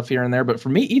played stuff here and there, but for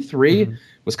me, E3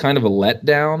 was kind of a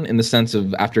letdown in the sense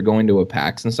of after going to a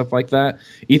PAX and stuff like that.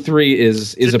 E3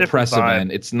 is a press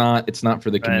event. It's not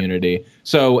for the community.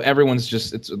 So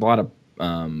everyone's it's a lot of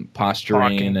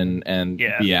posturing and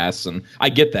BS, and I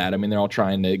get that. I mean, they're all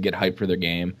trying to get hype for their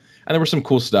game, and there was some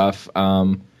cool stuff.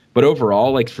 But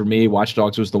overall, like for me, Watch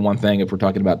Dogs was the one thing, if we're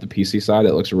talking about the PC side,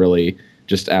 that looks really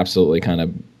just absolutely kind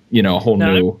of, a whole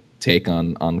new take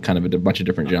on kind of a bunch of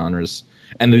different genres.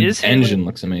 And the engine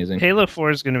looks amazing. Halo 4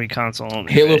 is going to be console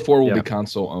only. Halo 4 will be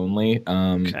console only.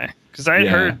 Okay. Because I had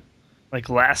heard like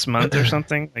last month or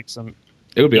something, like some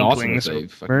it would be awesome if they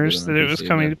that it was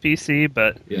coming to PC,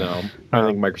 but I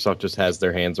think Microsoft just has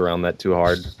their hands around that too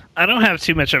hard. I don't have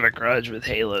too much of a grudge with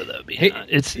Halo though.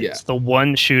 It's the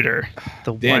one shooter.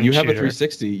 Dan, you have a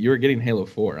 360. You're getting Halo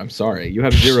 4. I'm sorry, you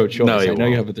have zero choice. I know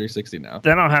you have a 360 now.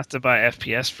 Then I'll have to buy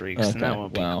FPS Freaks. Okay. And that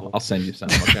won't be cool. I'll send you some.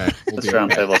 Okay, this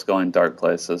roundtable's going dark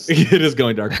places. It is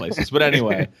going dark places. But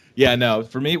anyway,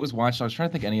 for me it was Watch Dogs. I was trying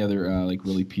to think any other like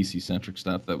really PC centric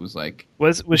stuff that was like.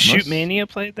 Was Shoot Mania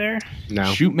played there? No.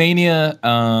 Shoot Mania.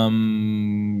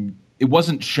 It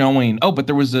wasn't showing. Oh, but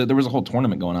there was a whole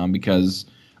tournament going on because.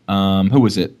 Who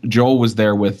was it? Joel was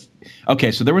there with. Okay,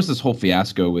 so there was this whole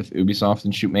fiasco with Ubisoft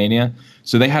and Shoot Mania.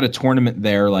 So they had a tournament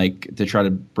there, like to try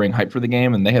to bring hype for the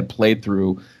game, and they had played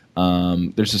through.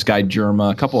 There's this guy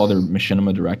Jerma, a couple other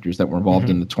machinima directors that were involved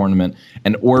in the tournament,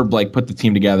 and Orb like put the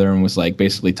team together and was like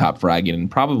basically top fragging,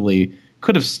 and probably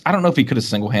could have. I don't know if he could have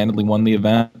single-handedly won the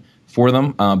event for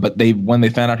them, but when they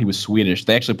found out he was Swedish,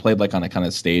 they actually played like on a kind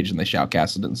of stage and they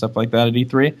shoutcasted it and stuff like that at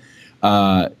E3.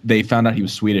 They found out he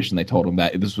was Swedish and they told him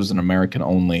that this was an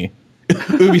American-only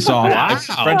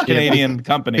Ubisoft, French-Canadian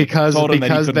company. Because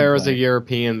there was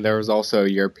there was also a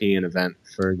European event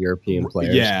for European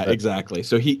players. Yeah, exactly.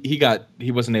 So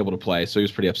he wasn't able to play, so he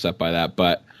was pretty upset by that.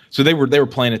 But so they were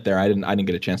playing it there. I didn't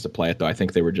get a chance to play it though. I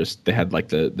think they had like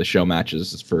the show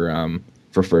matches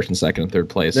for first and second and third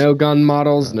place. No gun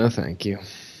models, no thank you.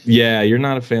 Yeah, you're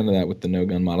not a fan of that with the no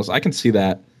gun models. I can see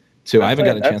that. Too. I haven't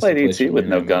got a chance to play ET with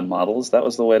no gun models. That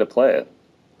was the way to play it.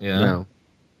 Yeah. No.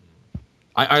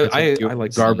 I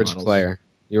like garbage player.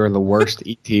 You are the worst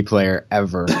ET player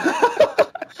ever.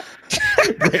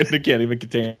 Brandon can't even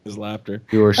contain his laughter.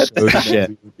 You are so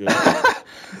shit.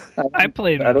 I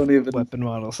played weapon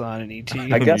models on an ET.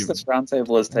 I guess this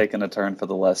roundtable has taken a turn for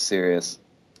the less serious.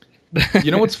 You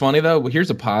know what's funny though?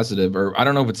 Here's a positive, or I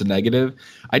don't know if it's a negative.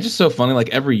 I just so funny. Like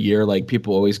every year, like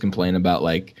people always complain about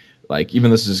like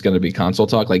even this is going to be console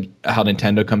talk, like how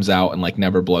Nintendo comes out and like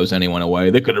never blows anyone away.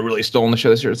 They could have really stolen the show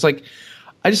this year. It's like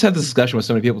I just had this discussion with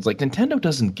so many people. It's like Nintendo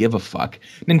doesn't give a fuck.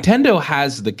 Nintendo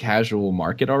has the casual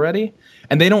market already,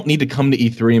 and they don't need to come to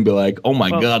E3 and be like, "Oh my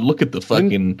god, look at the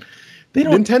fucking."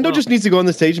 Nintendo just needs to go on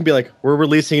the stage and be like, "We're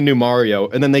releasing a new Mario,"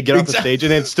 and then they get off the stage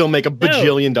and then still make a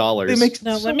bajillion dollars.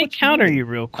 Let me counter you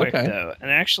real quick though,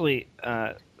 and actually,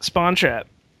 Spawn Trap.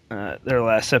 Their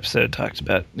last episode talked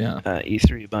about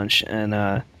E3 a bunch,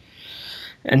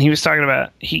 and he was talking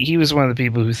about he was one of the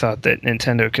people who thought that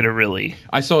Nintendo could have really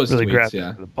grabbed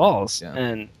the balls,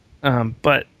 and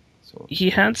but he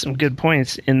had some good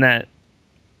points in that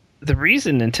the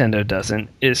reason Nintendo doesn't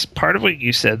is part of what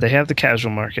you said. They have the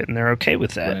casual market and they're okay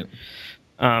with that.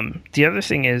 Right. The other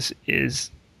thing is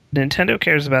Nintendo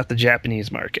cares about the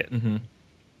Japanese market. Mm-hmm.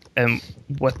 And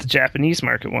what the Japanese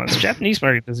market wants. The Japanese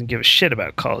market doesn't give a shit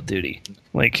about Call of Duty.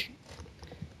 Like,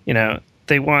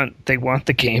 they want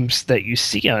the games that you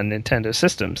see on Nintendo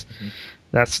systems.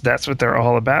 That's what they're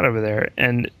all about over there.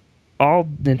 And all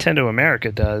Nintendo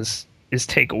America does is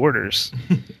take orders.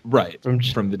 Right.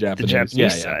 From the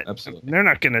Japanese side. Absolutely. They're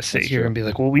not going to sit here and be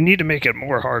like, well, we need to make it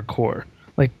more hardcore.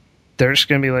 Like, they're just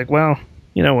going to be like, well,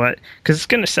 you know what? Because it's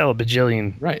going to sell a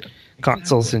bajillion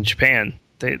consoles in Japan.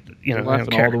 They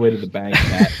laughing all the way to the bank.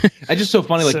 It's just so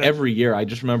funny. Like every year, I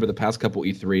just remember the past couple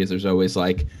E3s. There's always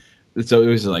like,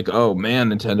 oh man,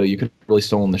 Nintendo, you could have really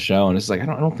stolen the show. And it's like, I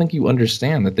don't think you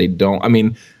understand that they don't. I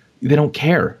mean, they don't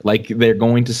care. Like, they're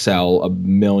going to sell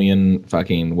 1 million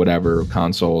fucking whatever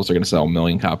consoles. They're going to sell 1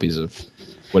 million copies of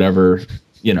whatever,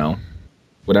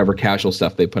 whatever casual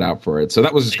stuff they put out for it. So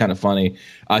that was just kind of funny.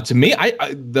 To me,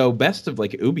 I the best of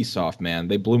like Ubisoft, man,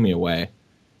 they blew me away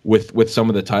with some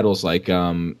of the titles. Like,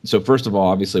 so first of all,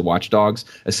 obviously Watch Dogs,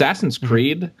 Assassin's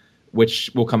Creed,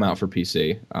 which will come out for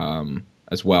PC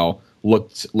as well,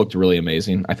 looked really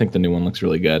amazing. I think the new one looks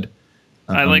really good.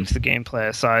 I liked the gameplay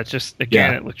I saw. It just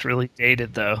it looked really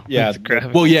dated though. Yeah,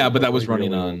 but that was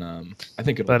running on. I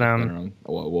think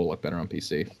will look better on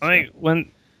PC. I think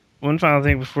one final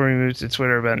thing before we move to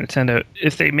Twitter about Nintendo: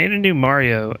 if they made a new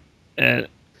Mario, we're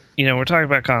talking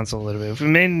about console a little bit. If we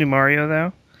made a new Mario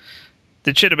though,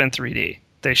 that should have been 3D.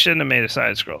 They shouldn't have made a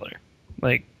side scroller.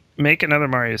 Like, make another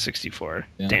Mario 64.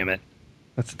 Yeah. Damn it,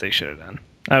 that's what they should have done.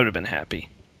 I would have been happy.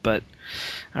 But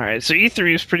all right, so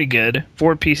E3 was pretty good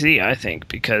for PC, I think,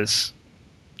 because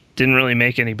didn't really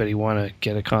make anybody want to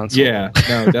get a console. Yeah,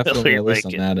 no, definitely. At least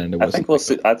on that end, I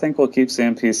think we'll keep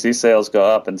seeing PC sales go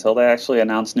up until they actually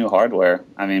announce new hardware.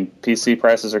 I mean, PC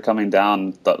prices are coming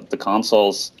down. The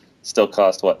consoles still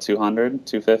cost what, $200,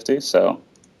 $250? So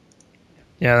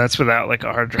yeah, that's without like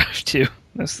a hard drive too.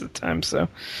 Most of the time, so.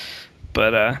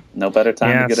 But no better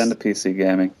time to get into PC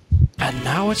gaming. And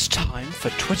now it's time for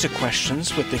Twitter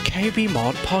questions with the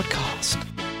KBMOD podcast.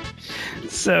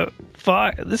 So,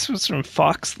 this was from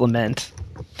Fox Lament.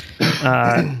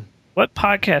 What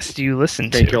podcast do you listen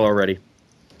to? Thank you already.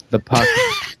 The Puck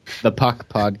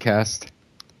podcast.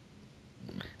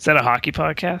 Is that a hockey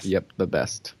podcast? Yep, the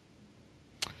best.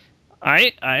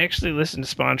 I actually listen to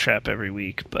Spawn Trap every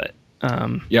week, but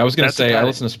I was gonna say I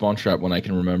listen to Spawn Trap when I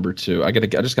can remember to. I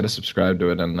just gotta subscribe to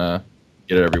it and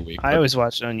get it every week. I always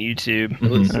watch it on YouTube. I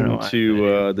listen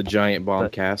to the Giant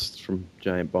Bombcast from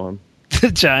Giant Bomb. The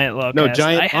Giant Bombcast. No,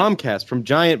 Giant Bombcast from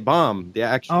Giant Bomb. The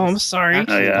actual. Oh, I'm sorry.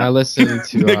 I listen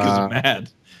to. Nick is mad.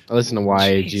 I listen to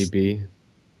YAGB.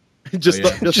 just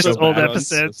old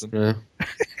episodes. Yeah.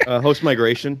 Host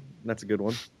Migration. That's a good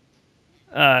one.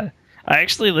 I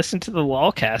actually listened to the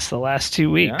LOLcast the last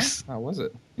 2 weeks. Yeah? How was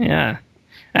it? Yeah.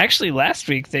 Actually, last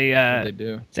week they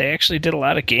actually did a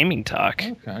lot of gaming talk.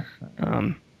 Okay.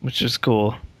 Which is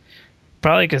cool.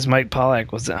 Probably because Mike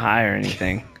Pollack wasn't high or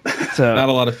anything. So not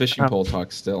a lot of fishing pole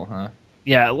talk still, huh?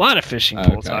 Yeah, a lot of fishing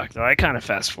pole talk though. I kind of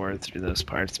fast forward through those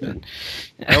parts, but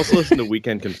I also listened to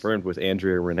Weekend Confirmed with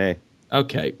Andrea Renee.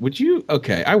 Okay,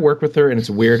 I work with her, and it's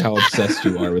weird how obsessed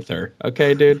you are with her.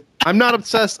 Okay, dude. I'm not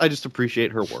obsessed. I just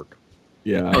appreciate her work.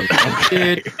 Yeah.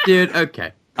 Dude,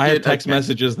 okay. I have text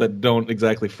messages that don't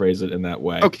exactly phrase it in that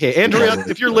way. Okay, Andrea,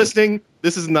 if you're listening,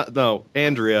 this is not... No,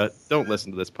 Andrea, don't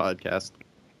listen to this podcast.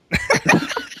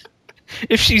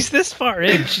 If she's this far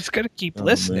in, she's going to keep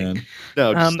listening. Man.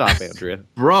 No, just stop, Andrea.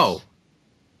 Bro.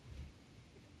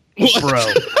 Just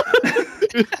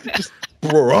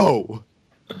bro.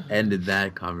 Ended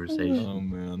that conversation. Oh,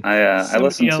 man. I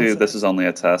listened to This Is Only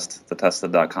a Test, the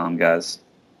Tested.com guys.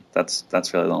 That's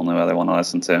really the only other one I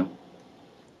listen to.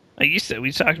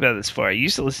 We talked about this before. I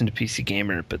used to listen to PC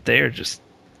Gamer, but they are just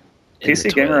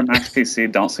PC Gamer and Max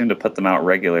PC don't seem to put them out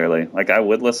regularly. Like, I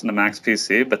would listen to Max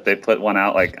PC, but they put one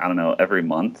out, like, I don't know, every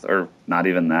month, or not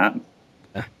even that.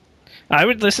 I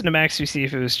would listen to Max PC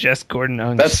if it was just Gordon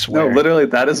Ung's No, literally,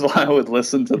 that is why I would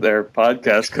listen to their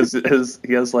podcast, because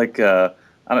he has, like, I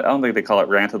don't think they call it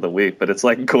Rant of the Week, but it's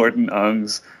like Gordon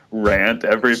Ung's rant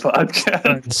every podcast.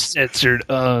 Uncensored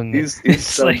Ung. He's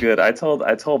so good. I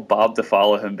told Bob to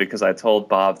follow him because I told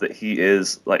Bob that he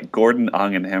is, like, Gordon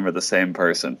Ung and him are the same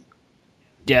person.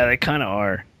 Yeah, they kind of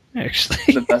are,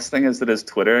 actually. The best thing is that his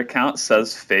Twitter account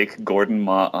says fake Gordon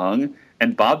Ma Ung,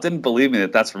 and Bob didn't believe me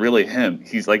that that's really him.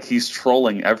 He's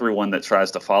trolling everyone that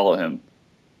tries to follow him.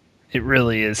 It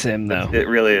really is him, though. It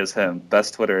really is him.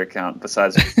 Best Twitter account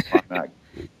besides Mac.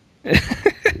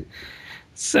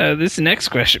 So this next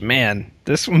question, man,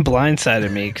 this one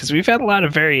blindsided me because we've had a lot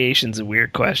of variations of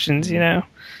weird questions,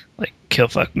 like kill,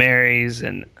 fuck, marries,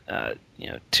 and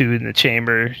two in the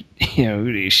chamber,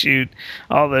 who do you shoot,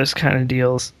 all those kind of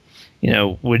deals.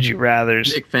 Would you rather?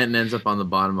 Nick Fenton ends up on the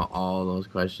bottom of all those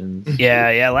questions.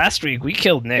 Yeah. Last week we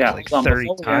killed Nick 30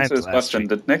 times. Answer this question.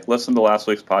 Did Nick listen to last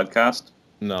week's podcast?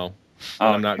 No.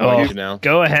 I'm not going to now.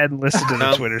 Go ahead and listen to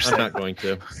the Twitter I'm stuff. not going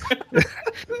to.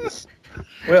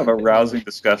 We have a rousing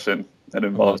discussion that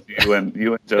involves you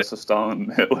and Joseph Stalin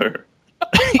and Hitler.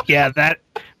 Yeah,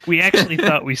 we actually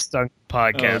thought we stunk the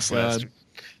podcast last week,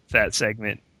 that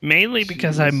segment. Mainly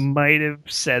because I might have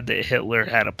said that Hitler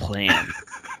had a plan.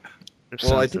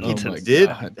 Well, I think he did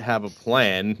have a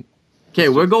plan. Okay,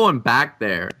 we're going back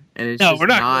there. And it's we're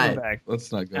not going back.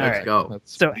 Let's not go. Let's go.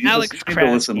 So Alex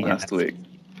Krasky listened last week.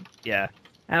 Yeah.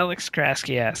 Alex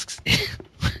Krasky asks,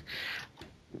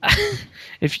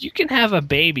 if you can have a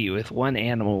baby with one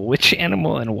animal, which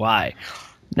animal and why?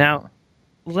 Now,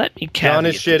 let me caveat John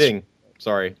is shitting.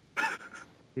 Sorry.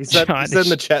 He said in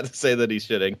the chat to say that he's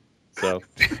shitting. So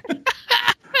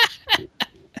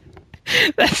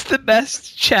that's the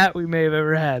best chat we may have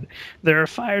ever had. There are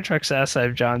fire trucks outside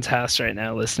of John's house right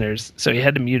now, listeners. So he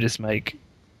had to mute his mic.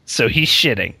 So he's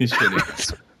shitting. He's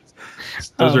shitting.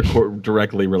 Those are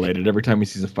directly related. Every time he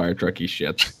sees a fire truck, he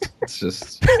shits. It's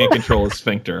just can't control his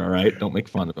sphincter. All right, don't make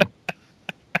fun of him.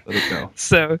 Let it go.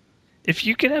 So, if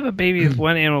you could have a baby with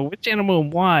one animal, which animal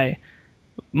and why?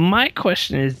 My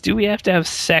question is, do we have to have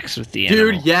sex with the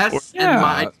animal? Dude, yes.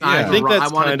 I think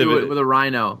that's I want to kind of do it with a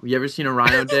rhino. You ever seen a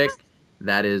rhino dick?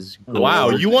 That is wow.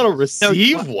 You want to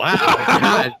receive? Wow.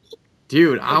 God.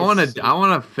 Dude, I want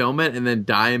to film it and then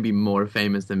die and be more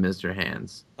famous than Mr.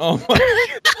 Hands. Oh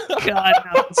my God!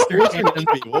 No, What's your name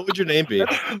be? What would your name be?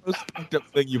 That's the most fucked up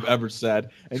thing you've ever said.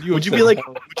 And Would you be like?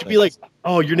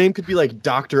 Oh, your name could be like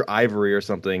Dr. Ivory or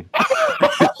something.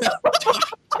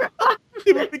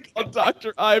 It would be called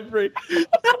Dr. Ivory.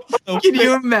 Can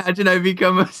you imagine I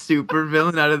become a super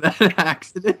villain out of that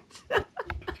accident?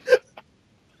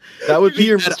 That would be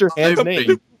your Mr. Hands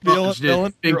name. Villain,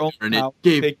 your own and it power,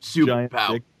 gave take super giant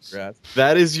power. dick grass.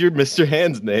 That is your Mr.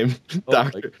 Hands name,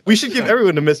 Doctor. We should give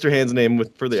everyone a Mr. Hands name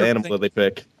for the animal that they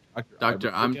pick.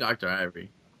 I'm Dr.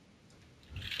 Ivory.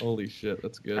 Holy shit,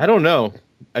 that's good. I don't know.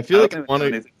 I feel like I want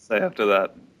anything to say after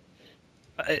that.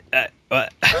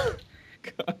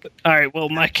 All right. Well,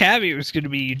 my caveat was going to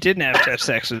be you didn't have to have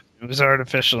sex with it. It was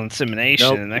artificial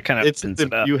insemination, and that kind of opens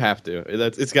it up. You have to.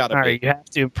 It's got to be. All right, you have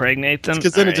to impregnate them?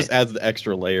 Because then it just adds the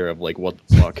extra layer of like, what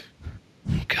the fuck?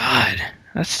 God,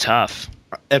 that's tough.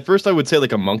 At first, I would say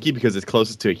like a monkey because it's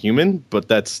closest to a human, but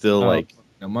that's still like...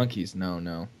 No, monkeys,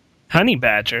 no. Honey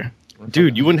badger.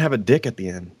 Dude, you wouldn't have a dick at the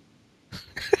end.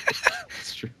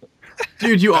 That's true.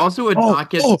 Dude, you also would not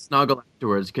get to snuggle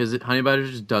afterwards because honey badger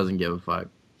just doesn't give a fuck.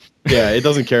 Yeah, it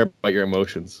doesn't care about your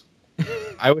emotions.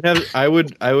 I would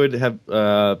have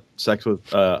sex with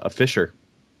a fisher.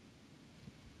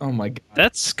 Oh my god,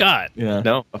 that's Scott. Yeah,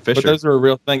 no, a fisher. But those are a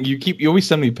real thing. You always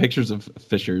send me pictures of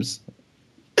fishers.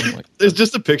 There's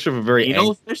just a picture of a very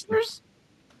anal fishers.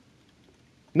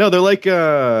 No, they're like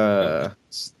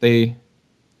they.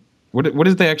 What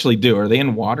do they actually do? Are they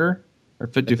in water or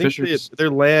do fishers? They're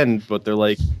land, but they're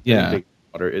like big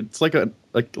water. It's like a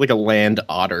land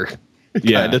otter.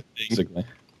 Yeah, basically.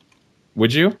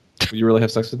 Would you really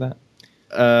have sex with that?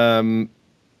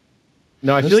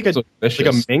 No, I feel like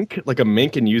like a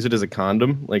mink and use it as a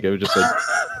condom. Like it would just like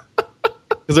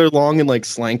because they're long and like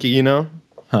slanky, you know?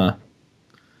 Huh.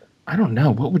 I don't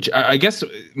know. What would you? I guess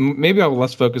maybe I would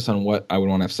less focus on what I would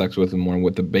want to have sex with and more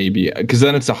with the baby, because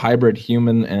then it's a hybrid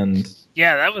human and.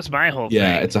 Yeah, that was my whole thing.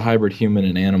 Yeah, it's a hybrid human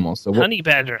and animal. So honey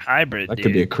badger hybrid. That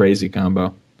could be a crazy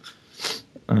combo.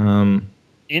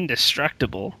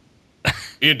 Indestructible.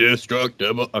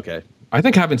 Indestructible. Okay. I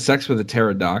think having sex with a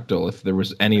pterodactyl, if there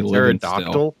was any living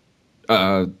still.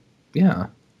 Yeah.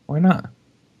 Why not?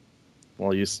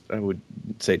 Well, I would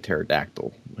say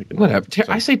pterodactyl. Like whatever.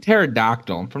 I say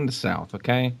pterodactyl. I'm from the South,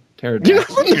 okay? Pterodactyl. You're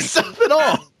not from the South at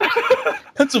all.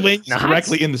 Pennsylvania's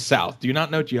directly in the South. Do you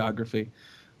not know geography?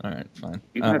 All right, fine.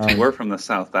 Even if you were from the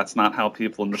South, that's not how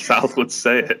people in the South would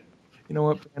say it. You know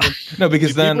what? No,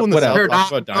 because then people in the South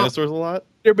talk about dinosaurs a lot.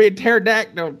 There'd be a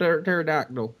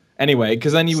pterodactyl. Anyway,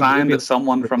 because then you signed to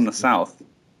someone from the South.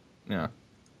 Yeah.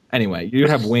 Anyway, you'd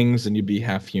have wings and you'd be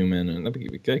half human, and that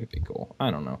could be cool.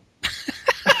 I don't know.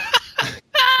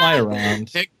 Fly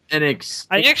around.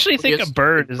 I actually think a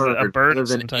bird is a bird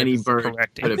than any bird.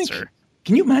 Correct answer.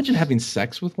 Can you imagine having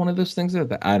sex with one of those things?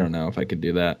 I don't know if I could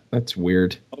do that. That's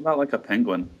weird. What about like a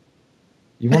penguin?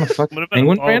 You want to fuck a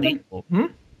penguin, Brandon?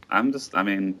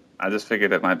 I just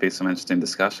figured it might be some interesting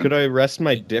discussion. Could I rest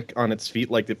my dick on its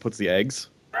feet like it puts the eggs?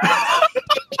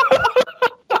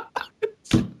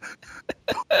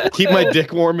 Keep my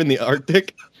dick warm in the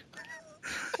Arctic?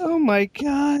 Oh my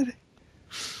god.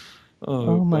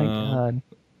 Oh my god.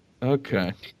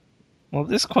 Okay. Well,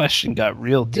 this question got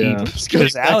real deep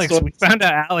because we found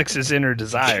out Alex's inner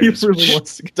desires. He really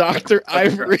wants to Dr.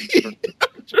 Ivory.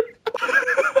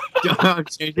 I'm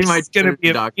changing my It's gonna be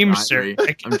a Dr. meme, Ivory. sir.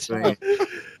 I can I'm tell.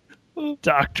 saying,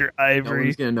 Dr. no Ivory.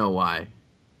 one's gonna know why.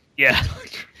 Yeah.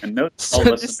 And note, So all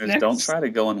this listeners, next- don't try to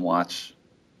go and watch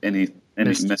any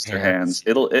Mr. Hands.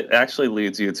 Hands. It actually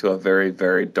leads you to a very,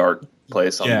 very dark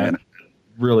place on the Yeah. internet.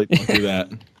 Really don't do that.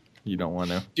 You don't want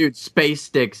to. Dude, Space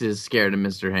Sticks is scared of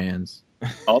Mr. Hands.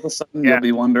 All of a sudden, Yeah. you'll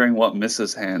be wondering what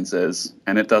Mrs. Hands is,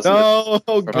 and it doesn't.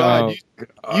 Oh God!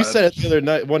 Oh, You said it the other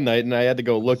night, one night, and I had to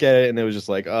go look at it, and it was just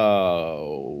like,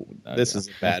 oh, this is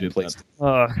a bad place.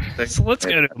 So let's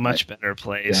go to a much better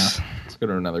place. Yeah. Let's go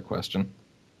to another question.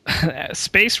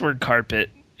 Spaceward Carpet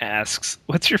asks,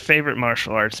 "What's your favorite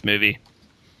martial arts movie?"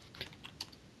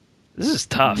 This is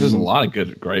tough. There's a lot of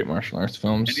good, great martial arts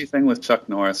films. Anything with Chuck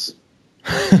Norris.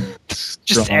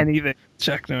 Just Wrong. anything.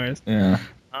 Chuck Norris. Yeah.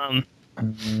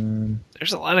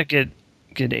 There's a lot of good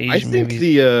Asian I think movies.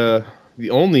 the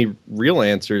only real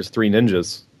answer is Three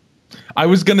Ninjas. I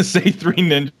was gonna say Three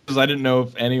Ninjas. I didn't know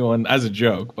if anyone, as a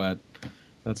joke, but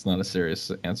that's not a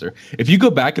serious answer. If you go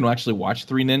back and actually watch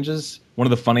Three Ninjas, one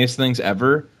of the funniest things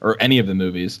ever, or any of the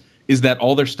movies, is that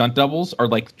all their stunt doubles are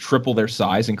like triple their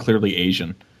size and clearly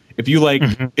Asian. If you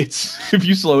if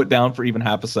you slow it down for even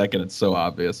half a second, it's so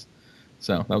obvious.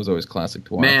 So that was always classic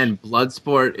to watch. Man,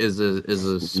 Bloodsport is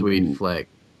a sweet flick.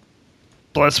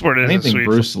 Bloodsport is a Anything sweet.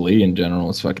 Bruce Lee in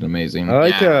general is fucking amazing. I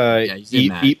like he's in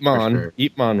that, Eat Man. for sure.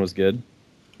 Eat Man was good.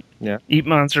 Eat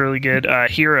Man's really good.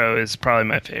 Hero is probably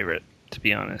my favorite, to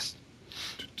be honest.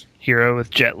 Hero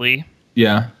with Jet Li,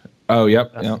 Yeah. Oh,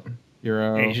 yep.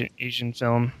 You're Asian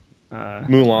film.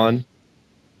 Mulan.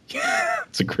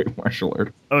 It's a great martial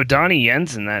art. Oh, Donnie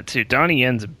Yen's in that too. Donnie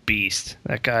Yen's a beast.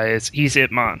 That guy he's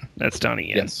Ip Man. That's Donnie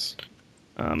Yen. Yes.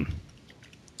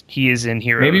 He is in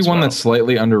Hero. Maybe as one well. that's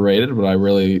slightly underrated, but I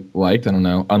really liked. I don't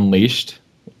know. Unleashed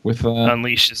with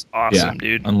Unleashed is awesome,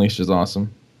 dude. Unleashed is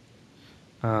awesome.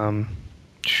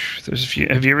 There's a few.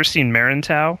 Have you ever seen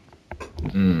Marantau?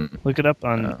 Look it up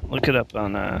on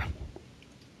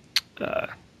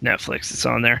Netflix. It's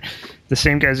on there. The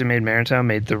same guys who made Marantau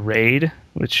made The Raid,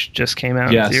 which just came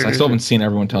out. Yes, in theaters. I still haven't seen.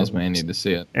 Everyone tells me I need to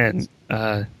see it. And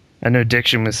I know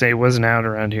Diction would say it wasn't out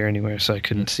around here anywhere, so I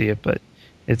couldn't see it. But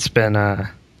it's been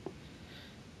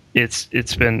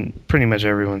it's been pretty much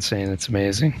everyone saying it's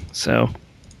amazing. So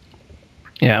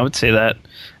yeah, I would say that.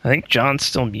 I think John's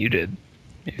still muted.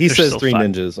 Maybe He there's says still Three 5.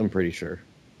 Ninjas. I'm pretty sure.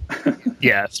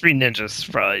 Yeah, Three Ninjas is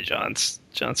probably John's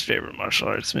favorite martial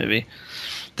arts movie.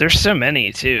 There's so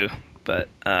many too, but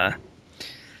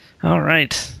all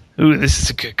right. Ooh, this is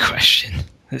a good question.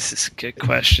 I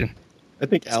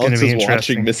think It's gonna Alex be is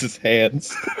watching interesting. Mrs.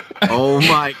 Hands. Oh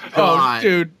my god,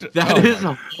 dude, that is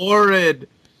horrid.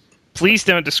 Please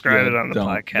don't describe it on the don't,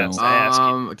 podcast. don't. I ask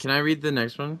you. Can I read the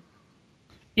next one?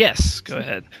 Yes, go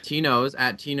ahead. Tino's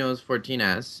at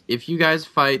Tino's14s. If you guys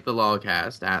fight the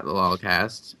LOLcast at the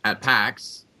LOLcast at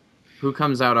PAX, who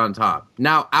comes out on top?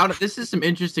 Now, this is some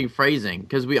interesting phrasing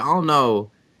because we all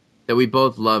know that we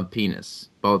both love penis,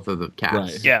 both of the casts.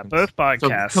 Right. Yeah, both podcasts. So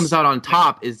who comes out on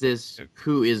top? Is this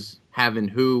who is having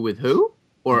who with who?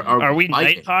 Or Are we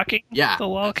fighting? night talking? Yeah. The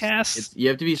LOLcast? You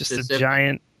have to be Just specific. a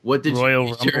giant. What did Royal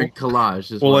you feature in Rumble?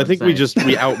 collage? is Well, what I I'm think we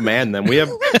saying. outman them. We have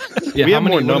Yeah, we how have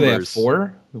many more what do they have? numbers.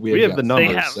 4? We have the got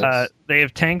numbers. They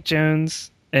have Tank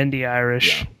Jones, Andy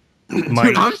Irish, Dude,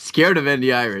 Mike. I'm scared of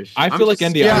Andy Irish. I I'm feel like just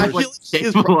Andy scared of Irish- what Yeah, I feel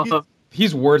he's like capable of.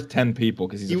 He's worth 10 people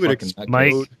because he's He a would fucking Mike,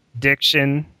 explode.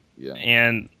 Diction, Yeah.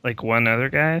 and like one other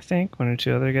guy, I think. One or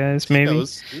two other guys, maybe.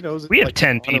 He knows We have like,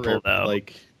 10 honorary, people, though.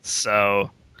 Like,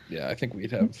 So Yeah, I think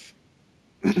we'd have.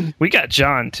 we got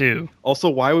John, too. also,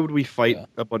 why would we fight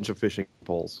a bunch of fishing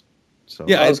poles? So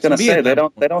Yeah, I was going to to me, say at they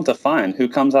that don't define who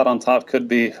comes out on top. Could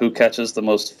be who catches the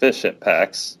most fish at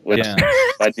PAX, which Yeah.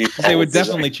 by default They would is-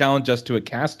 definitely challenge us to a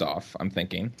cast off, I'm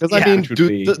thinking. because Yeah. I mean, Which would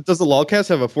be- does the LOLcast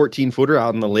have a 14-footer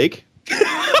out in the lake?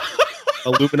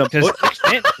 Aluminum Because boat.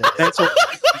 That's a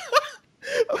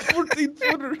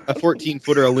 14-footer. a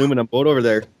 14-footer aluminum boat over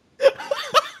there.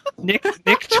 Nick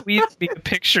tweeted me a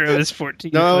picture of his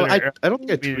 14 No, footer. I don't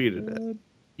think I tweeted it.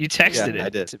 You texted Yeah, it. I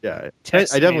did. Yeah, I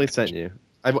Text definitely me. sent you.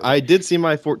 I did see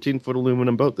my 14-foot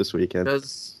aluminum boat this weekend.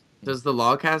 Does the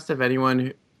LOLcast have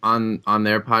anyone on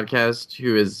their podcast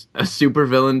who is a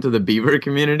supervillain to the beaver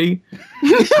community?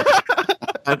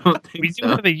 I don't think We do so.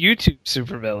 have a YouTube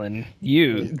supervillain.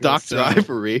 You, Dr.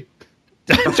 Ivory.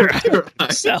 Dr. Ivory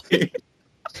himself.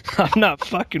 I'm not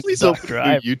fucking Please open Dr. a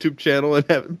Ivory. YouTube channel and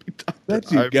have it be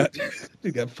Dr. Ivory.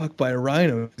 Dude got fucked by a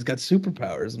rhino. He's got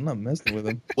superpowers. I'm not messing with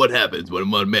him. What happens when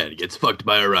one man gets fucked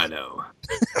by a rhino?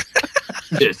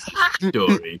 This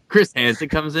story. Chris Hansen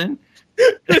comes in.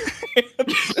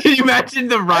 Can you imagine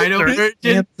the rhino version?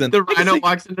 Hansen. The rhino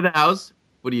walks into the house.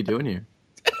 What are you doing here?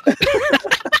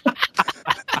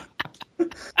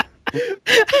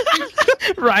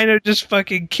 Rhino just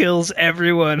fucking kills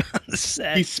everyone on the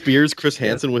set. He spears Chris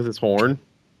Hansen with his horn.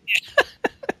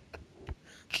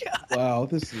 Wow,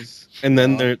 this is. And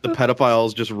then the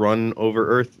pedophiles just run over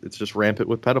Earth. It's just rampant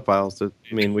with pedophiles.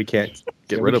 I mean, we can't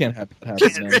get rid of them. Can't have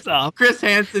that happen. Chris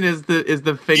Hansen is the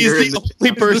finger. He's the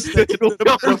only person that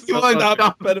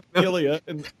stop pedophilia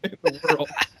in the world.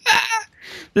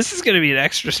 This is going to be an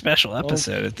extra special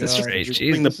episode at this rate.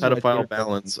 Bring the pedophile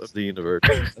balance of the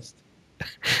universe.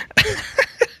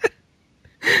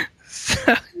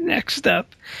 So, next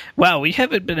up, wow, we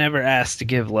haven't been ever asked to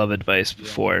give love advice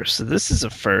before, so this is a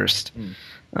first.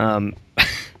 I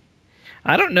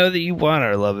don't know that you want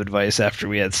our love advice after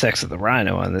we had sex with the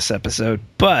Rhino on this episode,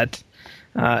 but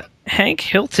Hank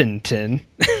Hiltonton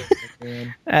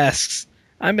asks,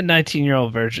 I'm a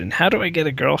 19-year-old virgin. How do I get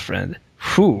a girlfriend?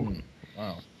 Whew.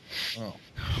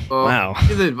 Wow.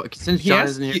 Since John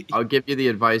isn't here, I'll give you the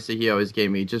advice that he always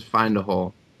gave me. Just find a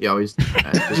hole. He always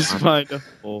just find a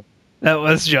hole. That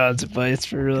was John's advice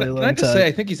for a really long time. Can I just say,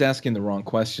 I think he's asking the wrong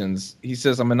questions. He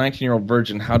says, I'm a 19-year-old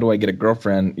virgin. How do I get a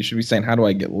girlfriend? You should be saying, how do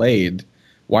I get laid?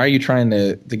 Why are you trying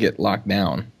to get locked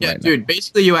down? Yeah, right dude, now?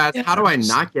 Basically you ask, how do I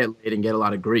not get laid and get a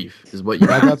lot of grief? Is what you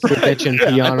Drive up the bitch and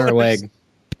pee on her leg.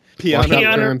 Pee on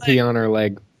her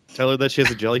leg. Tell her that she has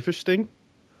a jellyfish sting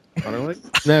on her leg?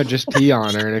 No, just pee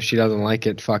on her, and if she doesn't like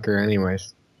it, fuck her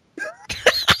anyways.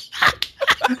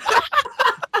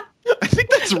 I think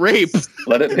that's rape.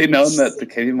 Let it be known that the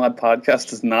KBMOD podcast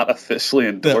does not officially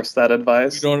endorse that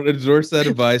advice. We don't endorse that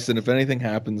advice, and if anything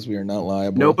happens, we are not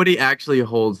liable. Nobody actually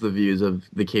holds the views of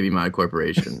the KBMOD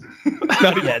Corporation.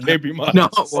 Not even KBMOD.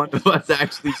 Not one of us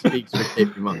actually speaks for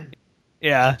KBMOD.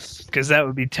 Yeah, because that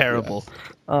would be terrible.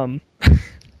 Yes.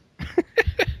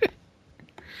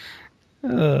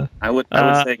 I would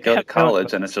say go to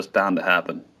college, and it's just bound to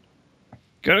happen.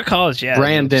 Go to college, yeah.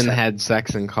 Brandon had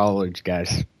sex in college,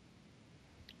 guys.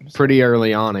 Pretty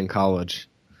early on in college.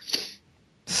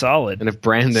 Solid. And if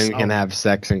Brandon can have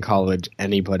sex in college,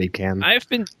 anybody can. I've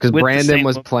been because Brandon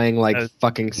was playing like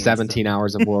fucking 17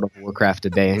 hours of World of Warcraft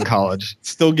a day in college.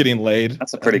 Still getting laid.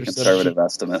 That's a pretty conservative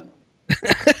estimate.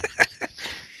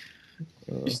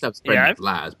 You stop spreading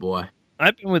lies, boy.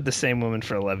 I've been with the same woman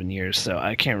for 11 years, so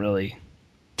I can't really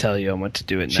tell you what to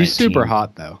do at 19. She's super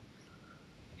hot, though.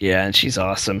 Yeah, and she's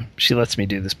awesome. She lets me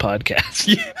do this podcast.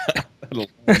 Yeah.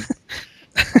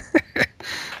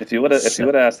 If you would have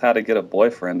asked how to get a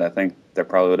boyfriend, I think there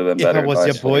probably would have been better. If I was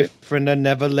your boyfriend, I'd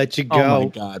never let you go. Oh my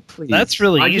god, please. That's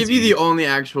really easy. I'll give you the only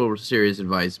actual serious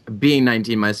advice. Being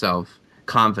 19 myself,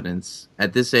 confidence.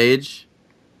 At this age,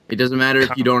 it doesn't matter if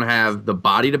you don't have the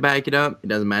body to back it up. It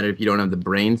doesn't matter if you don't have the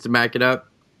brains to back it up.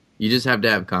 You just have to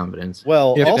have confidence.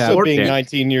 Well, also being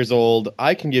 19 years old,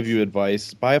 I can give you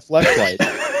advice. Buy a fleshlight.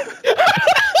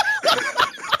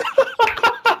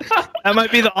 That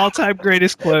might be the all-time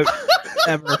greatest quote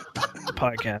ever on the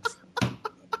podcast.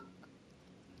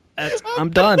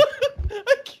 I'm done.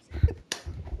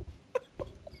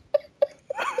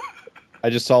 I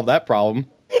just solved that problem.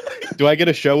 Do I get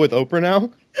a show with Oprah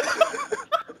now?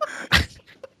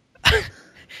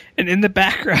 And in the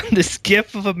background, this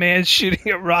gif of a man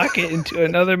shooting a rocket into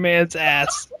another man's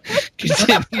ass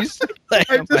continues to play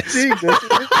on my screen.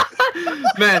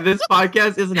 Man, this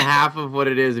podcast isn't half of what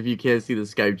it is if you can't see the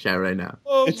Skype chat right now.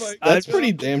 Oh my God. That's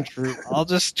pretty damn true. I'll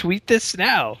just tweet this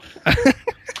now.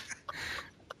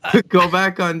 Go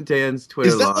back on Dan's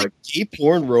Twitter log. Like gay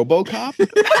porn RoboCop?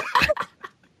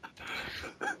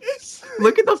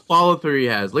 Look at the follow through he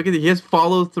has. He has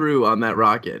follow through on that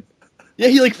rocket. Yeah,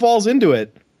 he like falls into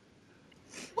it.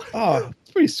 Oh,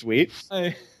 it's pretty sweet.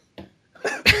 We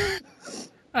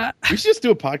should just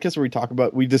do a podcast where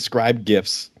we describe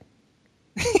GIFs.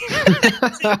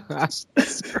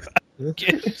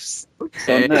 GIFs.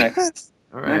 So next,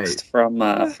 next from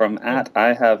at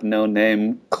I have no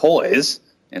name Coys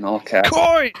in all caps.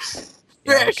 Coys.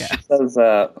 Says,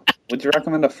 would you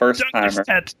recommend a first timer?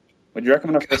 Would you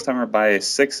recommend a first timer buy a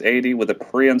 680 with a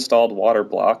pre-installed water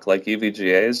block like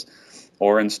EVGA's,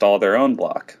 or install their own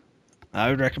block? I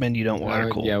would recommend you don't water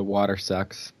cool. Yeah, water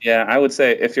sucks. Yeah, I would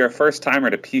say if you're a first timer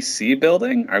to PC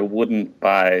building, I wouldn't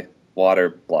buy water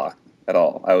block at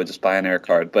all. I would just buy an air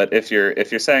card. But if you're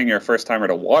saying you're a first timer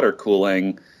to water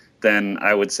cooling, then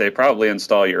I would say probably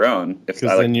install your own.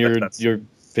 Because then you're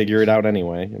figure it out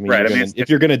anyway. I mean, right, if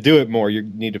you're gonna do it more, you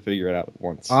need to figure it out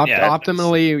once.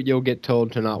 Optimally, you'll get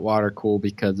told to not water cool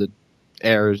because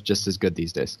air is just as good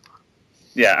these days.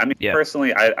 Yeah, I mean,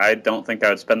 personally, I don't think I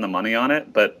would spend the money on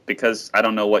it, but because I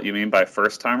don't know what you mean by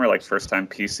first-timer, like first-time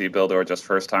PC build or just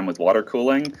first-time with water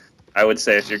cooling, I would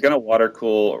say if you're going to water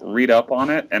cool, read up on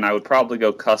it, and I would probably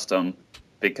go custom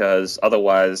because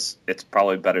otherwise it's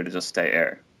probably better to just stay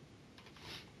air.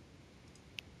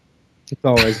 It's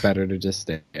always better to just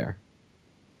stay there.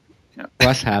 Yeah.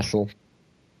 Less hassle.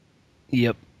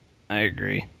 Yep, I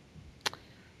agree.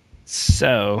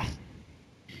 So,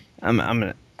 I'm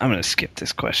gonna skip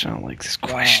this question. I don't like this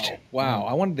question. Wow.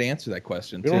 I wanted to answer that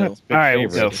question, We too. don't have to pick All right, we'll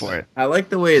favorites. go for it. I like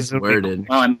the way it's worded.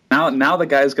 Oh, and now the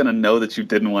guy's gonna know that you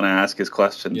didn't want to ask his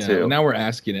question Yeah, too. now we're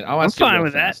asking it. I'll ask I'm it fine real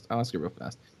with that. fast. I'll ask it real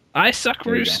fast. I suck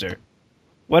There you go. rooster.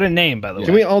 What a name, by the way.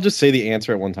 Can we all just say the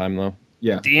answer at one time, though?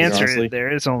 Yeah. The answer honestly? is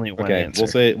there is only one Okay,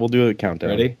 answer. we'll do a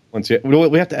countdown. Ready?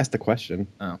 We have to ask the question.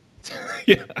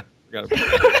 Yeah.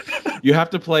 You have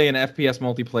to play an FPS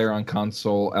multiplayer on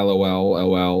console,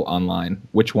 LOL, online.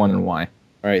 Which one and why?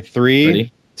 All right, 3,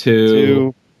 Ready?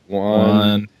 2, 1.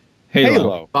 1.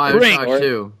 Halo. Bioshock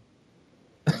 2.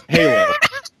 Halo.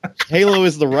 Halo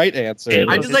is the right answer.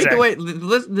 Halo. I just like the way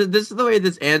this is the way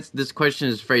this question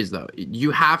is phrased though. You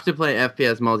have to play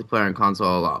FPS multiplayer on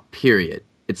console a lot. Period.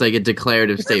 It's like a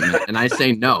declarative statement, and I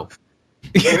say no.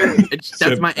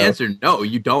 That's my answer. No,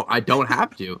 you don't. I don't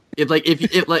have to. If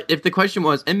the question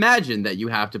was imagine that you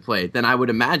have to play, then I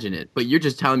would imagine it. But you're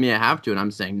just telling me I have to, and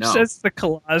I'm saying no. That's the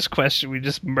collage question. We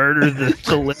just murder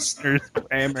the listener's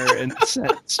grammar and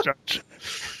sentence structure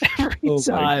every time. Oh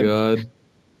my god.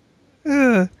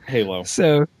 Halo.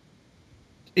 So,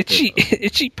 Itchy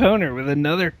Poner with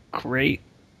another great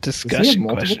Does he have discussion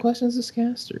multiple question. questions this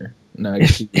cast? Or? No, I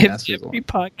guess he can If ask as well. every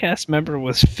podcast member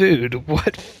was food,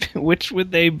 which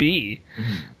would they be?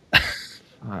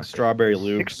 Strawberry Nick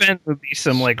lube. Fenn would be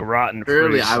some like rotten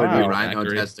Surely fruit. I would be Wow, rhino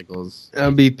accurate. testicles.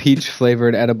 That'll be peach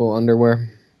flavored edible underwear.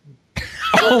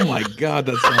 Oh my god,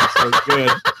 that sounds so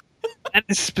good. That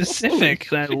is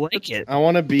specific. And I like it. I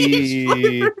want to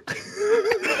be.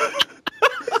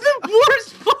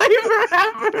 Worst flavor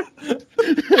ever.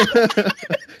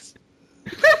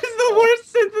 That is the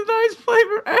worst synthesized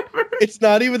flavor ever. It's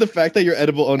not even the fact that you're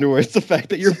edible underwear. It's the fact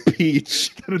that you're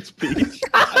peach. That it's peach.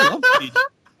 I love peach.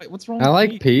 Wait, what's wrong I with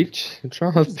like peach. What's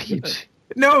wrong with peach?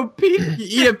 No, peach.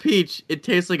 You eat a peach, it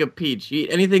tastes like a peach. You eat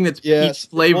anything that's Yes, peach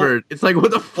flavored. It's like,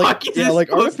 what the fuck Like, is yeah, this like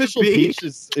supposed artificial to be? peach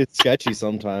it's sketchy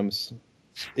sometimes.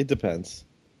 It depends.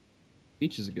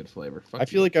 Peach is a good flavor. Fuck I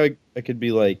feel you. like I could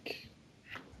be like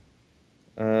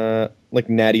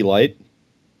Natty Light.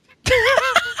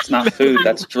 It's not food,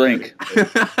 that's drink.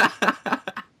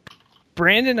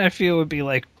 Brandon, I feel, would be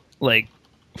like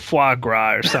foie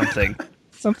gras or something.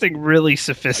 Something really Yeah,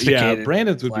 sophisticated.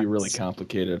 Brandon's would be really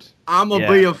complicated. I'm gonna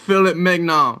Yeah. be a Philip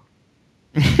Mignon.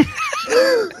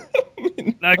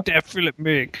 Like that Philip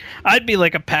Mig. I'd be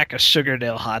like a pack of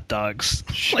Sugardale hot dogs.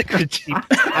 Like the cheap.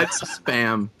 That's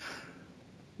spam.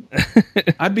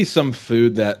 I'd be some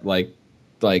food that like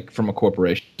from a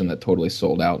corporation that totally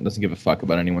sold out and doesn't give a fuck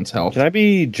about anyone's health. Can I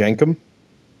be Jenkum?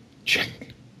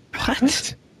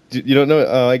 What? You don't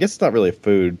know? I guess it's not really a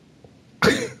food.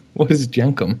 What is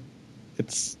jenkum?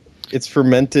 It's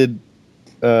fermented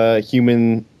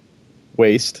human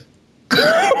waste.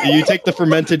 You take the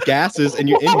fermented gases and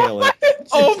you inhale it.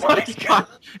 Oh my god.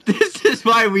 This is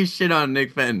why we shit on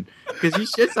Nick Fenton. Because he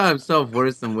shits on himself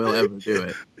worse than we'll ever do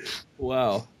it.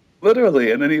 Wow.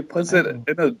 Literally, and then he puts it in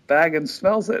a bag and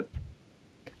smells it.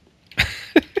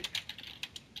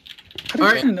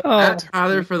 Alright,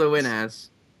 Tyler for the win ass.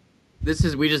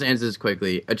 We just answered this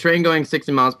quickly. A train going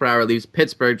 60 miles per hour leaves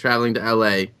Pittsburgh traveling to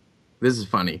LA. This is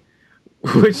funny.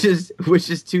 Which is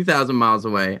 2,000 miles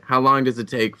away. How long does it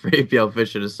take for APL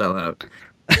Fisher to sell out?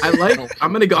 I'm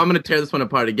gonna tear this one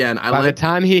apart again. By the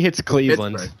time he hits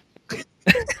Cleveland.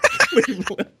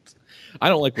 I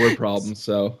don't like word problems,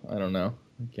 so I don't know.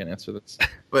 I can't answer this.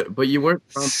 But you weren't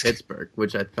from Pittsburgh,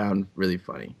 which I found really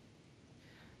funny.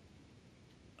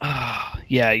 Oh,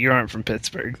 yeah, you aren't from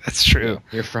Pittsburgh. That's true.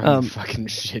 You're from the fucking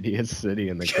shittiest city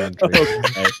in the country.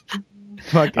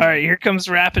 All right, here comes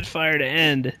rapid fire to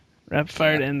end. Rapid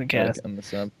fire to end the cast.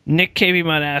 Nick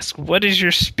KBMOD asks, "What is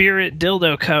your spirit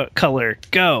dildo color?"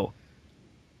 Go.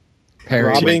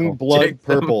 Throbbing blood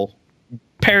purple.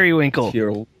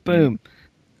 Periwinkle. Boom.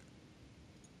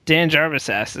 Dan Jarvis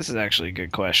asks, this is actually a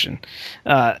good question.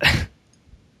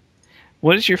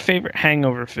 What is your favorite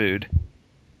hangover food?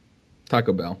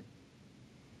 Taco Bell.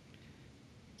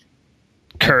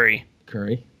 Curry.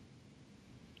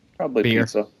 Probably beer.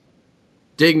 pizza.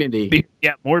 Dignity.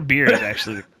 Yeah, more beer is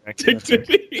actually the correct answer.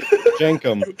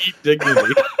 Jenkum. Eat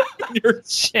dignity. You're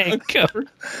Jenko.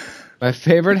 My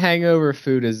favorite hangover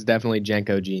food is definitely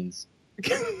Jenko jeans.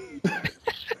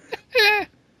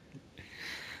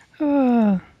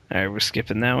 All right, we're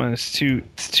skipping that one. It's too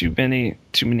many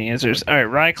answers. All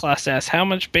right, Ryclass asks, how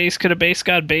much base could a base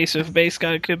god base if a base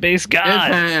god could base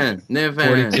god?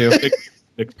 Nifan. 42.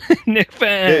 Nick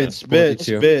Fan.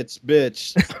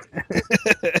 Bitch.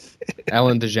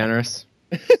 Ellen DeGeneres.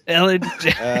 Ellen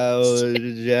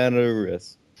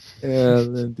DeGeneres.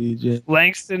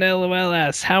 Langston LOL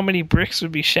asks, how many bricks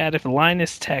would be shat if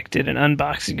Linus Tech did an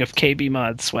unboxing of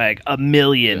KBMOD swag? 1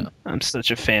 million. Yeah. I'm such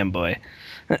a fanboy.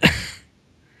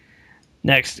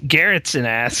 Next, Garrettson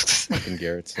asks. Fucking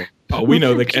Garrettson. Oh, we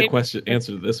know the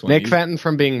answer to this one. Nick Fenton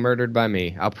from being murdered by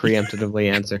me. I'll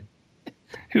preemptively answer.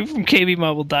 Who from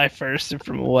KBMOD will die first and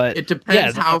from what? It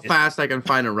depends how fast I can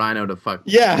find a rhino to fuck.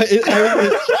 Yeah,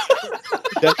 definitely.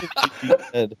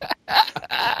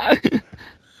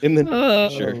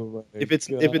 Sure. If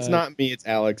it's not me, it's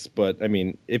Alex. But I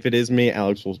mean, if it is me,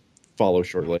 Alex will follow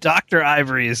shortly. Dr.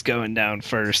 Ivory is going down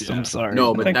first. Yeah. I'm sorry.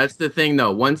 No, but that's the thing,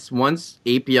 though. Once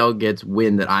APL gets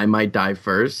wind that I might die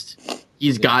first,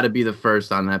 he's got to be the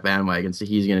first on that bandwagon. So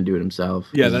he's going to do it himself.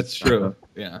 Yeah, that's true.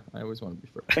 Yeah, I always want to be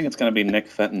first. I think it's going to be Nick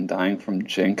Fenton dying from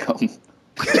Jenkum.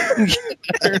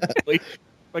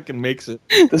 Fucking makes it.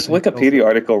 This Wikipedia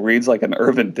article reads like an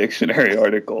Urban Dictionary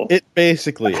article. It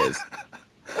basically is.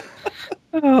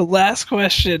 Oh, last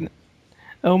question.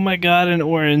 Oh my god, an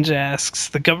orange asks,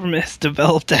 the government has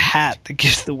developed a hat that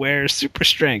gives the wearer super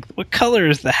strength. What color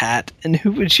is the hat, and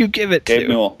who would you give it to? Gabe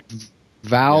Newell.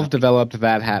 Valve developed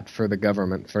that hat for the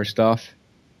government, first off.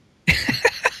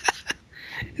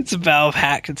 It's a Valve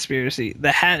hat conspiracy.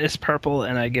 The hat is purple,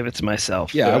 and I give it to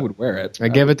myself. Yeah, I would wear it. I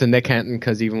give it to Nick Fenton,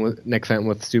 because even with Nick Fenton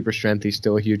with super strength, he's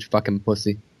still a huge fucking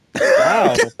pussy.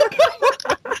 Wow.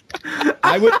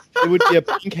 It would be a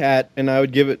pink hat, and I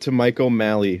would give it to Mike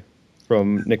O'Malley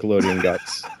from Nickelodeon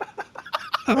Guts.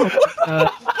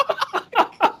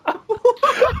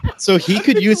 So he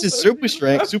could use his super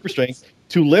strength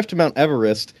to lift Mount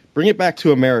Everest, bring it back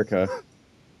to America,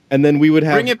 and then we would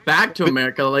have bring it back to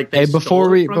America. Like they before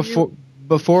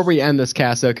we end this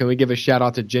cast, though, can we give a shout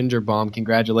out to Ginger Bomb?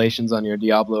 Congratulations on your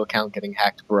Diablo account getting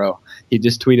hacked, bro. He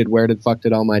just tweeted, "Where did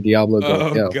all my Diablo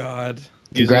go?" Oh God!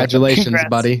 Congratulations,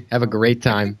 buddy. Have a great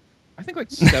time. I think like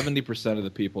 70% of the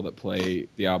people that play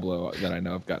Diablo that I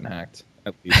know have gotten hacked,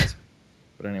 at least.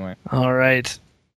 But anyway. All right.